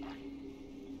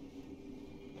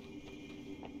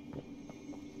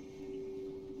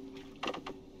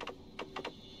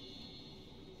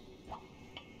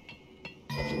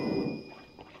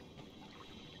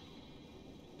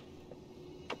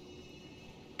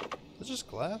 Is it just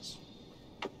glass?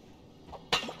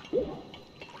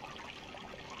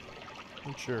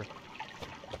 I'm sure.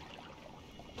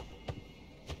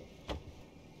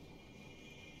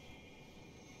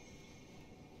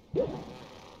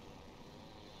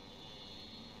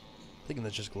 Thinking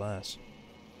that's just glass.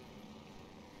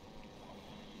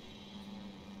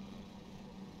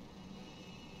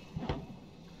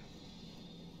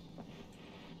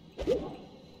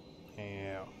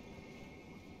 Yeah.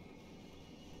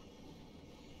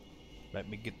 Let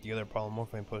me get the other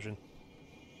polymorphine potion.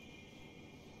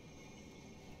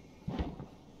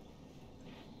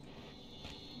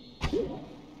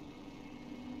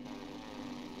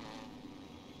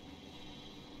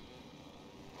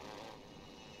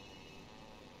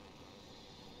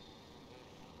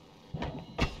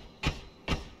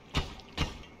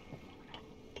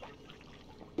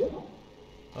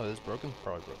 Oh, it is broken?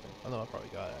 Probably broken. I know I probably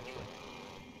got it actually.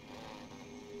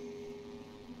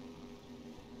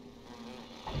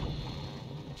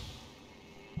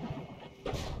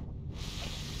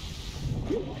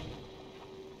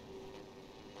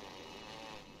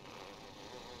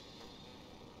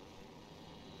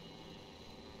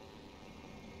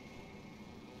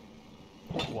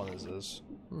 What one is this?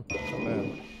 Not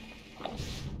bad.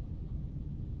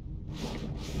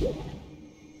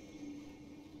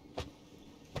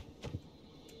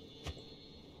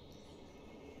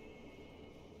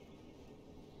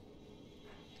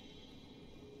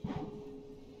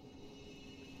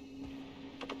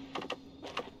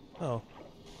 Oh.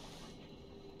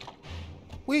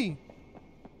 Wee!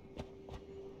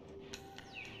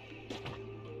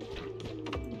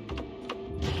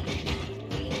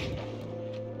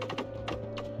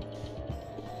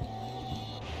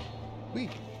 Wee!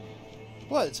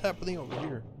 What is happening over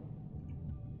here?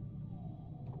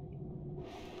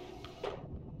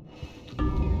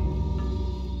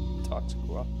 Toxic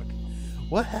rock.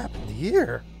 What happened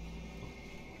here?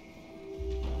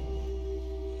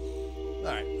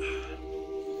 Alright.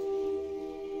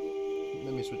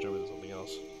 Let me switch over to something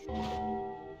else.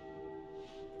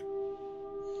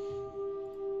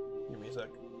 Give me a sec.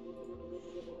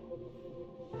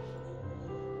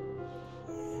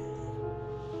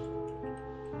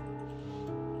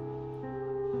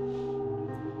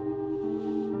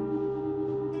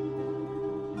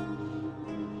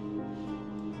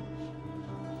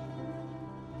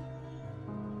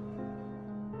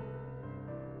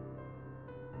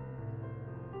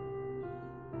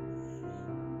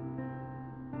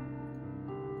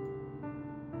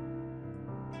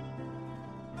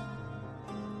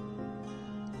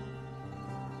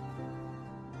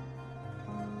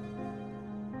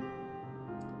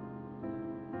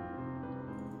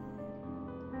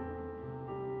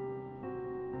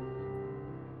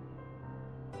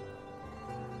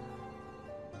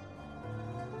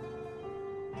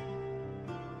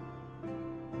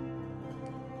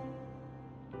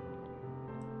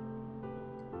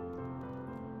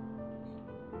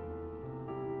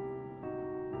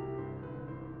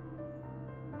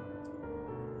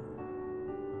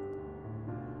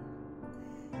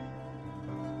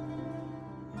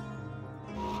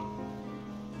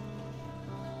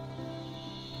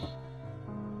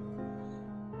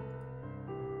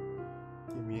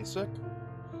 Give me a sec.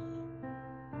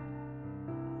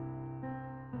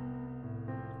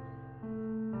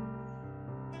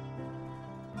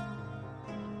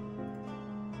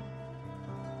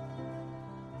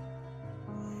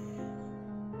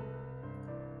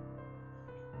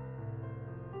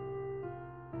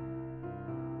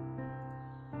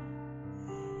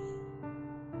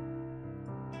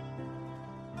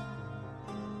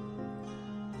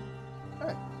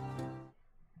 Alright.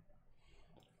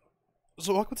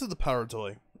 So welcome to the Power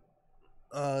Toy.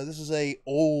 This is a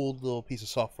old little piece of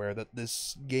software that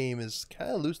this game is kind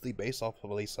of loosely based off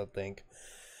of, at least I think.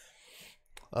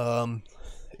 It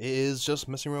is just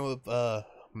messing around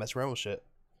with shit.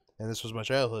 And this was my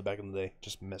childhood back in the day,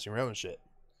 just messing around with shit.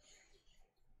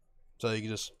 So you can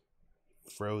just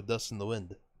throw dust in the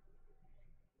wind.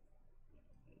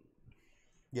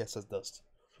 Yes, that's dust.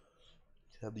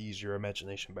 You have to use your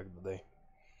imagination back in the day.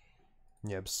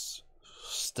 Yep,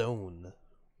 stone.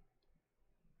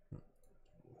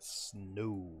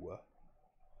 Snow.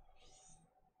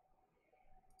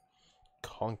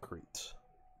 Concrete.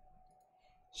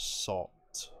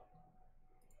 Salt.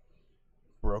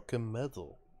 Broken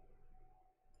metal.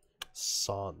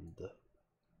 Sand.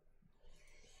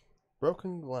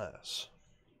 Broken glass.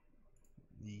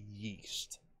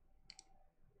 Yeast.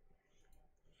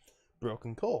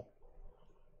 Broken coal.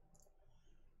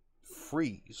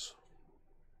 Freeze.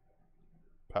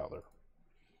 Powder.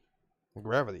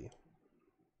 Gravity.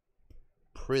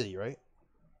 Pretty, right?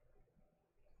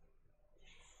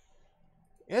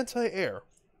 Anti-air.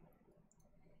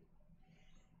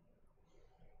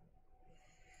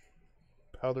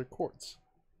 Powdered quartz.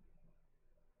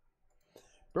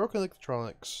 Broken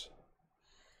electronics.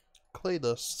 Clay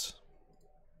dust.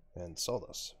 And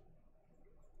sawdust.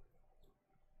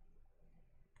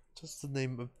 Just to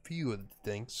name a few of the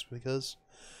things, because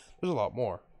there's a lot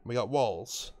more. We got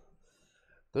walls.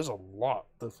 There's a lot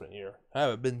different here. I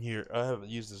haven't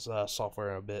used this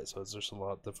software in a bit, so it's just a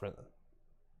lot different.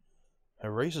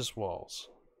 Erases walls.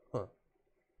 Huh.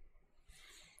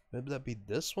 Maybe that be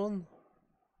this one?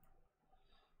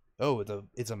 Oh,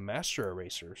 it's a master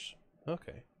erasers.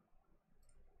 Okay.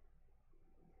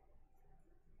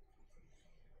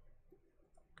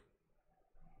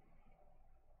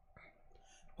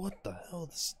 What the hell?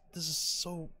 This is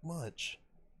so much.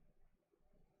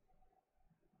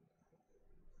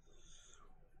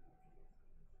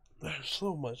 There's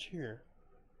so much here.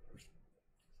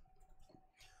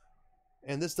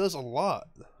 And this does a lot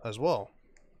as well.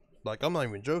 Like, I'm not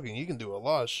even joking. You can do a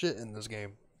lot of shit in this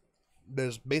game.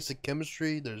 There's basic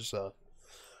chemistry. There's,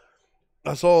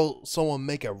 I saw someone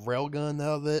make a railgun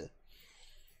out of it.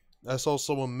 I saw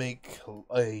someone make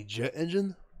a jet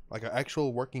engine. Like, an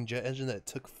actual working jet engine that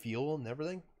took fuel and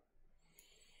everything.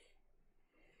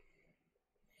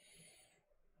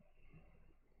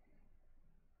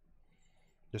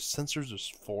 There's sensors, there's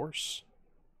force.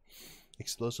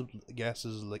 Explosive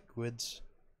gases, liquids.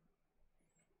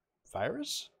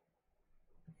 Virus?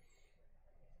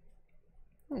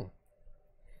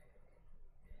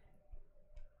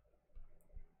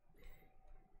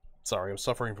 Sorry, I'm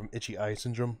suffering from itchy eye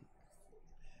syndrome.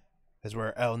 That's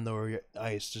where out of nowhere your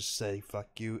eyes just say, fuck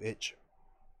you, itch.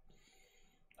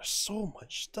 There's so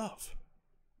much stuff.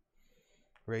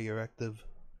 Radioactive.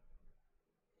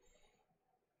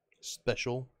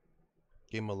 Special.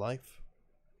 Game of life.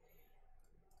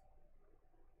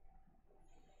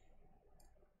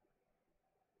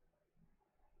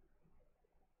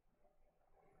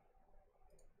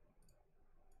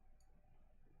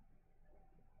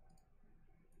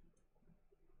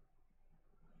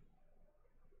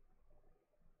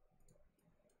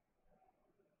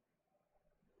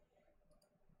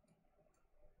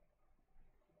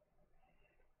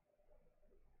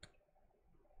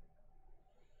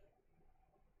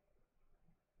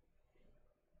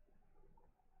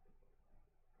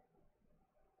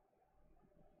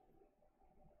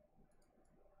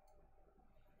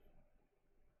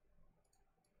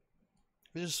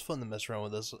 It's just fun to mess around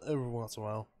with this every once in a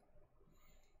while.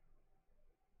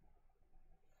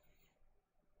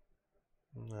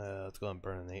 Let's go and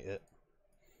burninate it.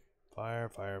 Fire,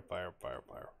 fire, fire, fire,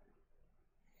 fire.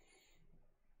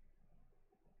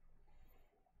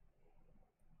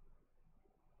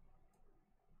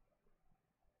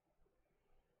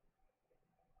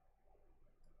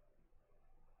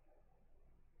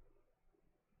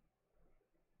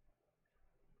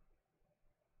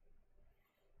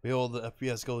 Behold the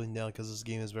FPS going down because this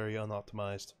game is very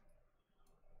unoptimized.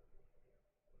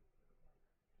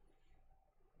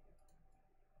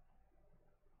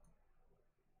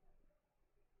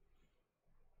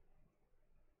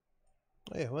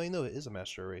 Oh yeah, well you know it is a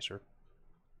master eraser.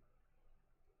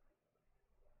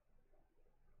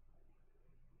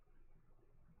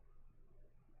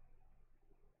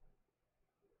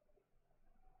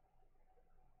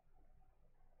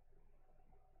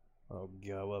 Oh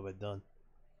god, what have I done?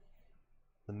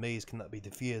 The maze cannot be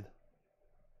defeated.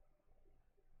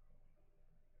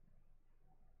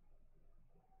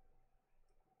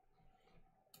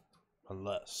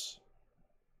 Unless.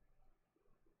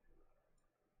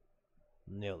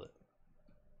 Nailed it.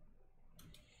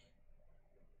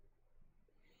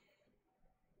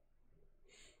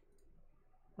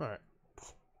 Alright.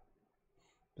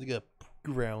 We got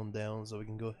ground down so we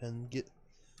can go ahead and get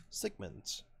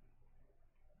segments.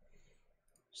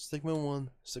 Segment 1,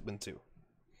 segment 2.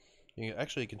 You can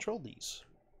actually control these.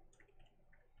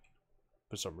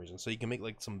 For some reason. So you can make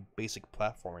like some basic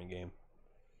platforming game.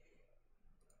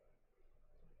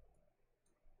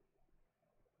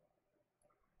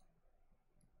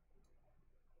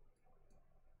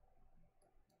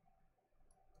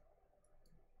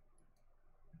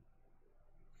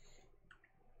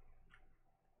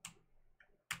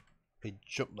 They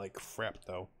jump like crap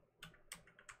though.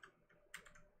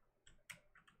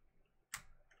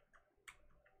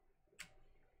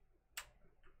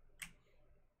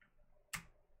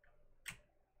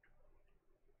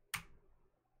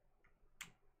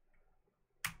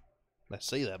 I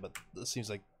say that, but it seems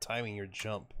like timing your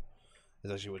jump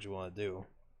is actually what you want to do.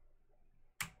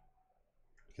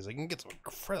 Because I can get some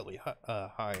incredibly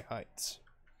high heights.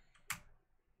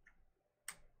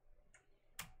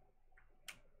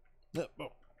 No,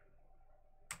 oh.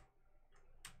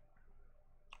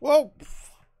 Whoa!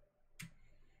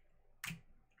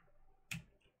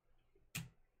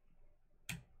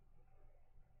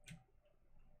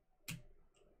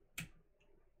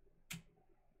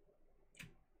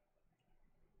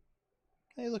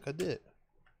 Hey, look, I did it.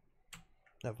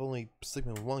 Now, if only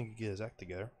segment 1 could get his act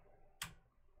together.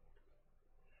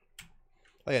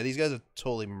 Oh yeah, these guys are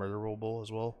totally murderable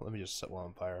as well. Let me just set one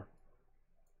on fire.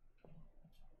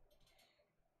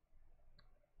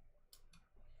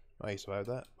 Oh, you survived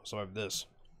that? I survived this.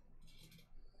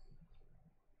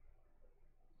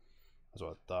 That's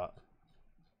what I thought.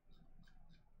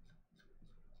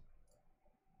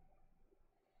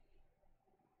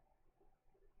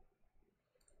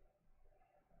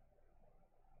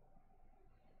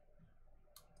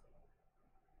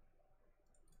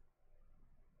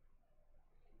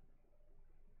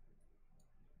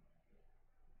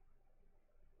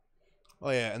 Oh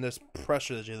yeah, and there's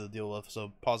pressure that you have to deal with.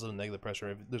 So positive and negative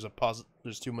pressure. If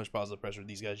there's too much positive pressure,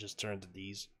 these guys just turn to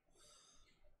D's.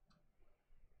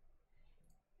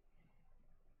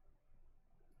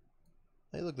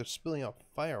 Hey, look, they're spilling out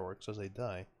fireworks as they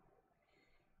die.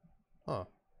 Huh.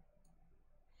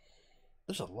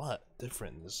 There's a lot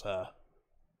different in this, that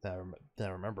I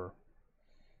remember.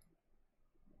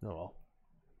 Oh well.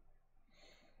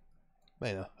 But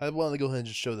yeah, I wanted to go ahead and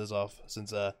just show this off,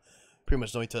 since, pretty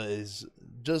much Noita is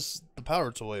just the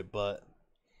power toy, but,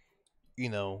 you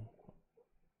know,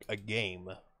 a game.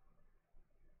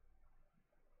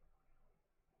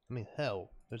 I mean,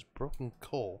 hell, there's broken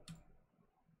coal.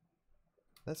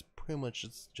 That's pretty much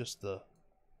just the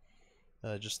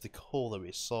coal that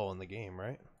we saw in the game,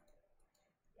 right?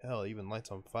 Hell, even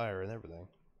lights on fire and everything.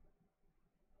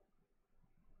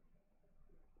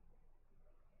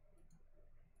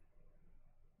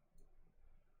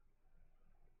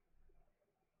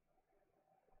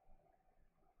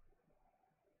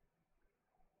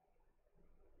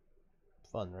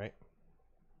 Fun, right?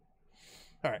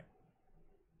 Alright.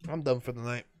 I'm done for the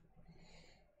night.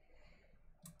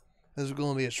 This is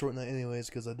going to be a short night anyways,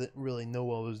 because I didn't really know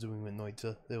what I was doing with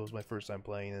Noita. It was my first time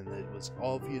playing, and it was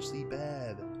obviously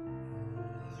bad.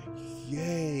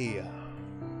 Yay!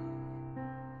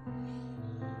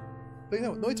 But you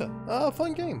know, Noita,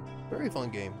 fun game. Very fun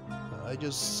game. I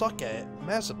just suck at it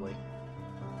massively.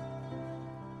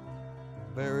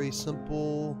 Very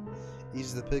simple,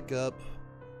 easy to pick up,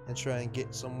 and try and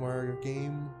get somewhere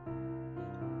game.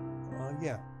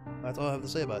 Yeah, that's all I have to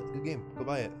say about it. Good game. Go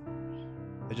buy it.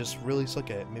 I just really suck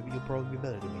at it. Maybe you'll probably be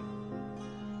better than me.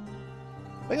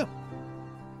 But yeah,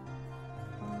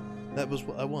 that was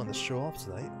what I wanted to show off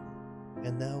tonight,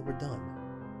 and now we're done.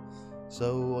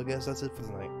 So I guess that's it for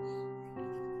tonight.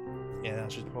 And I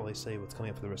should probably say what's coming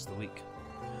up for the rest of the week.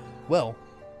 Well,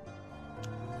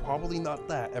 probably not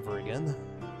that ever again.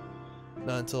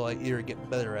 Not until I either get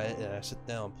better at it and I sit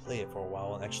down and play it for a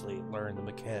while and actually learn the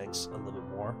mechanics a little bit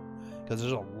more. Because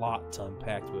there's a lot to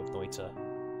unpack with Noita,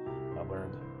 I've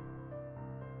learned.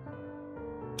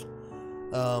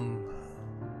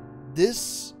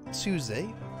 This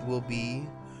Tuesday will be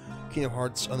Kingdom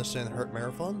Hearts Understand the Hurt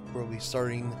Marathon. We'll be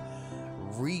starting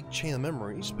Chain of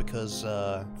Memories because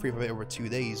free play over 2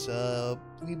 days.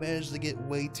 We managed to get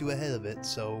way too ahead of it,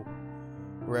 so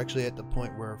we're actually at the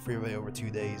point where free play over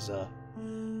 2 days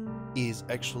is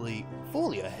actually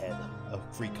fully ahead of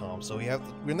Freecom. So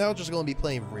we're now just going to be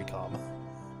playing Freecom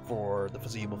for the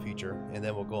foreseeable future, and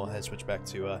then we'll go ahead and switch back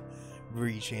to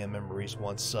Chain of Memories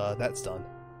once that's done.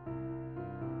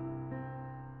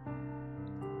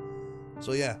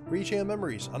 So yeah, Chain of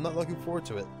Memories. I'm not looking forward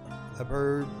to it. I've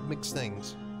heard mixed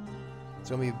things. It's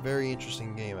gonna be a very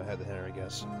interesting game I had to enter, I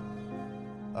guess.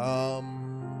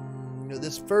 You know,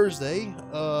 this Thursday,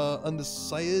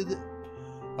 undecided.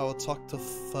 I will talk to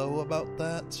Foe about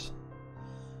that.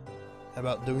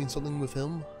 About doing something with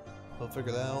him. We'll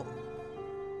figure that out.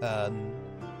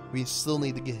 We still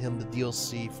need to get him the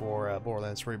DLC for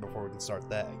Borderlands 3 before we can start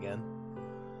that again.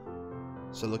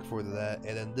 So look forward to that.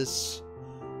 And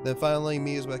then finally,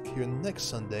 me is back here next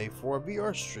Sunday for a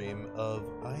VR stream of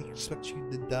I Expect You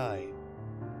to Die.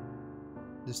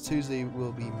 This Tuesday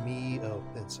will be me. Oh,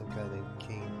 and some guy named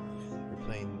King. We're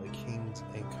playing like Kings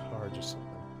and Cards or something.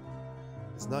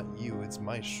 It's not you, it's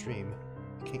my stream.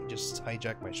 You can't just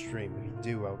hijack my stream. If you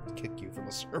do, I'll kick you from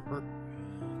the server.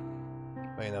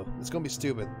 But you know, it's gonna be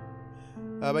stupid.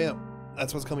 But you know,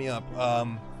 that's what's coming up.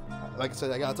 Like I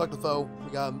said, I gotta talk to Foe.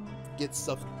 We gotta get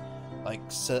stuff like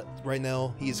set. Right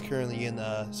now, he's currently in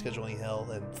scheduling hell,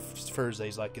 and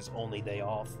Thursday's like his only day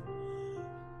off,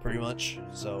 pretty much.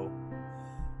 So,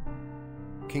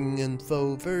 King and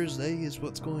Foe Thursday is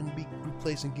what's going to be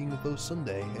replacing King and Foe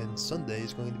Sunday, and Sunday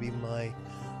is going to be my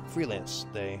freelance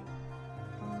day.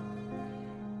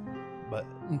 But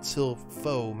until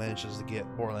Foe manages to get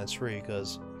Borderlands 3,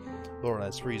 because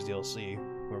Borderlands 3's DLC,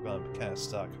 we're going to be kind of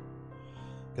stuck.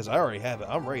 Because I already have it,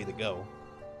 I'm ready to go.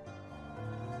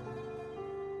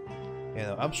 You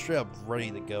know, I'm straight up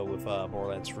ready to go with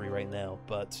Borderlands 3 right now,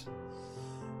 but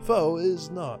Foe is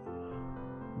not.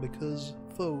 Because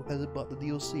Foe hasn't bought the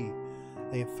DLC.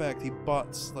 And in fact, he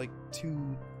bought like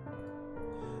two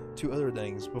other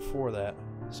things before that.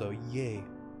 So yay.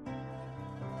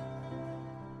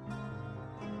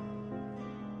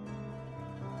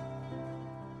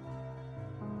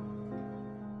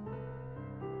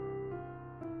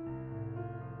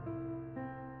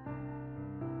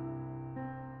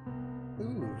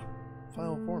 Ooh,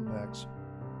 final form packs.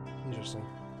 Interesting.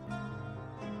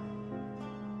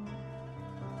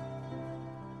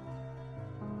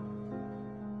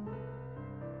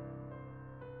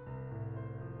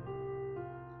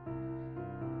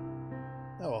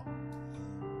 Oh well.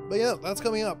 But yeah, that's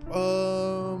coming up.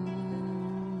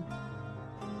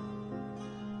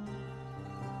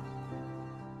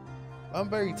 I'm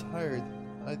very tired.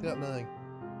 I got nothing.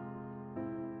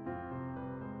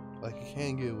 Like, I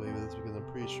can't get away with this because I'm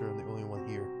pretty sure I'm the only one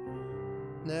here.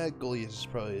 Nah, Goliath is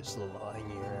probably still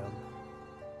lying around.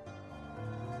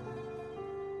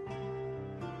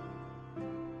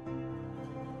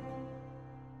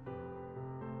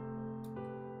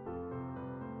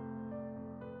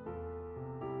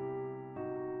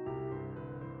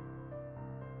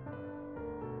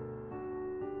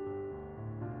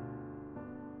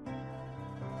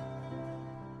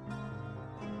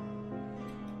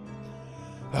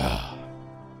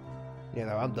 Yeah,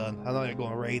 no, I'm done. I'm not gonna go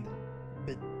on raid.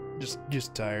 But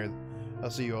just tired. I'll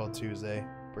see you all Tuesday,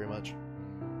 pretty much.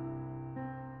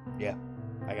 Yeah,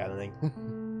 I got anything.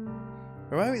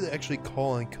 Remind me to actually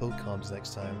call in code comms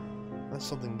next time. That's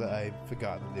something that I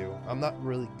forgot to do. I'm not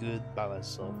really good by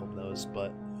myself, I've noticed,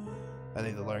 but I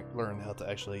need to learn how to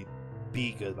actually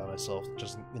be good by myself,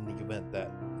 just in the event that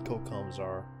code comms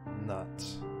are not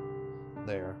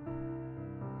there.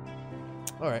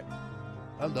 Alright,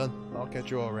 I'm done. I'll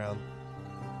catch you all around.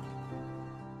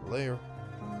 Later.